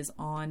messages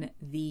on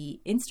the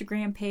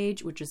Instagram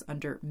page, which is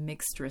under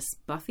Mixtress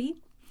Buffy.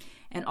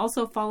 And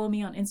also follow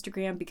me on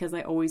Instagram because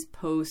I always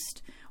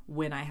post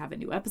when I have a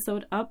new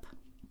episode up.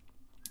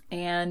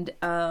 And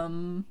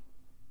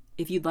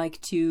if you'd like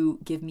to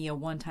give me a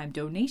one-time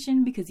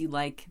donation because you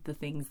like the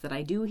things that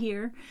I do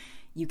here,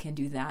 you can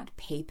do that.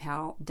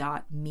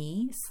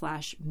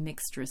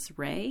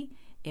 PayPal.me/MixtressRae,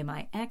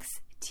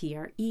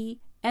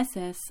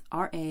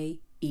 MIXTRESSRAE.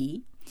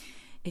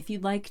 If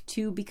you'd like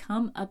to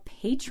become a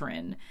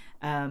patron,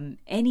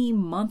 any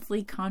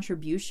monthly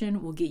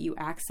contribution will get you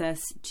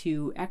access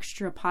to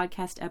extra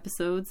podcast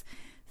episodes.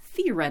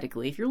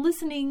 Theoretically, if you're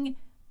listening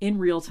in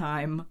real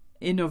time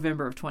in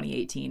November of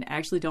 2018, I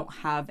actually don't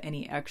have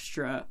any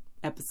extra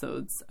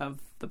episodes of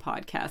the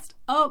podcast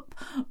up,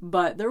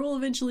 but there will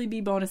eventually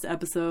be bonus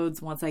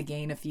episodes once I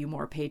gain a few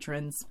more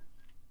patrons.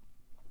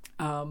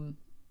 And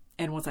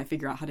once I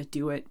figure out how to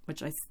do it,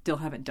 which I still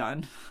haven't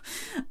done.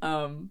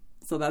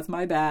 So that's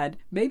my bad.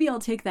 Maybe I'll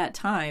take that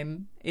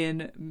time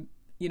in,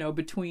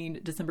 between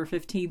December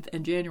 15th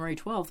and January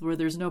 12th where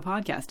there's no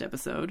podcast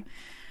episode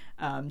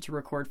to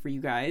record for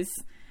you guys.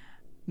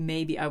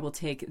 Maybe I will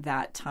take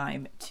that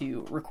time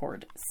to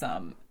record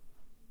some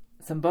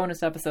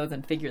bonus episodes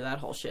and figure that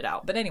whole shit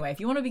out. But anyway, if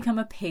you want to become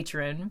a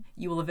patron,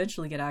 you will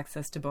eventually get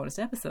access to bonus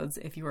episodes.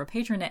 If you're a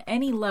patron at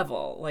any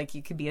level, like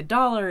you could be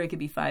 $1, it could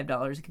be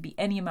 $5, it could be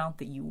any amount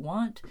that you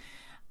want.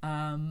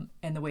 And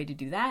the way to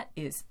do that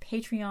is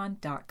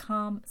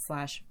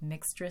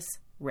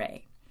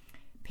patreon.com/MixtressRae.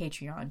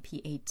 Patreon,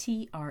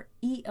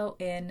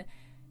 PATREON,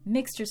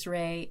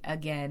 MixtressRae,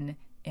 again,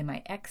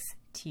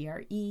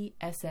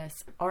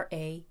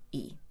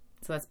 MIXTRESSRAE.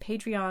 So that's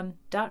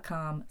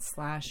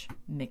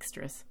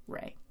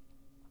patreon.com/MixtressRae.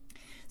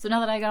 So now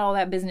that I got all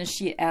that business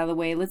shit out of the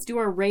way, let's do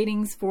our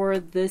ratings for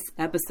this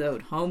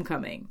episode,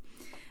 Homecoming.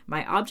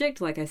 My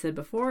object, like I said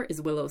before,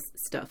 is Willow's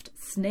stuffed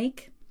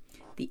snake.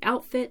 The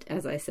outfit,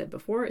 as I said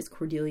before, is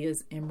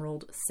Cordelia's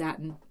emerald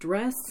satin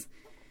dress.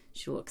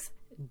 She looks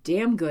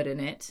damn good in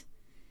it.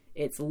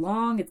 It's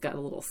long. It's got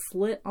a little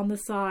slit on the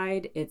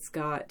side. It's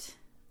got,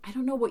 I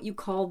don't know what you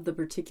call the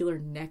particular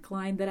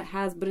neckline that it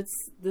has, but it's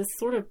this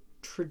sort of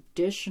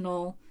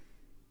traditional,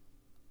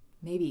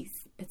 maybe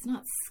it's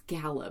not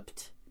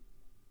scalloped,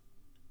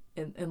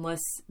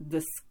 unless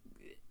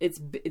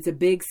it's a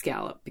big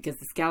scallop because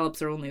the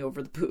scallops are only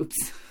over the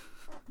poops.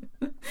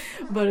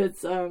 But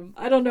it's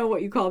I don't know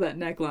what you call that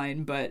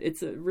neckline, but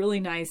it's a really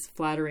nice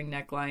flattering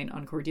neckline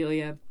on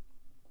Cordelia.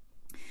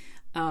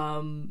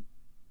 And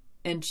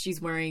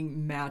she's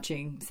wearing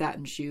matching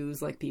satin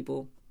shoes. Like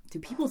do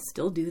people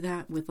still do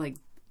that with like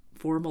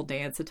formal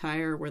dance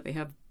attire where they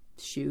have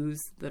shoes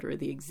that are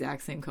the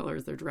exact same color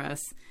as their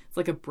dress? It's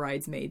like a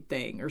bridesmaid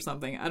thing or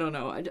something. I don't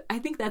know. I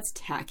think that's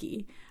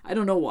tacky. I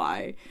don't know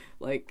why.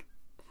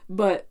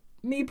 But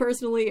me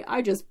personally,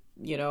 I just,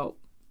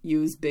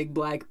 use big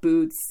black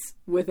boots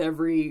with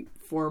every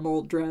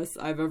formal dress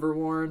I've ever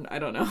worn. I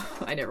don't know.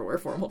 I never wear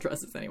formal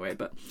dresses anyway,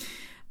 but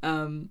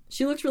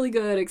she looks really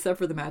good except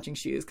for the matching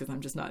shoes because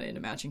I'm just not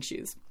into matching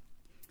shoes.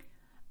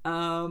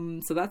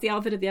 So that's the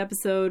outfit of the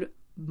episode.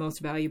 Most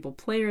valuable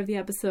player of the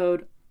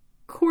episode,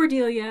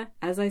 Cordelia,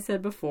 as I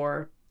said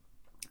before.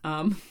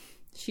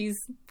 She's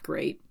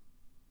great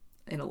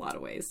in a lot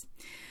of ways.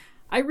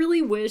 I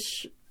really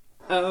wish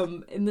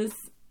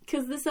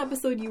because this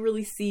episode you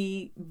really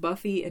see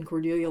Buffy and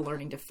Cordelia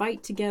learning to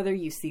fight together.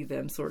 You see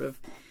them sort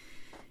of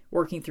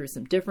working through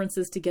some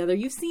differences together.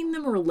 You've seen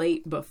them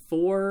relate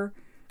before,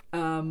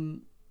 but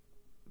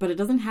it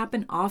doesn't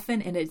happen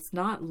often and it's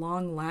not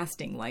long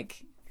lasting.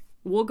 Like,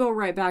 we'll go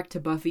right back to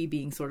Buffy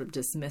being sort of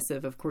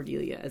dismissive of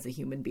Cordelia as a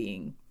human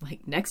being,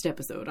 like next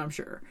episode, I'm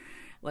sure.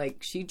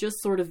 Like, she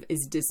just sort of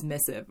is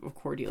dismissive of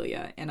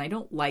Cordelia, and I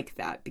don't like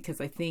that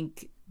because I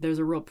think there's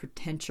a real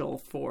potential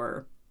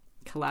for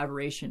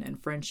collaboration and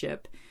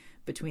friendship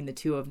between the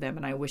two of them,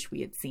 and I wish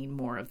we had seen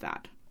more of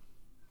that.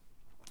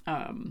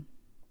 I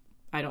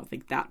don't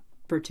think that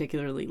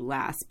particularly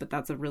lasts, but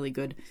that's a really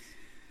good,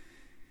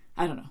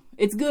 I don't know.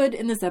 It's good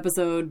in this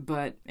episode,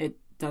 but it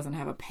doesn't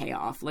have a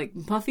payoff. Like,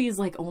 Buffy is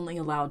like only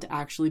allowed to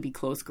actually be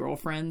close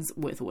girlfriends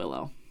with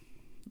Willow.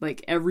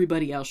 Like,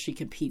 everybody else she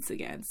competes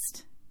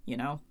against,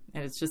 and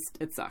it's just,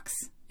 it sucks.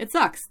 It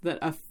sucks that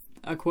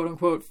a quote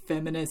unquote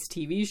feminist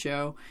TV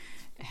show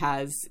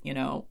has,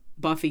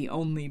 Buffy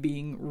only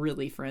being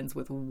really friends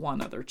with one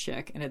other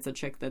chick, and it's a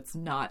chick that's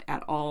not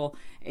at all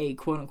a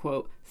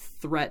quote-unquote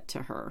threat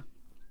to her.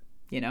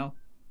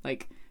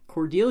 Like,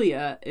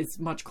 Cordelia is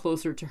much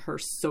closer to her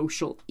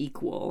social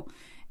equal,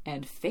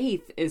 and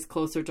Faith is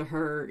closer to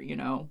her,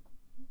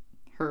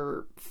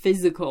 her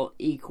physical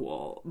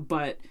equal,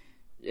 but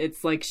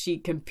it's like she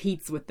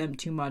competes with them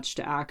too much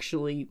to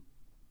actually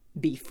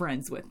be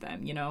friends with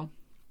them,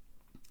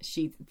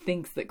 She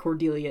thinks that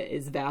Cordelia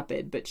is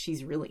vapid, but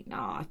she's really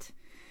not.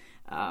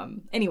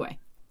 Anyway.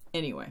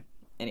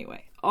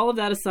 All of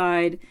that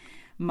aside,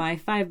 my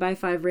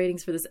 5x5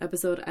 ratings for this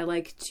episode, I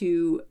like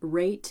to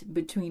rate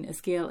between a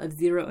scale of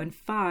 0 and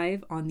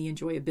 5 on the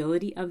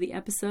enjoyability of the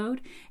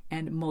episode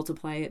and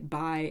multiply it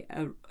by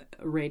a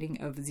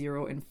rating of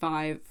 0 and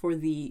 5 for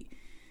the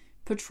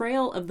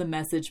portrayal of the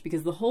message,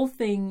 because the whole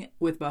thing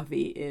with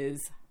Buffy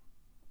is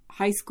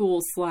high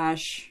school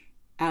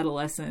 /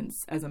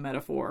 adolescence as a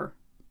metaphor,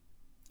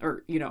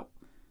 or,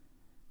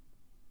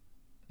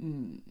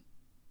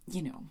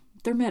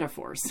 they're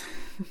metaphors.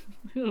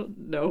 I don't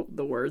know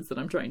the words that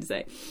I'm trying to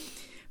say.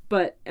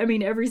 But, I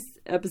mean, every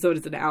episode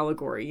is an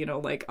allegory,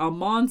 like a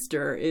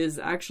monster is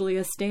actually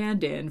a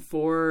stand-in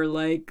for,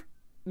 like,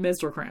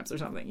 menstrual cramps or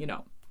something,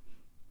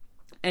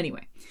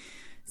 Anyway,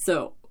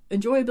 so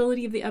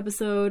enjoyability of the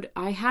episode,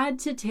 I had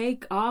to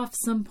take off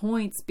some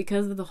points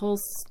because of the whole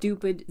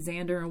stupid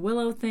Xander and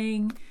Willow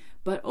thing.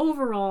 But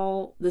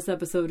overall, this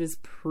episode is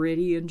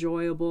pretty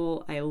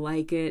enjoyable. I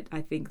like it.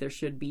 I think there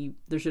should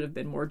have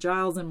been more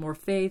Giles and more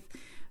Faith.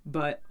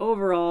 But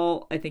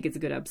overall, I think it's a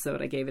good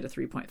episode. I gave it a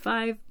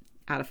 3.5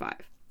 out of 5.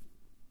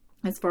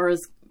 As far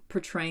as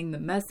portraying the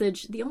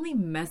message, the only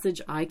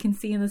message I can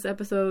see in this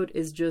episode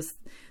is just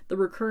the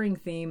recurring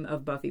theme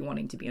of Buffy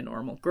wanting to be a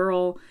normal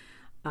girl.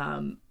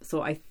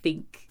 So I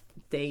think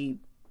they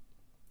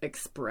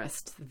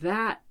expressed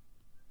that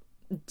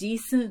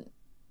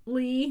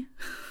decently.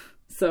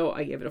 So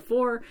I gave it a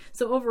 4.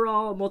 So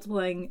overall,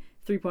 multiplying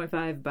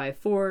 3.5 by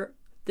 4,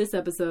 this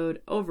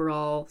episode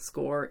overall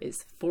score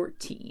is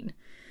 14.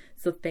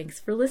 So thanks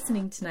for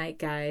listening tonight,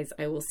 guys.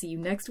 I will see you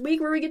next week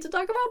where we get to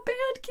talk about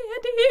Bad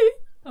Candy.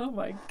 Oh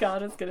my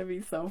God, it's going to be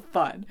so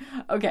fun.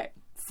 Okay,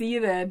 see you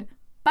then.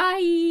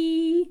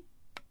 Bye.